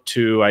to look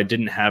to. I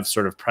didn't have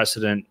sort of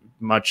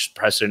much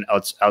precedent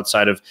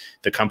outside of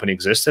the company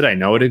existed. I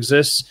know it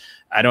exists.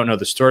 I don't know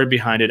the story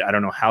behind it. I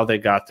don't know how they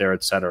got there,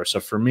 et cetera. So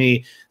for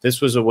me,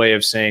 this was a way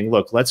of saying,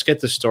 look, let's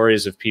get the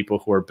stories of people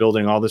who are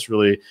building all this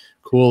really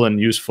cool and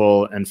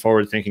useful and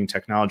forward-thinking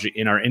technology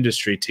in our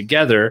industry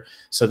together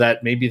so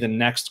that maybe the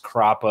next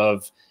crop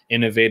of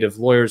innovative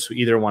lawyers who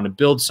either want to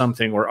build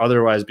something or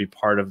otherwise be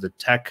part of the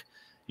tech,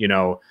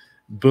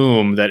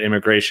 boom that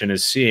immigration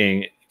is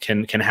seeing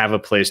can have a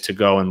place to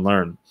go and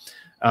learn.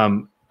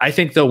 I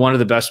think, though, one of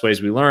the best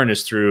ways we learn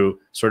is through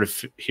sort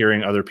of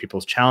hearing other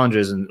people's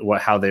challenges and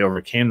how they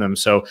overcame them.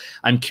 So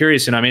I'm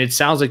curious, and it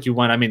sounds like you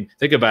went.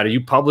 Think about it.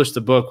 You published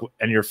the book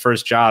and your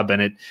first job,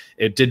 and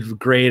it did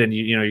great, and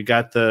you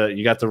got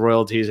the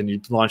royalties, and you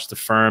launched the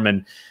firm,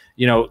 and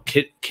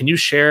can you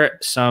share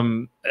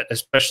some,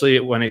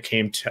 especially when it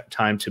came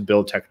time to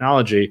build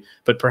technology,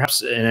 but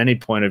perhaps at any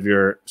point of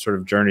your sort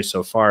of journey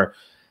so far,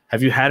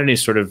 have you had any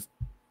sort of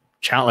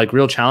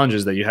real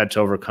challenges that you had to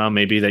overcome,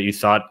 maybe that you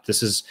thought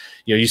this is,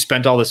 you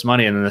spent all this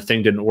money and then the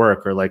thing didn't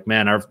work, or like,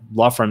 man, our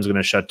law firm's going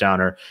to shut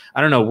down, or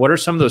I don't know, what are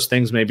some of those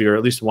things maybe, or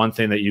at least one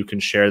thing that you can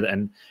share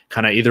and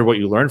kind of either what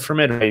you learned from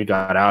it or how you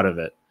got out of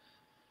it?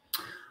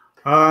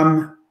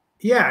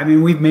 Yeah,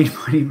 we've made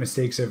many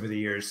mistakes over the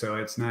years, so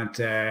it's not,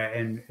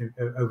 and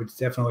I would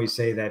definitely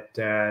say that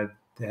there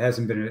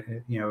hasn't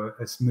been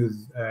a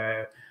smooth,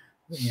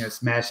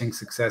 smashing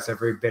success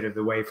every bit of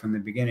the way from the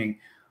beginning.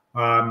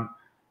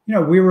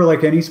 We were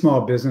like any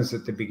small business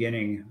at the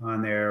beginning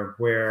on there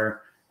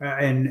where,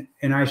 and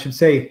I should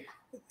say,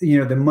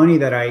 the money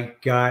that I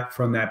got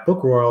from that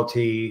book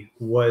royalty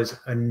was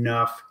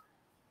enough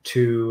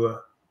to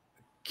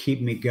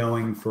keep me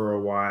going for a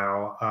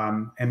while.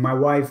 And my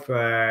wife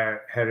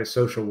had a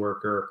social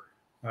worker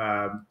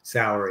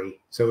salary.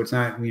 So it's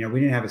not, we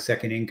didn't have a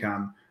second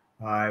income.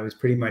 It was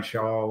pretty much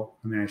all,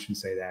 I shouldn't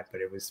say that, but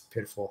it was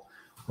pitiful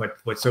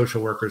what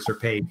social workers are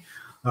paid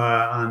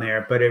on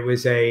there. But it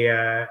was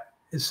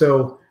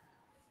so,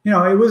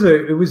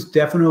 it was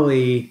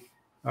definitely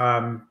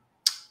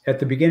at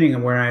the beginning,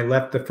 and when I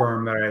left the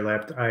firm that I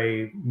left,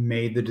 I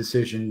made the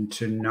decision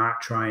to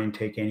not try and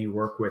take any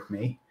work with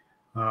me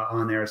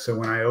on there. So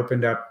when I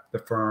opened up the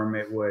firm,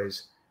 it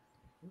was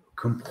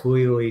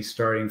completely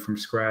starting from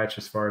scratch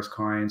as far as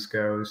clients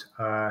goes.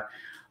 A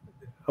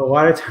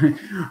lot of time,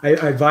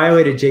 I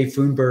violated Jay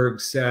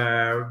Foonberg's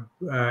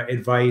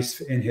advice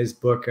in his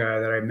book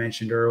that I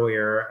mentioned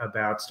earlier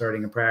about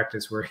starting a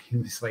practice, where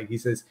he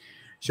says,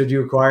 should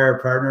you acquire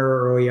a partner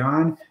early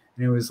on?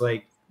 And it was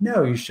like,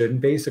 no, you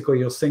shouldn't. Basically,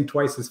 you'll sink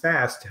twice as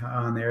fast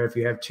on there if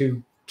you have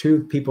two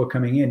people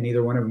coming in.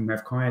 Neither one of them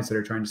have clients that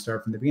are trying to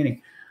start from the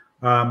beginning.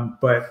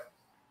 But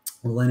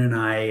Lynn and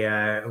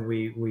I,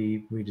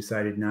 we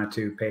decided not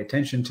to pay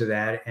attention to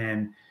that,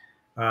 and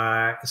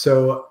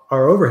so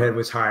our overhead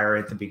was higher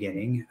at the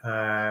beginning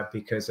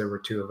because there were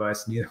two of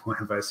us. Neither one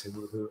of us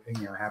who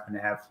happened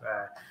to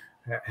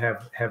have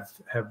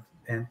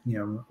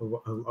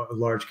a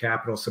large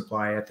capital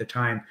supply at the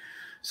time.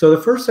 So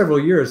the first several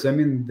years,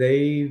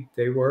 they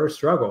were a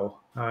struggle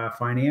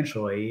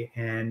financially,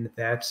 and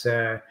that's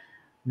now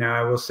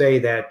I will say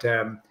that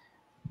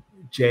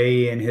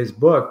Jay in his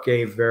book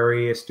gave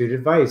very astute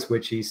advice,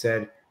 which he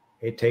said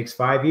it takes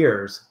 5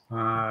 years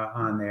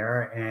on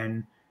there.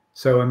 And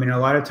so, a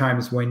lot of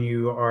times when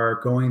you are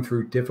going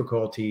through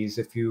difficulties,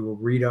 if you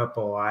read up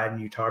a lot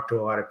and you talk to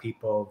a lot of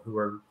people who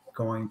are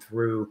going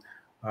through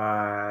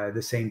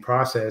the same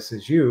process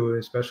as you,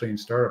 especially in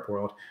startup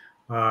world,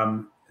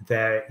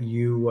 that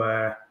you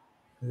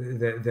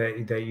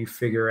that you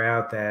figure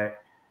out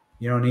that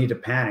you don't need to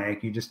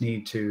panic. You just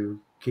need to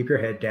keep your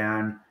head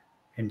down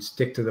and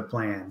stick to the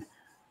plan.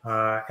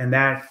 And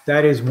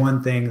that is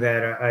one thing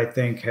that I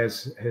think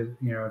has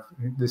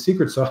the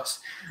secret sauce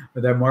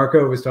that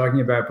Marco was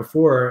talking about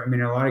before.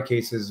 In a lot of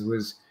cases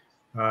was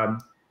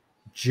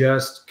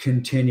just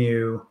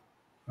continue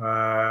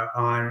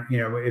on,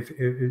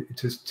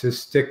 to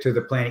stick to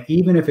the plan,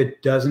 even if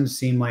it doesn't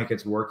seem like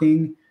it's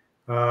working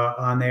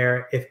on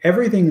there. If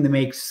everything that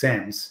makes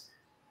sense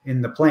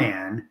in the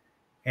plan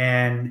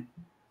and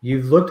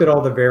you've looked at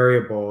all the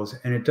variables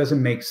and it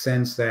doesn't make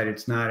sense that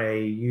it's not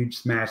a huge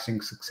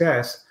smashing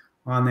success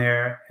on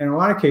there. In a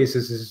lot of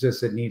cases, it's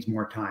just, it needs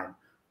more time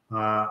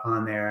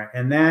on there.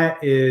 And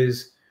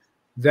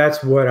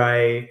that's what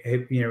I,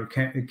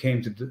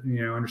 came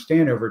to,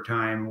 understand over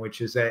time,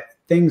 which is that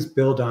things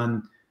build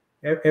on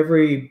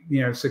every,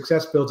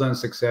 success builds on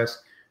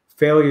success.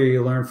 Failure,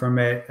 you learn from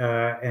it.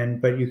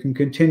 But you can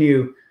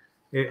continue,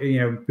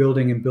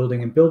 building and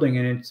building and building.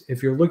 And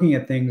if you're looking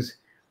at things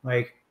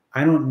like,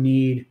 I don't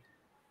need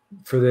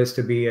for this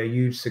to be a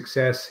huge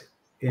success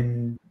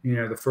in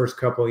the first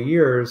couple of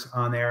years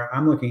on there,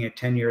 I'm looking at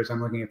 10 years,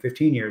 I'm looking at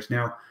 15 years.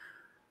 Now,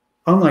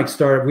 unlike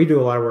startup, we do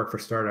a lot of work for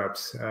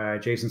startups.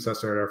 Jason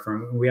Susser at our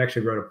firm, we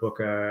actually wrote a book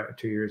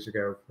 2 years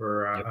ago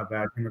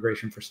about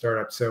immigration for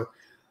startups. So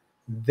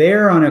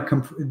they're on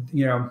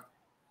a,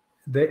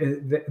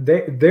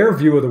 their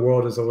view of the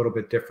world is a little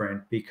bit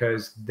different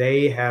because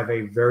they have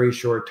a very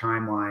short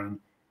timeline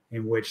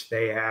in which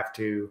they have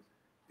to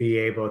be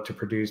able to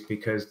produce,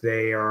 because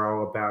they are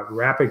all about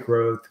rapid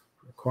growth,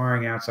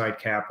 acquiring outside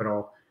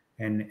capital,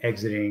 and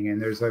exiting.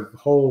 And there's a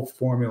whole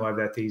formula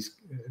that these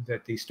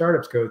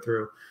startups go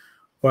through.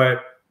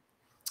 But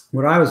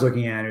what I was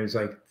looking at is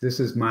like, this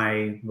is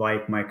my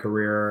life, my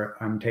career.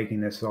 I'm taking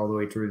this all the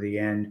way through the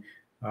end.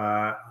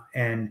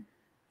 And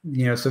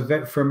so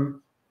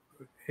that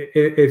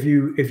if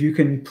you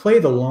can play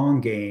the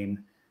long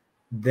game,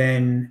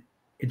 then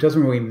it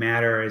doesn't really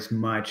matter as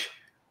much,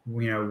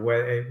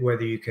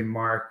 whether you can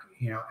mark,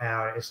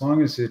 out, as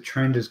long as the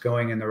trend is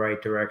going in the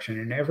right direction.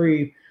 And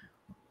every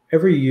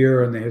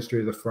year in the history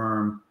of the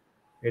firm,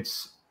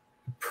 it's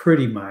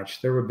pretty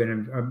much, there have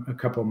been a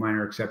couple of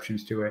minor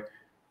exceptions to it,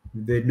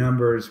 the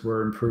numbers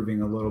were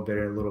improving a little bit,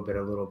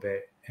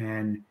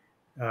 and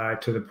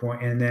to the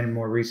point, and then in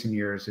more recent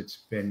years, it's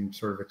been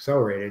sort of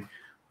accelerated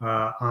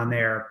on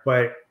there.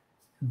 But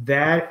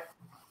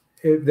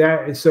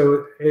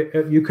so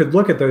you could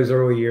look at those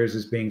early years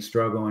as being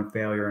struggle and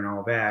failure and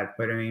all that.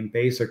 But I mean,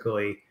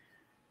 basically,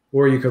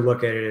 or you could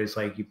look at it as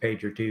like you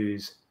paid your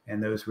dues,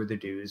 and those were the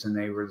dues, and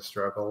they were the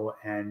struggle,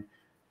 and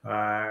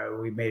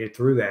we made it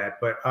through that.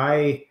 But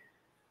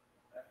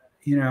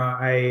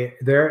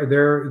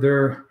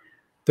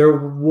there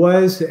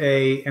was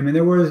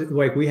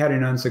like, we had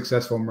an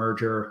unsuccessful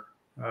merger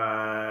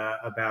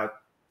about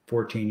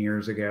 14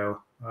 years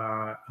ago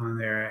on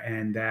there,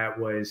 and that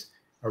was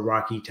a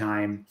rocky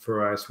time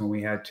for us when we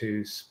had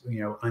to,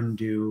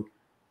 undo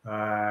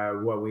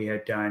what we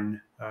had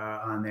done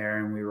on there,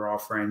 and we were all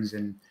friends,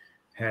 and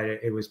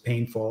it was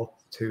painful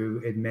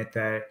to admit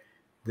that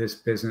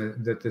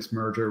this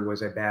merger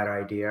was a bad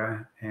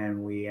idea,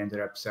 and we ended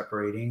up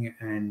separating,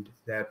 and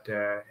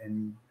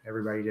and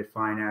everybody did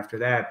fine after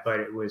that. But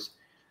it was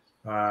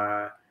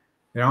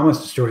it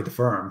almost destroyed the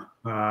firm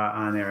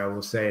on there, I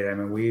will say. I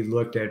mean, we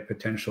looked at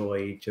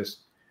potentially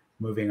just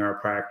moving our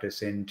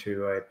practice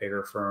into a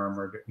bigger firm,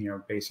 or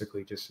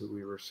basically just,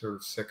 we were sort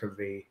of sick of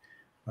the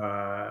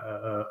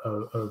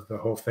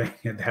whole thing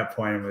at that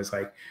point. It was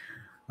like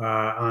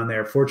on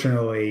there.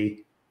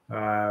 Fortunately,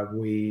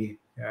 Lynn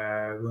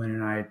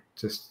and I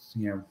just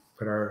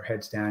put our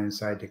heads down and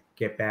decided to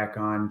get back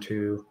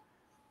onto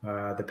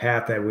the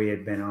path that we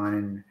had been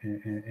on,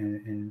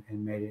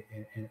 and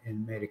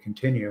made it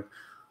continue.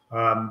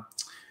 The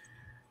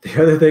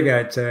other thing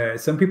that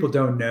some people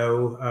don't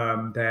know,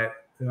 that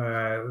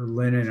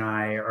Lynn and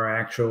I are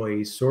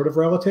actually sort of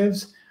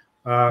relatives.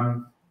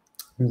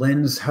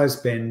 Lynn's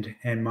husband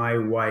and my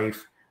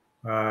wife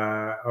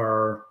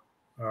are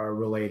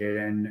related,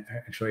 and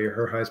actually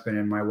her husband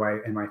and my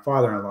wife and my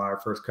father-in-law are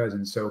first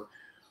cousins. So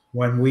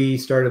when we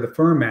started the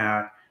firm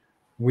out,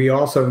 we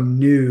also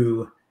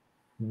knew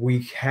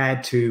we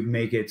had to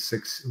make it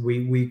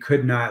we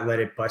could not let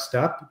it bust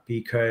up,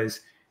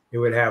 because it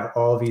would have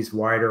all these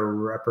wider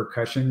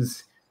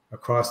repercussions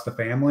across the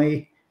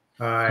family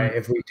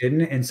if we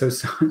didn't. And so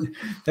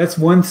that's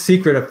one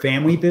secret of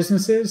family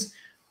businesses.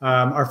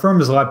 Our firm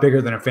is a lot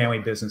bigger than a family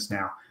business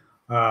now.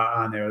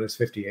 On there, there's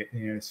 50.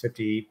 It's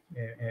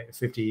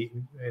 50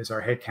 is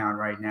our head count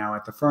right now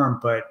at the firm.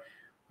 But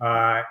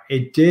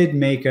it did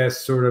make us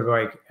sort of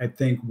like, I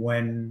think,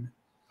 when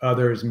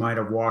others might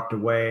have walked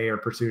away or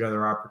pursued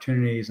other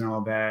opportunities and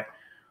all that,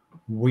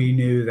 we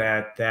knew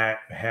that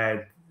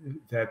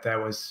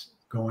was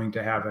going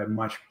to have a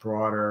much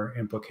broader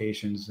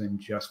implications than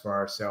just for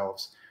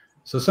ourselves.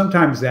 So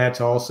sometimes that's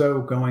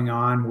also going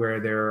on, where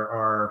there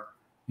are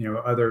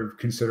other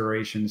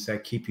considerations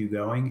that keep you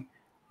going,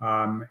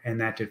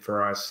 and that did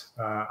for us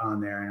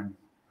on there.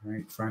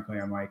 And frankly,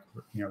 I'm like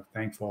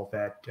thankful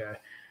that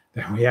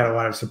we had a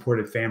lot of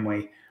supportive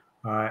family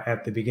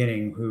at the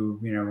beginning, who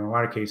in a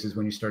lot of cases,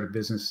 when you start a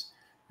business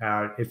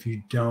out, if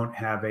you don't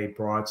have a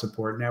broad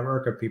support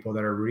network of people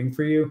that are rooting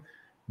for you, it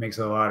makes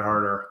it a lot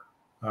harder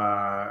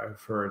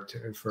for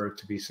it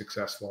to be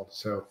successful.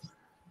 So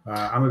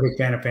I'm a big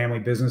fan of family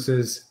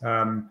businesses,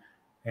 and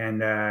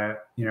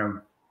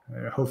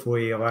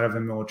hopefully a lot of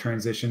them will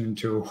transition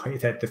into a way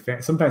that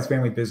sometimes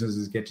family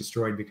businesses get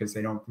destroyed because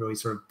they don't really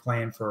sort of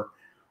plan for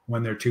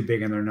when they're too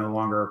big and they're no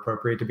longer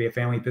appropriate to be a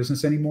family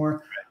business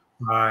anymore.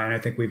 And I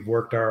think we've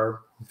worked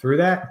through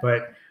that,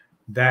 but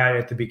that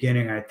at the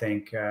beginning, I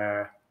think,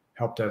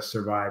 helped us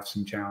survive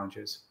some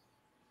challenges.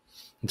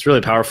 It's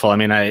really powerful. I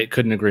mean, I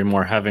couldn't agree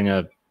more. Having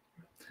a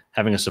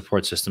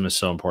support system is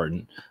so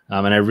important.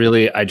 And I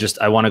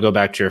want to go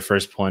back to your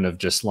first point of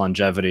just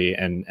longevity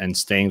and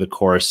staying the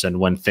course. And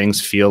when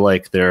things feel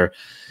like they're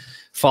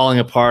falling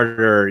apart,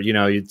 or,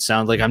 it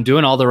sounds like I'm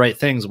doing all the right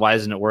things, why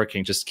isn't it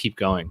working? Just keep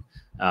going.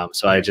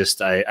 So I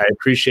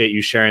appreciate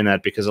you sharing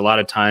that, because a lot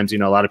of times, a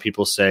lot of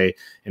people say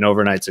an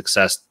overnight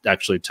success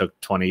actually took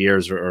 20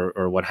 years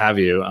or what have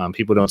you.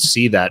 People don't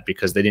see that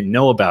because they didn't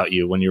know about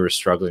you when you were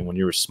struggling, when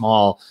you were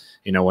small,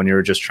 when you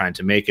were just trying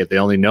to make it. They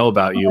only know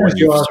about you when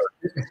you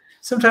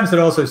Sometimes it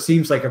also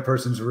seems like a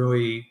person's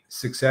really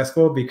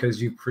successful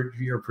because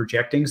you're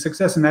projecting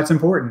success, and that's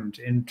important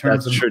in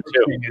terms of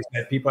marketing, is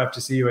that people have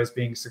to see you as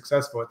being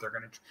successful. They're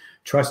going to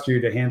trust you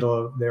to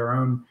handle their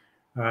own,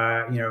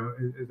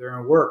 their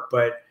own work.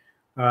 But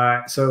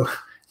so,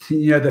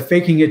 the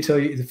fake it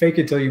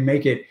till you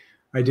make it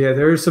idea.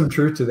 There is some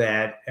truth to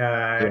that,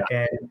 and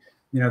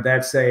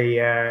that's you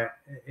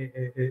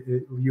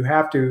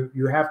have to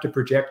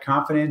project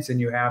confidence, and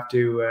you have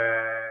to,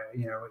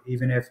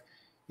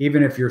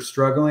 even if you're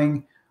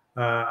struggling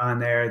on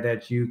there,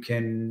 that you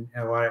can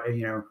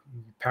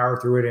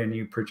power through it, and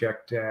you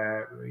project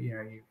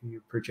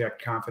you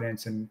project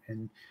confidence,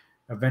 and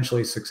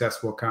eventually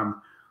success will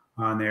come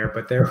on there.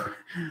 But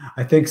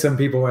I think some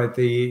people at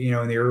the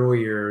in the early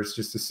years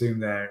just assume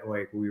that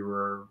it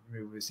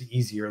was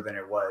easier than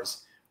it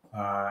was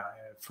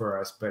for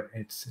us. But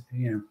it's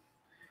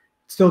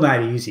still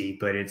not easy,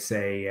 but it's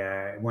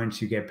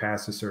once you get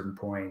past a certain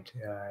point,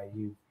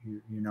 you're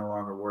no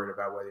longer worried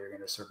about whether you're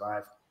going to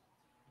survive.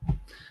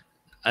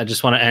 I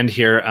just want to end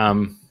here.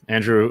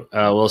 Andrew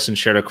Wilson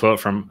shared a quote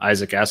from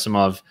Isaac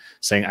Asimov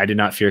saying, "I do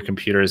not fear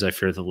computers, I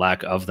fear the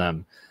lack of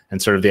them."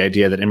 And sort of the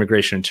idea that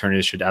immigration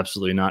attorneys should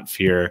absolutely not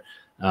fear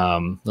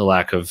the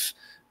lack of,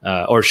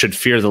 or should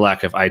fear the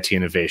lack of IT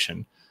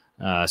innovation.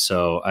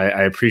 So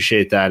I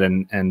appreciate that.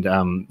 And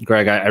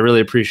Greg, I really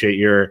appreciate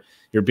your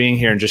being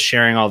here and just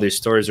sharing all these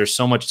stories. There's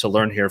so much to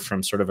learn here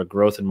from sort of a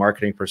growth and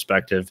marketing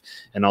perspective,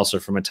 and also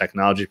from a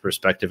technology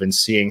perspective, and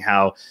seeing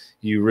how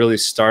you really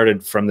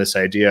started from this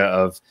idea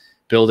of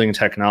building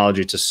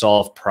technology to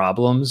solve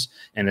problems,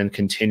 and then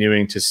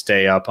continuing to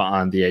stay up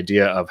on the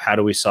idea of how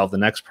do we solve the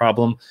next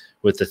problem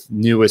with the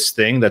newest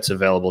thing that's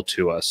available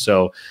to us.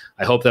 So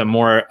I hope that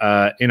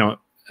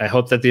I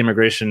hope that the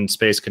immigration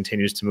space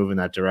continues to move in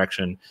that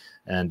direction.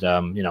 And,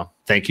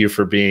 thank you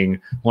for being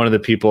one of the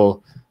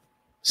people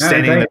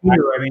standing. Thank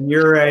you. I mean,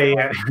 you're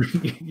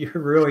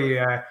really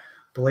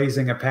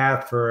blazing a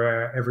path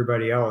for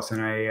everybody else.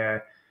 And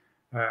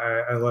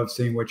I love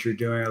seeing what you're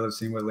doing. I love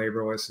seeing what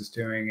Laborless is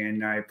doing.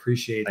 And I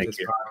appreciate this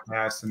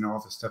podcast and all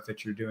the stuff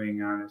that you're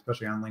doing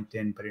especially on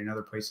LinkedIn, but in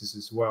other places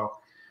as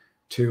well.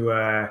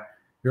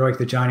 You're like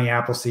the Johnny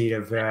Appleseed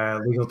of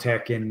legal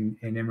tech and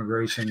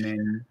immigration,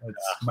 and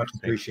it's much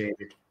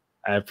appreciated.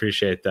 I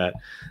appreciate that.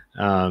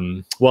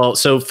 Well,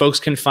 so folks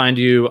can find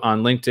you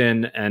on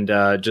LinkedIn, and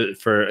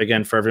for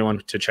everyone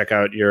to check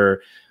out your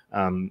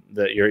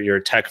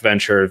tech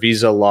venture,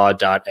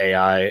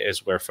 Visalaw.ai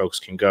is where folks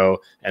can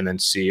go and then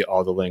see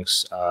all the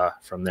links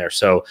from there.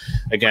 So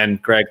again,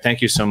 Greg,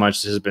 thank you so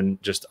much. This has been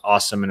just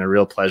awesome and a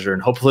real pleasure.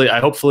 And hopefully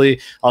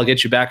I'll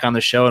get you back on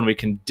the show and we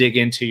can dig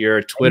into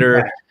your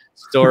Twitter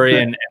story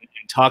and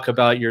talk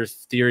about your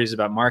theories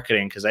about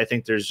marketing, because I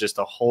think there's just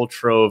a whole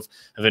trove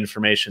of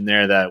information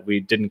there that we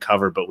didn't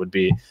cover, but would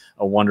be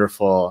a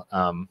wonderful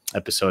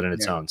episode in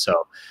its own.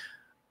 So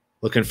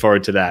looking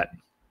forward to that.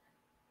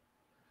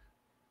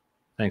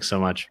 Thanks so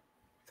much.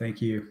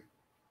 Thank you.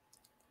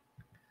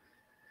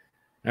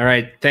 All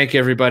right. Thank you,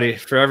 everybody.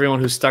 For everyone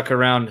who stuck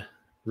around,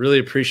 really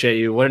appreciate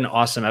you. What an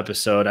awesome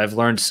episode. I've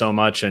learned so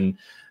much, and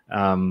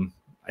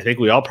I think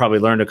we all probably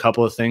learned a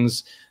couple of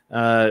things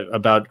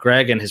about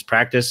Greg and his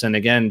practice. And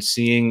again,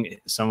 seeing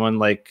someone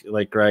like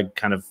Greg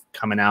kind of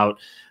coming out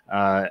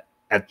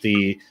at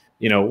the,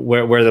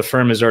 where the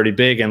firm is already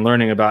big, and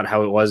learning about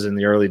how it was in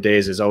the early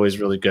days is always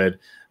really good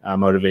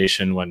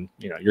motivation when,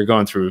 you're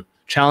going through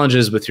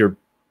challenges with your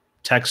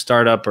tech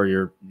startup or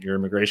your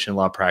immigration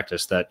law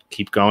practice. That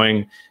keep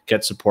going,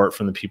 get support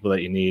from the people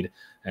that you need.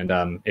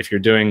 And if you're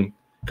doing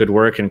good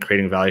work and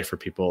creating value for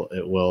people,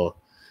 it will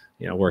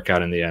work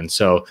out in the end.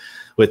 So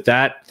with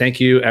that, thank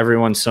you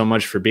everyone so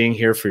much for being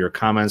here, for your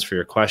comments, for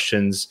your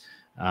questions.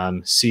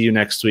 See you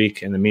next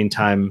week. In the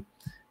meantime,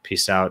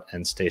 peace out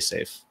and stay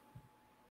safe.